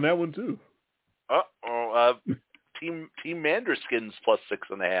with him on that one too. Uh-oh. Team Manderskins plus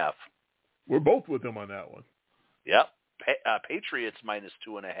 6.5. We're both with him on that one. Yep. Patriots minus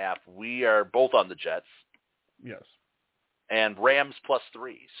 2.5. We are both on the Jets. Yes. And Rams plus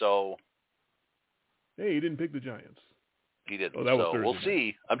 3. So. Hey, he didn't pick the Giants. He didn't. Oh, that was so Thursday we'll night.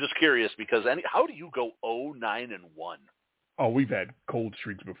 see. I'm just curious because how do you go 0-9-1? Oh, we've had cold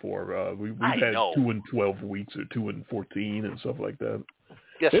streaks before. We've had 2-12 weeks or 2-14 and stuff like that.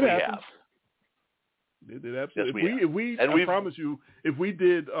 Yes, we have. It absolutely. I promise you, if we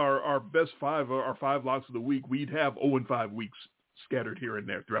did our best 5 or our 5 locks of the week, we'd have 0-5 weeks scattered here and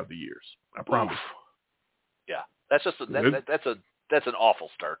there throughout the years. I promise. Yeah, that's just that's an awful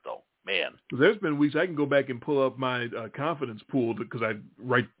start though, man. There's been weeks I can go back and pull up my confidence pool because I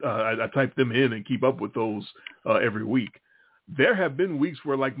type them in and keep up with those every week. There have been weeks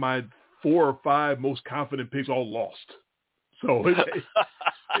where like my 4 or 5 most confident picks all lost. So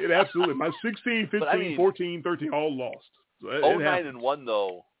it absolutely, my 16, 15, 14, 13 all lost. So 0-9-1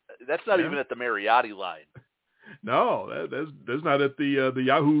 though, that's not even at the Mariotti line. No, that's not at the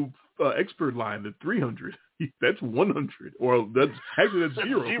Yahoo expert line at 300. That's 100. Or that's 0.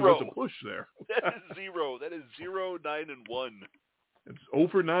 That's a push there. That is 0. That is 0, 9, and 1. It's 0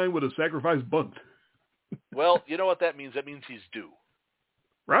 for 9 with a sacrifice bunt. Well, you know what that means? That means he's due.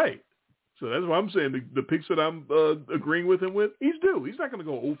 Right. So that's what I'm saying. The picks that I'm agreeing with him with, he's due. He's not going to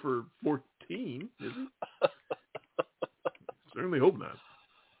go 0 for 14, is he? Certainly hope not.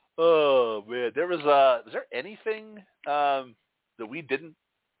 Oh, man. Was there anything that we didn't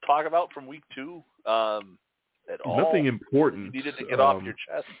talk about from week 2 at all? Nothing important. You needed to get off your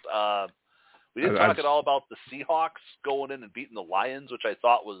chest. We didn't talk at all about the Seahawks going in and beating the Lions, which I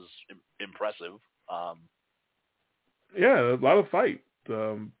thought was impressive. Yeah, a lot of fight.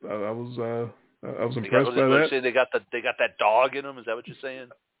 I was impressed by that. Say they got that dog in them. Is that what you're saying?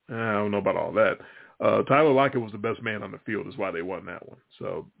 I don't know about all that. Tyler Lockett was the best man on the field, is why they won that one.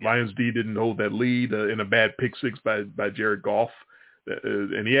 So Lions D didn't hold that lead in a bad pick 6 by Jared Goff,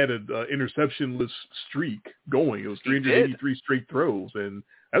 and he had an interceptionless streak going. It was 383 straight throws, and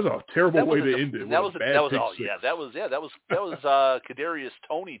that's a terrible way to end it. That was Kadarius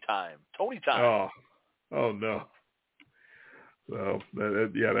Toney time. Oh no. So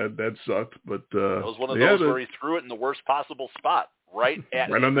that sucked, but it was one of those where he threw it in the worst possible spot, right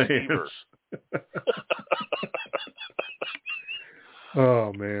on the hands.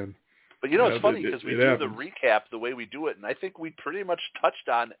 Oh man! But it's funny because we do the recap the way we do it, and I think we pretty much touched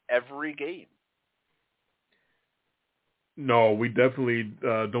on every game. No, we definitely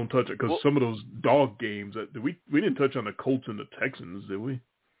don't touch it because some of those dog games we didn't touch on the Colts and the Texans, did we?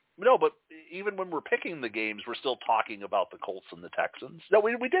 No, but even when we're picking the games, we're still talking about the Colts and the Texans. No,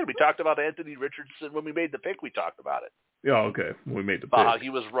 we did. We talked about Anthony Richardson. When we made the pick, we talked about it. Yeah, okay. When we made the pick.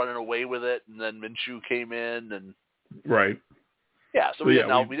 He was running away with it, and then Minshew came in. And right. Yeah, so we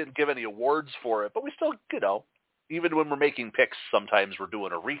didn't give any awards for it, but we still, even when we're making picks, sometimes we're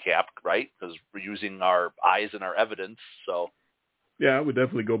doing a recap, right? Because we're using our eyes and our evidence, so. Yeah, I would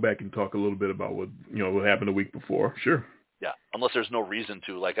definitely go back and talk a little bit about what happened the week before. Sure. Yeah, unless there's no reason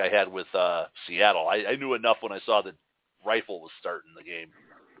to, like I had with Seattle. I knew enough when I saw that Rifle was starting the game.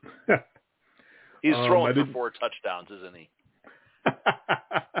 He's throwing for 4 touchdowns, isn't he?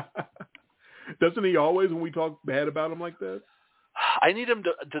 Doesn't he always when we talk bad about him like that? I need him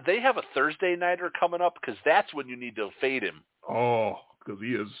to – do they have a Thursday nighter coming up? Because that's when you need to fade him. Oh, because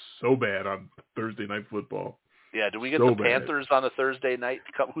he is so bad on Thursday Night Football. Yeah, do we get the Panthers on a Thursday night?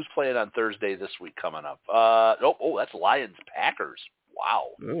 Who's playing on Thursday this week coming up? That's Lions-Packers. Wow.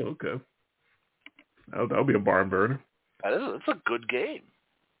 Oh, okay. That'll be a barn burner. It's a good game.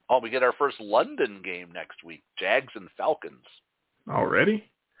 Oh, we get our first London game next week, Jags and Falcons. Already?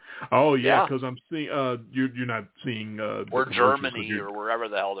 Oh, yeah, because I'm seeing you're not seeing or Germany or wherever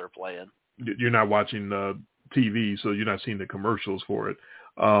the hell they're playing. You're not watching TV, so you're not seeing the commercials for it.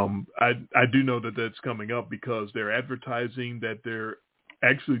 I do know that that's coming up because they're advertising that they're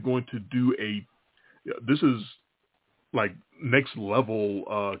actually going to do this is like next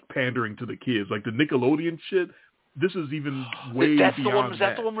level pandering to the kids, like the Nickelodeon shit. This is even way beyond that. Is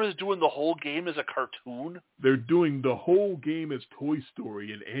that the one where they're doing the whole game as a cartoon? They're doing the whole game as Toy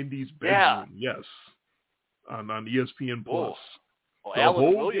Story in Andy's bedroom. Yeah. Yes. on ESPN Plus. Well,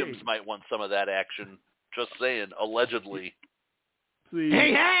 Alan Williams might want some of that action. Just saying, allegedly. See,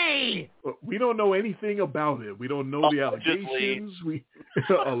 hey! We don't know anything about it. We don't know the allegations.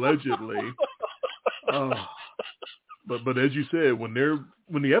 Allegedly. But as you said, when the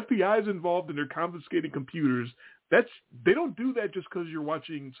FBI is involved and they're confiscating computers, they don't do that just because you're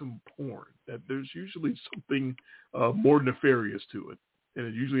watching some porn. That there's usually something more nefarious to it, and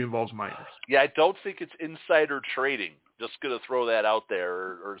it usually involves minors. Yeah, I don't think it's insider trading. Just going to throw that out there,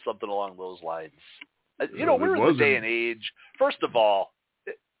 or something along those lines. We're in the day and age. First of all,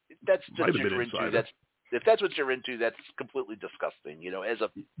 that's just what you're into. If that's what you're into, that's completely disgusting. As a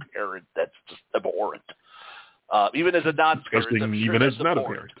parent, that's just abhorrent. Even as a non-parent, even as not a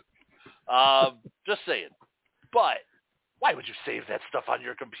parent. Just saying. But why would you save that stuff on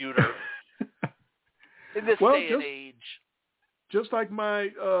your computer in this day and age? Just like my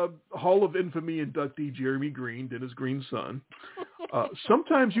Hall of Infamy inductee, Jeremy Green, Dennis Green's son.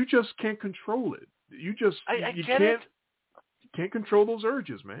 Sometimes you just can't control it. You can't control those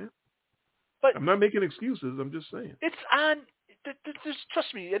urges, man. But I'm not making excuses. I'm just saying. It's on.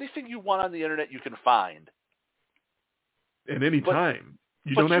 Trust me. Anything you want on the internet, you can find. At any time.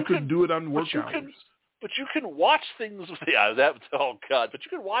 You don't have to do it on work hours. But you can watch things. Oh God! But you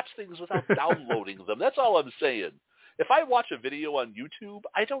can watch things without downloading them. That's all I'm saying. If I watch a video on YouTube,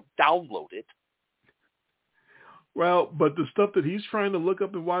 I don't download it. Well, but the stuff that he's trying to look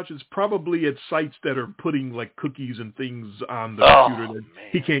up and watch is probably at sites that are putting like cookies and things on the computer that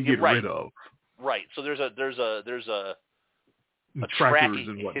he can't get rid of. Right. So there's a trackers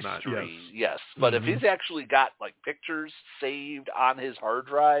and whatnot. History, yes. But if he's actually got like pictures saved on his hard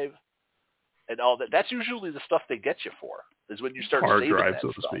drive and all that, that's usually the stuff they get you for. Is when you start hard saving drive, that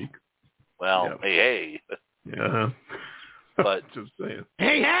so stuff. to speak. Well, hey. Yeah. But just saying.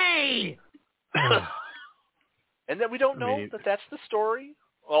 Hey! And then we don't know that that's the story.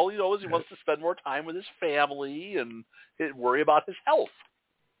 All he knows is he wants to spend more time with his family and worry about his health.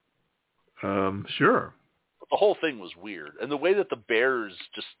 Sure. But the whole thing was weird. And the way that the Bears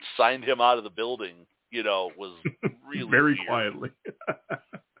just signed him out of the building, was really very weird. quietly.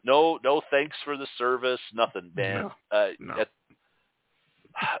 No thanks for the service, nothing, man. No.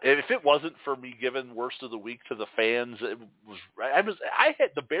 If it wasn't for me giving worst of the week to the fans,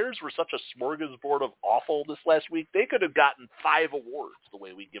 the Bears were such a smorgasbord of awful this last week. They could have gotten 5 awards the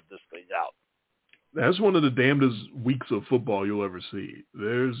way we give this thing out. That's one of the damnedest weeks of football you'll ever see.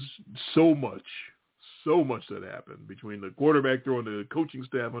 There's so much that happened between the quarterback throwing the coaching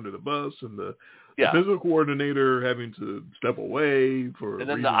staff under the bus and the physical coordinator having to step away for and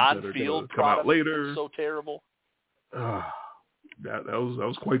then reasons the that are on-field come out later. Was so terrible. That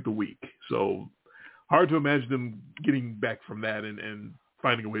was quite the week. So hard to imagine them getting back from that and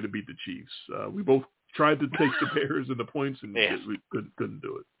finding a way to beat the Chiefs. We both tried to take the Bears and the points, and we couldn't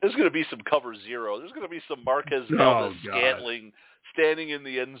do it. There's going to be some cover zero. There's going to be some Marquez Valdez-Scantling standing in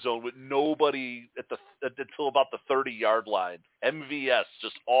the end zone with nobody until about the 30-yard line. MVS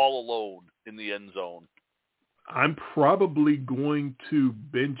just all alone in the end zone. I'm probably going to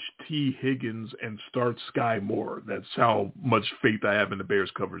bench T. Higgins and start Sky Moore. That's how much faith I have in the Bears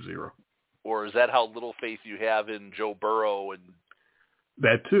cover zero. Or is that how little faith you have in Joe Burrow and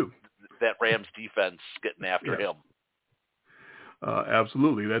that too? That Rams defense getting after him.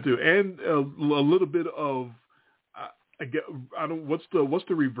 Absolutely, that too, and a little bit of what's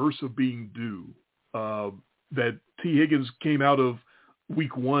the reverse of being due? That T. Higgins came out of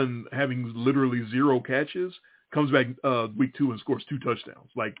week 1 having literally 0 catches, comes back week 2 and scores 2 touchdowns.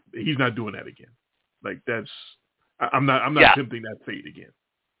 Like he's not doing that again. Like I'm not attempting that fate again.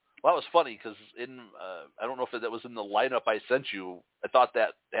 Well, that was funny because I don't know if that was in the lineup I sent you. I thought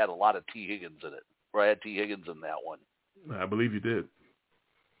that had a lot of T. Higgins in it. Or I had T. Higgins in that one. I believe you did.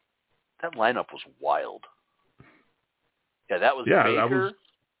 That lineup was wild. Yeah, that was Baker.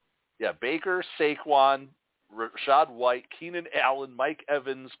 Yeah, Baker, Saquon, Rashad White, Keenan Allen, Mike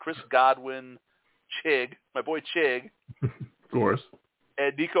Evans, Chris Godwin, Chig, my boy Chig. Of course.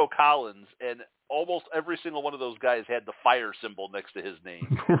 And Nico Collins. And almost every single one of those guys had the fire symbol next to his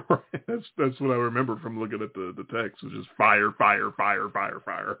name. Right. That's what I remember from looking at the text, which is fire, fire, fire, fire,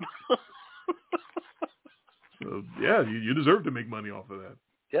 fire. So, yeah, you deserve to make money off of that.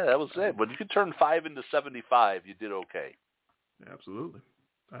 Yeah, that was it. When you could turn 5 into 75, you did okay. Absolutely.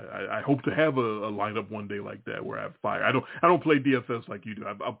 I hope to have a lineup one day like that where I have fire. I don't play DFS like you do.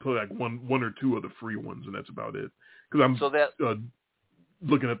 I'll play like one or two of the free ones, and that's about it. Because I'm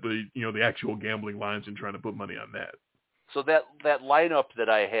looking at the the actual gambling lines and trying to put money on that. So that lineup that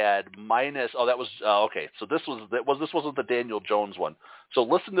I had minus that was okay. So this wasn't the Daniel Jones one. So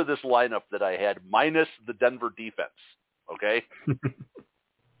listen to this lineup that I had minus the Denver defense. Okay,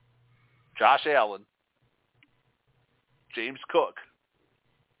 Josh Allen, James Cook,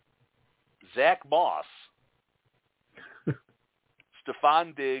 Zach Moss,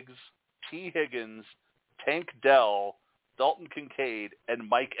 Stephon Diggs, T. Higgins, Tank Dell, Dalton Kincaid, and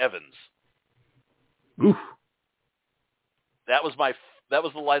Mike Evans. Oof. That was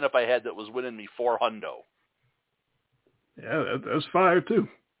the lineup I had that was winning me $400. Yeah, that's fire too.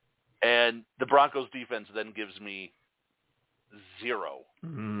 And the Broncos defense then gives me 0.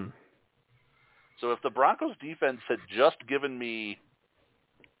 Mm-hmm. So if the Broncos defense had just given me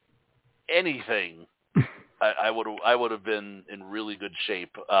anything, I would have been in really good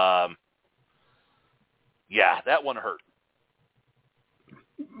shape. Yeah, that one hurt.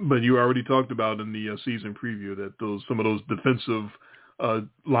 But you already talked about in the season preview that some of those defensive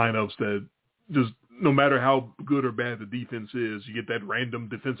lineups that just no matter how good or bad the defense is, you get that random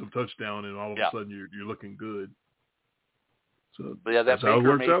defensive touchdown, and all of a sudden you're looking good. So, but yeah, that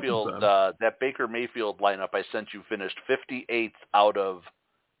Baker Mayfield lineup I sent you finished 58th out of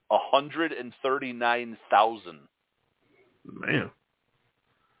 139,000. Man,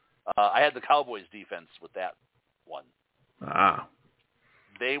 I had the Cowboys defense with that one. Ah.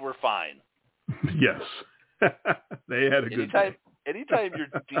 They were fine. Yes. They had a good day. Anytime your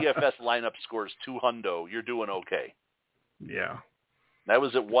DFS lineup scores 200, you're doing okay. Yeah. That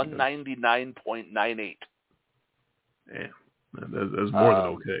was at 199.98. Yeah. That's more than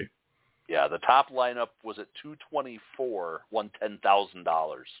okay. Yeah, the top lineup was at 224, won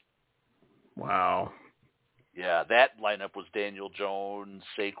 $10,000. Wow. Yeah, that lineup was Daniel Jones,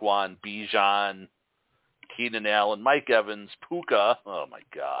 Saquon, Bijan, Keenan Allen, Mike Evans, Puka, oh my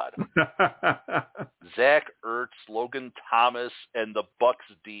God, Zach Ertz, Logan Thomas, and the Bucks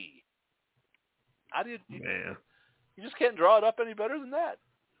D. How do you just can't draw it up any better than that?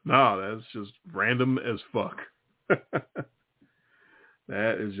 No, that's just random as fuck.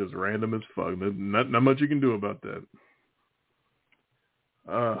 That is just random as fuck. Not much you can do about that.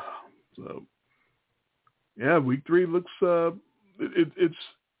 So yeah, week 3 looks it's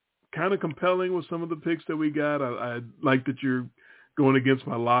kind of compelling with some of the picks that we got. I like that you're going against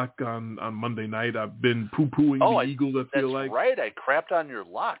my lock on Monday night. I've been poo-pooing the Eagles, I feel like. That's right. I crapped on your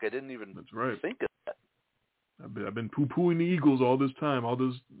lock. I didn't even think of that. I've been poo-pooing the Eagles all this time,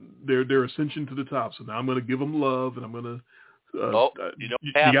 their ascension to the top. So now I'm going to give them love, and I'm going to you know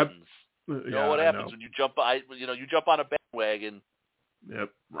what happens. You know what happens when you jump on a bandwagon.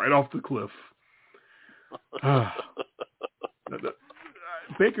 Yep, right off the cliff.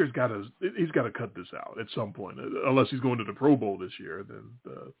 Baker's he's got to cut this out at some point, unless he's going to the Pro Bowl this year. Then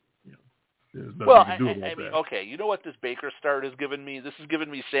there's nothing you can do about that. Okay, you know what this Baker start has given me? This has given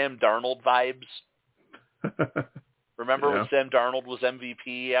me Sam Darnold vibes. Remember when Sam Darnold was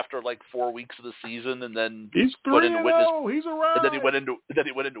MVP after like 4 weeks of the season, and then he's 3-0. He's around. And then he went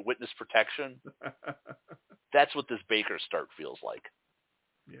into witness protection. That's what this Baker start feels like.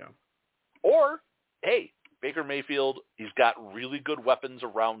 Yeah. Or hey, Baker Mayfield, he's got really good weapons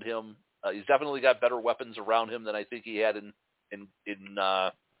around him. He's definitely got better weapons around him than I think he had in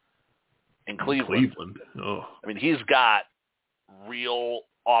Cleveland. Oh. I mean, he's got real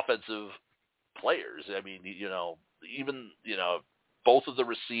offensive players. I mean, both of the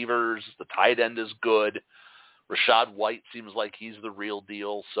receivers, the tight end is good. Rashad White seems like he's the real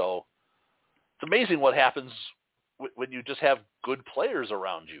deal. So it's amazing what happens when you just have good players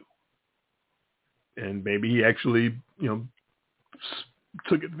around you. And maybe he actually,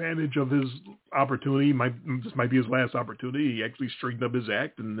 took advantage of his opportunity. This might be his last opportunity. He actually straightened up his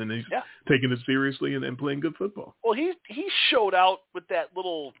act, and then he's taking it seriously and playing good football. Well, he showed out with that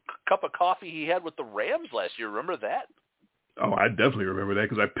little cup of coffee he had with the Rams last year. Remember that? Oh, I definitely remember that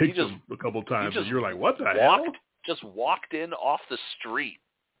because I picked him a couple times, and you're like, what the hell? Just walked in off the street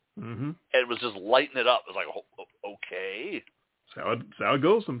and was just lighting it up. It was like, okay. That's how it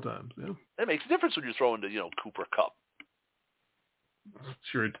goes sometimes. Yeah, that makes a difference when you throw into Cooper Kupp.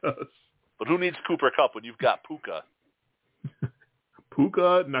 Sure it does. But who needs Cooper Kupp when you've got Puka?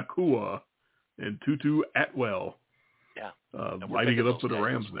 Puka Nacua and Tutu Atwell. Yeah, lighting it up for the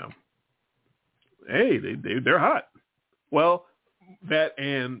Rams now. Hey, they're hot. Well, that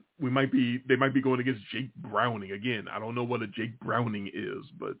and they might be going against Jake Browning again. I don't know what a Jake Browning is,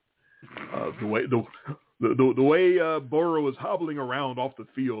 but the way Burrow is hobbling around off the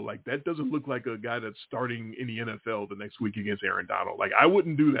field, like that doesn't look like a guy that's starting in the NFL the next week against Aaron Donald. Like I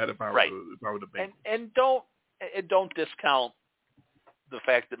wouldn't do that if I were the Bengals. And don't discount the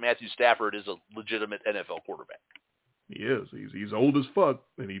fact that Matthew Stafford is a legitimate NFL quarterback. He is. He's old as fuck,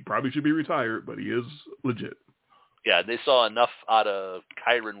 and he probably should be retired, but he is legit. Yeah, they saw enough out of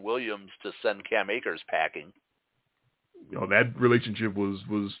Kyron Williams to send Cam Akers packing. That relationship was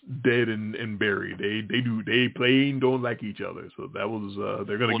dead and buried. They plain don't like each other. So that was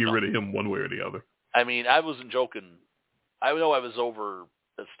they're going to get rid of him one way or the other. I mean, I wasn't joking. I know I was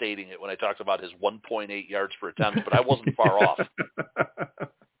overstating it when I talked about his 1.8 yards per attempt, but I wasn't far off.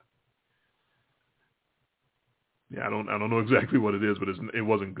 Yeah, I don't know exactly what it is, but it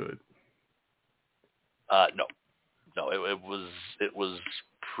wasn't good. No, it was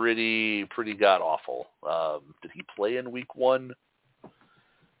pretty god awful. Did he play in week 1?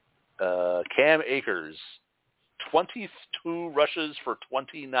 Cam Akers, 22 rushes for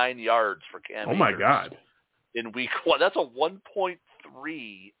 29 yards for Cam Akers. Oh my God! In week 1, that's a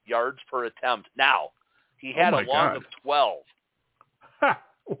 1.3 yards per attempt. Now he had a long of 12. Ha!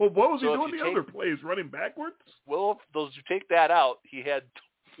 Well, what was he doing the other plays? Running backwards? Well, if you take that out, he had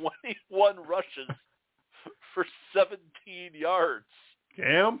 21 rushes for 17 yards.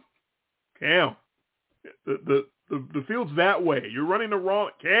 Cam, the field's that way. You're running the wrong.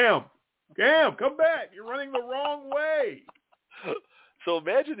 Cam, come back. You're running the wrong way. So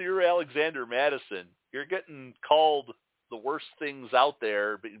imagine you're Alexander Madison. You're getting called the worst things out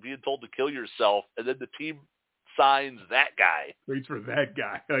there, but being told to kill yourself, and then the team signs that guy. Waits for that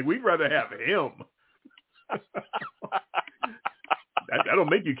guy. Like, we'd rather have him. That'll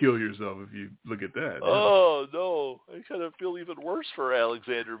make you kill yourself if you look at that. Oh, no. I kind of feel even worse for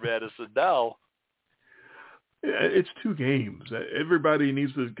Alexander Madison now. Yeah, it's 2 games. Everybody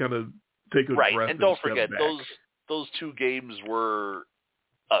needs to kind of take a breath. Right, and don't forget, back. those 2 games were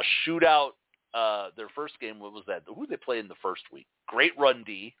a shootout. Their first game, what was that? Who did they play in the first week? Great run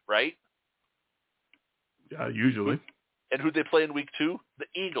D, right? Yeah, usually. And who'd they play in week 2? The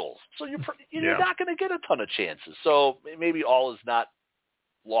Eagles. So you're not going to get a ton of chances. So maybe all is not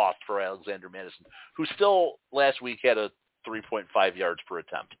lost for Alexander Madison, who still last week had a 3.5 yards per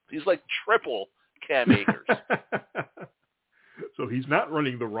attempt. He's like triple Cam Akers. So he's not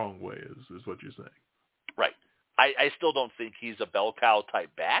running the wrong way, is what you're saying. Right. I still don't think he's a bell cow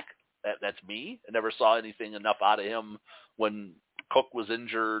type back. That's me. I never saw anything enough out of him when Cook was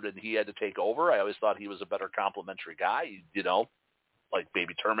injured and he had to take over. I always thought he was a better complimentary guy, like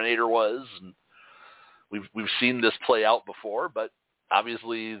Baby Terminator was. And we've seen this play out before, but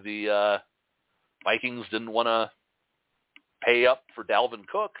obviously the Vikings didn't want to pay up for Dalvin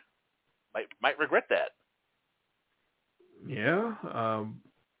Cook. Might regret that. Yeah.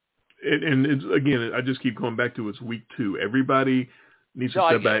 And it's, again, I just keep going back to it's week 2. Everybody needs to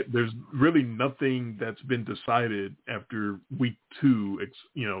step back. There's really nothing that's been decided after week 2.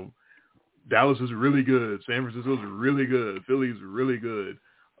 Dallas is really good. San Francisco's really good. Philly's really good.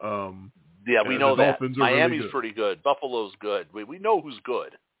 Yeah, we know that. Miami's really good. Pretty good. Buffalo's good. We know who's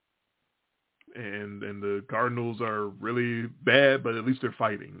good. And the Cardinals are really bad, but at least they're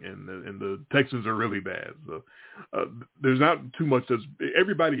fighting. And the Texans are really bad. So there's not too much.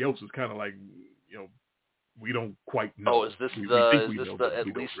 Everybody else is kind of like, we don't quite know. Oh, is this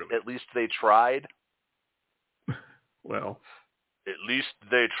at least they tried? Well, at least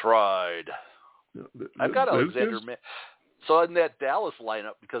they tried. I've got Alexander. So in that Dallas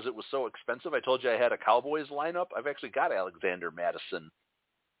lineup, because it was so expensive, I told you I had a Cowboys lineup. I've actually got Alexander Madison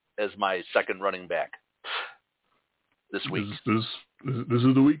as my second running back this week. This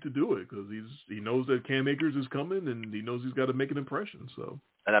is the week to do it because he knows that Cam Akers is coming and he knows he's got to make an impression. So.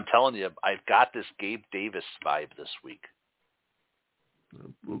 And I'm telling you, I've got this Gabe Davis vibe this week.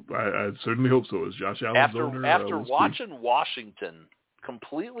 I certainly hope so. Is Josh Allen's owner? After watching Washington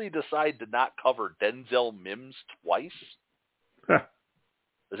completely decide to not cover Denzel Mims twice.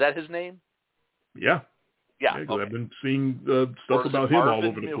 Is that his name? Yeah. Yeah. Okay. I've been seeing stuff about him all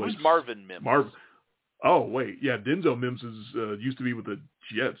over the place. Who's Marvin Mims? Oh, wait. Yeah, Denzel Mims used to be with the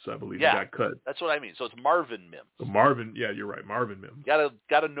Jets, I believe. Yeah, he got cut. That's what I mean. So it's Marvin Mims. So Marvin, yeah, you're right. Marvin Mims.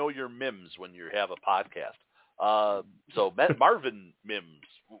 Gotta know your Mims when you have a podcast. So Marvin Mims,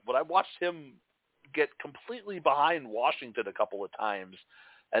 when I watched him get completely behind Washington a couple of times,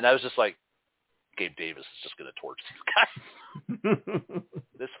 and I was just like, Gabe Davis is just going to torch these guys.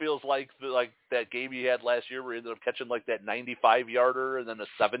 This feels like that game he had last year where he ended up catching like that 95-yarder and then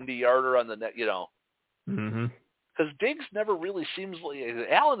a 70-yarder on the net, Mm-hmm. Because Diggs never really seems like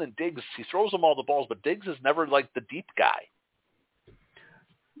Allen and Diggs. He throws them all the balls, but Diggs is never like the deep guy.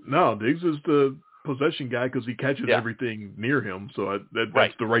 No, Diggs is the possession guy because he catches everything near him. So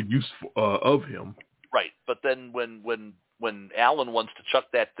that's the right use of him. Right, but then when Allen wants to chuck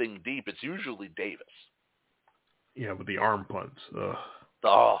that thing deep, it's usually Davis. Yeah, with the arm punts.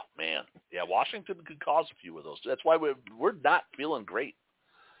 Oh, man. Yeah, Washington could cause a few of those. That's why we're not feeling great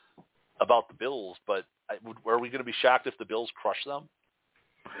about the Bills, but are we going to be shocked if the Bills crush them?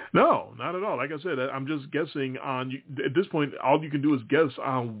 No, not at all. Like I said, I'm just guessing on – at this point, all you can do is guess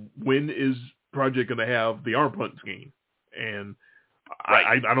on when is Project going to have the arm punt scheme. And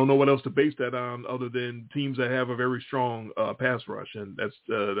right. I don't know what else to base that on other than teams that have a very strong pass rush, and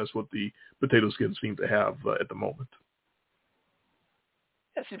that's what the potato skins seem to have at the moment.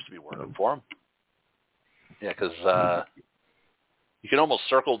 That seems to be working for them. Yeah, because you can almost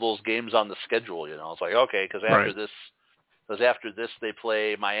circle those games on the schedule. It's like, okay, because after this they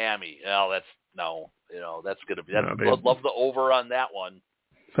play Miami. That's going to be. I'd love the over on that one.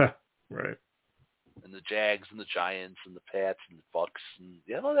 Right. And the Jags and the Giants and the Pats and the Bucks and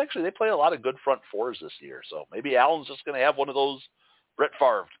actually they play a lot of good front fours this year. So maybe Allen's just going to have one of those Brett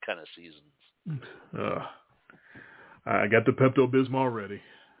Favre kind of seasons. I got the Pepto-Bismol ready.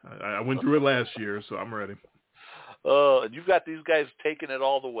 I went through it last year, so I'm ready. And you've got these guys taking it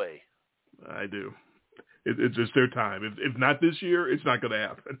all the way. I do. It's just their time. If not this year, it's not going to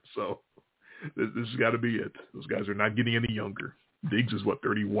happen. So this has got to be it. Those guys are not getting any younger. Diggs is,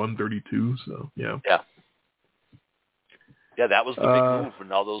 31, 32? So, yeah. Yeah, that was the big move.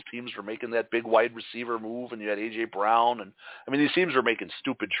 And all those teams were making that big wide receiver move, and you had A.J. Brown. And these teams are making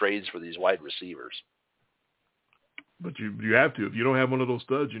stupid trades for these wide receivers. But you have to. If you don't have one of those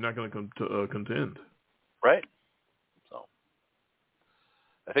studs, you're not going to contend. Right. So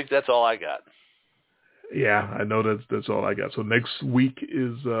I think that's all I got. Yeah, I know that's all I got. So next week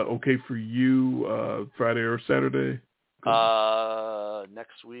is okay for you, Friday or Saturday?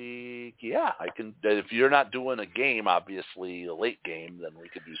 Next week, yeah, I can. If you're not doing a game, obviously a late game, then we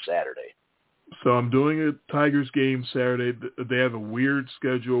could do Saturday. So I'm doing a Tigers game Saturday. They have a weird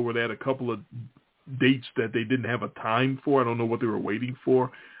schedule where they had a couple of dates that they didn't have a time for. I don't know what they were waiting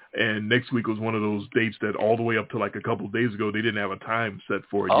for. And next week was one of those dates that all the way up to like a couple of days ago, they didn't have a time set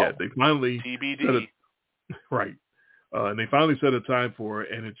for it yet. They finally TBD. Right. And they finally set a time for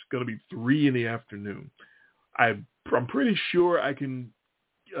it, and it's going to be 3 p.m. I'm pretty sure I can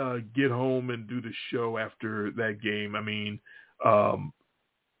get home and do the show after that game.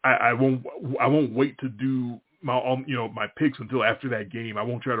 I won't wait to do my picks until after that game. I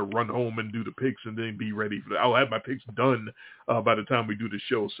won't try to run home and do the picks and then be ready for that. I'll have my picks done by the time we do the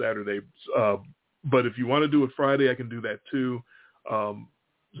show Saturday. But if you want to do it Friday, I can do that too. So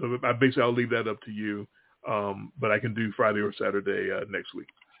I'll leave that up to you. But I can do Friday or Saturday next week.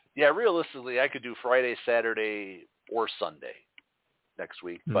 Yeah, realistically, I could do Friday, Saturday, or Sunday next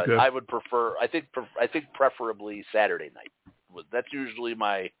week. But okay. I would prefer. I think preferably Saturday night. That's usually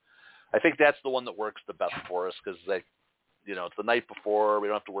I think that's the one that works the best for us because it's the night before. We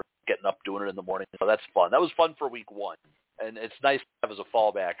don't have to worry getting up doing it in the morning. So that's fun. That was fun for week 1, and it's nice to have as a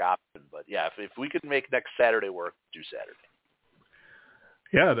fallback option. But yeah, if we can make next Saturday work, do Saturday.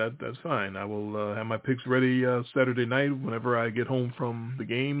 Yeah, that's fine. I will have my picks ready Saturday night whenever I get home from the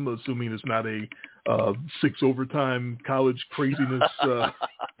game, assuming it's not a 6 overtime college craziness.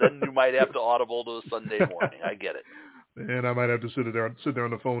 Then you might have to audible to a Sunday morning. I get it. And I might have to sit there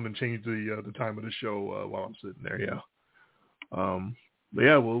on the phone and change the time of the show while I'm sitting there. Yeah. But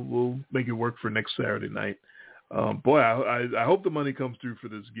yeah, we'll make it work for next Saturday night. Boy, I hope the money comes through for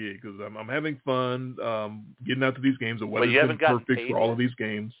this gig because I'm having fun getting out to these games. The weather's been perfect for all of these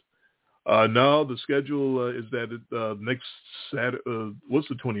games. No, the schedule is that next Saturday. What's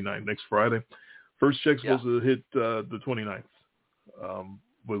the 29th? Next Friday. First check's supposed to hit the 29th.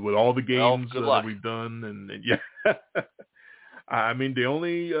 With all the games that we've done, and yeah, I mean the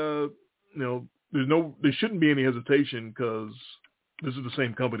only there shouldn't be any hesitation because this is the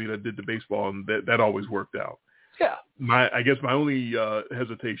same company that did the baseball, and that always worked out. Yeah. I guess my only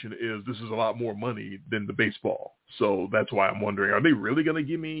hesitation is this is a lot more money than the baseball. So that's why I'm wondering, are they really going to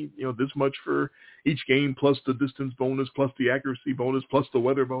give me, this much for each game plus the distance bonus, plus the accuracy bonus, plus the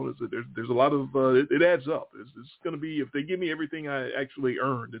weather bonus? There's a lot of, it adds up. It's going to be, if they give me everything I actually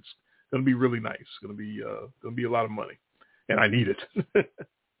earned, it's going to be really nice. It's going to be a lot of money, and I need it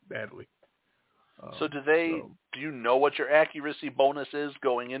badly. So do you know what your accuracy bonus is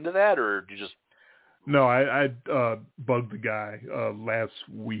going into that, or do you just? No, I bugged the guy last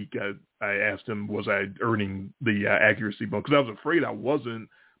week. I asked him, was I earning the accuracy bonus? Because I was afraid I wasn't,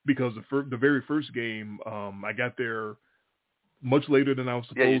 because the very first game, I got there much later than I was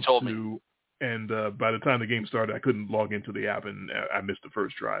supposed you told to. Me. And by the time the game started, I couldn't log into the app, and I missed the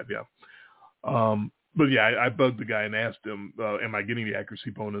first drive, yeah. But yeah, I bugged the guy and asked him, am I getting the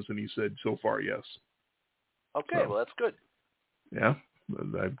accuracy bonus? And he said, so far, yes. Okay, well, that's good. Yeah,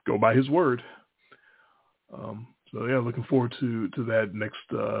 I go by his word. So yeah, looking forward to that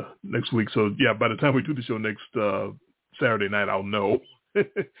next week. So yeah, by the time we do the show next Saturday night, I'll know,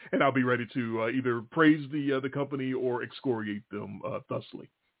 and I'll be ready to either praise the company or excoriate them thusly.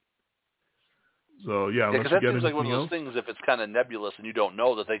 So yeah, because that seems like one of those things. If it's kind of nebulous and you don't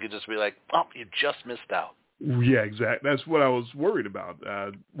know, that they could just be like, "Oh, you just missed out." Yeah, exactly. That's what I was worried about.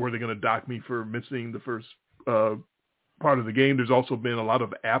 Were they going to dock me for missing the first part of the game? There's also been a lot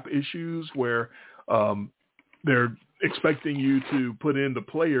of app issues where they're expecting you to put in the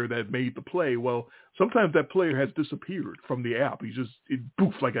player that made the play. Well, sometimes that player has disappeared from the app. It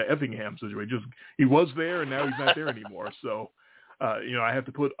poof, like a Effingham situation. He was there and now he's not there anymore. So, I have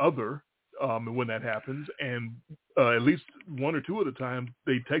to put other when that happens. And at least one or two of the times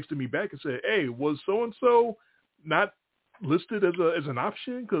they texted me back and said, "Hey, was so-and-so not listed as an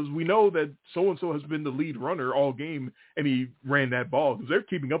option? Because we know that so-and-so has been the lead runner all game and he ran that ball." Because they're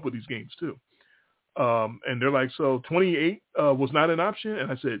keeping up with these games too. And they're like, "So 28 was not an option?"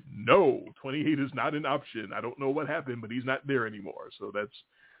 And I said, "No, 28 is not an option. I don't know what happened, but he's not there anymore." So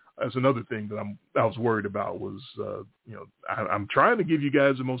that's another thing that I was worried about was, I'm trying to give you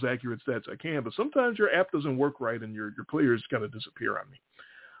guys the most accurate stats I can, but sometimes your app doesn't work right and your players kind of disappear on me.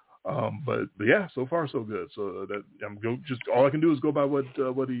 But yeah, so far so good. So that just all I can do is go by what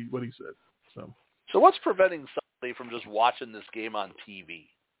he said. So what's preventing somebody from just watching this game on TV?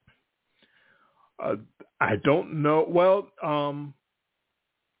 I don't know. Well,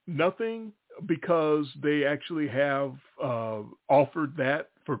 nothing, because they actually have offered that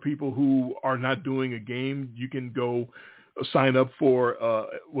for people who are not doing a game. You can go sign up for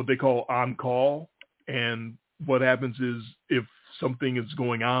what they call on call, and what happens is if something is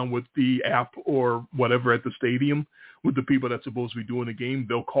going on with the app or whatever at the stadium with the people that's supposed to be doing the game,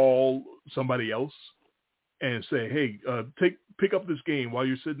 they'll call somebody else and say, "Hey, pick up this game while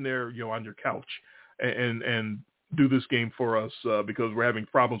you're sitting there, on your couch, and do this game for us because we're having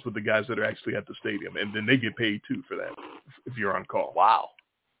problems with the guys that are actually at the stadium," and then they get paid too for that if you're on call. Wow.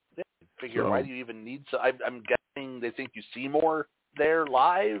 Why do you even need to? I'm guessing they think you see more there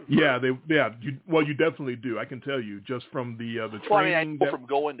live. Yeah, you definitely do. I can tell you just from the training. I know from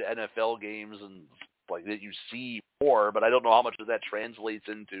going to NFL games and like that, you see more, but I don't know how much of that translates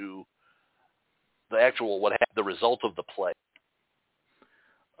into the actual the result of the play.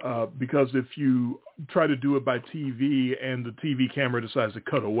 Because if you try to do it by TV and the TV camera decides to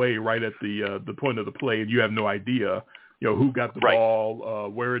cut away right at the point of the play, and you have no idea, who got the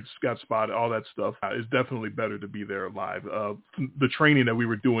ball, where it's got spotted, all that stuff, it's definitely better to be there live. The training that we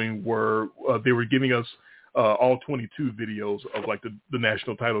were doing they were giving us all 22 videos of like the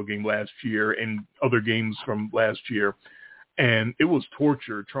national title game last year and other games from last year, and it was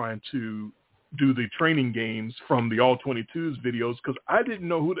torture trying to do the training games from the all 22s videos because I didn't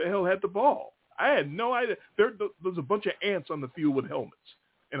know who the hell had the ball. I had no idea. There's a bunch of ants on the field with helmets,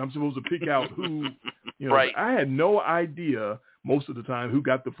 and I'm supposed to pick out who, Right. I had no idea most of the time who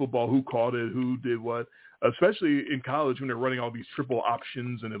got the football, who caught it, who did what, especially in college when they're running all these triple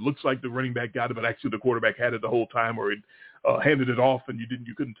options and it looks like the running back got it, but actually the quarterback had it the whole time, or it handed it off and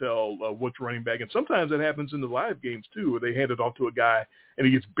you couldn't tell which running back. And sometimes that happens in the live games too, where they hand it off to a guy and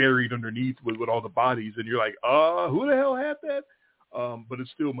he gets buried underneath with all the bodies, and you're like, who the hell had that? But it's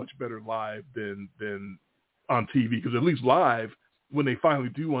still much better live than on TV, because at least live, when they finally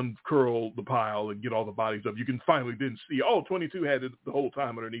do uncurl the pile and get all the bodies up, you can finally then see, 22 had it the whole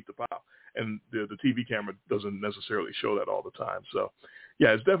time underneath the pile. And the TV camera doesn't necessarily show that all the time. So,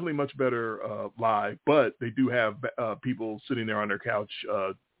 yeah, it's definitely much better live, but they do have people sitting there on their couch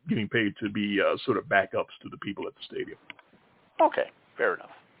getting paid to be sort of backups to the people at the stadium. Okay, fair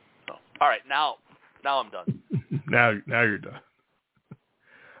enough. So, all right, now I'm done. now you're done.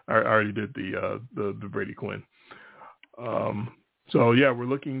 I already did the Brady Quinn. So, yeah, we're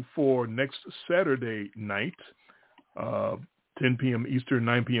looking for next Saturday night, 10 p.m. Eastern,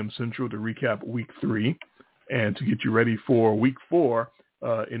 9 p.m. Central, to recap Week 3 and to get you ready for Week 4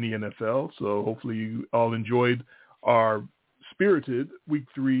 in the NFL. So hopefully you all enjoyed our spirited Week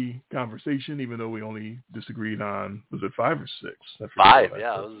 3 conversation, even though we only disagreed on, was it 5 or 6? 5,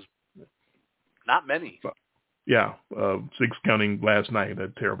 yeah. It was not many. Yeah, 6 counting last night,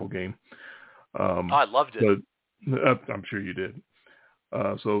 that terrible game. I loved it. But I'm sure you did.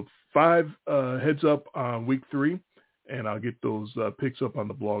 So 5 heads up on Week 3, and I'll get those picks up on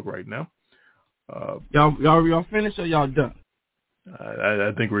the blog right now. Y'all finished or y'all done?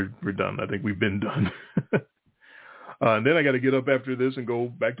 I think we're done. I think we've been done. And then I got to get up after this and go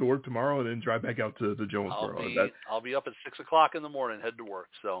back to work tomorrow, and then drive back out to Jonesboro. I'll be up at 6:00 in the morning, head to work.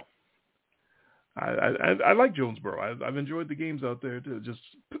 So I like Jonesboro. I've enjoyed the games out there too. Just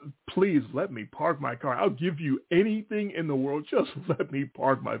please let me park my car. I'll give you anything in the world. Just let me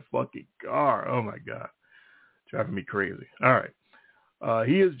park my fucking car. Oh my God. Driving me crazy. All right.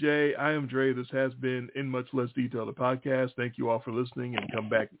 He is Jay. I am Dre. This has been In Much Less Detail, the podcast. Thank you all for listening, and come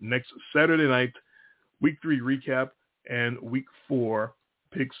back next Saturday night, Week 3 recap and Week 4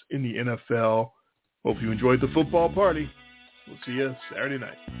 picks in the NFL. Hope you enjoyed the football party. We'll see you Saturday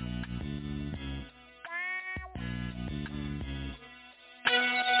night.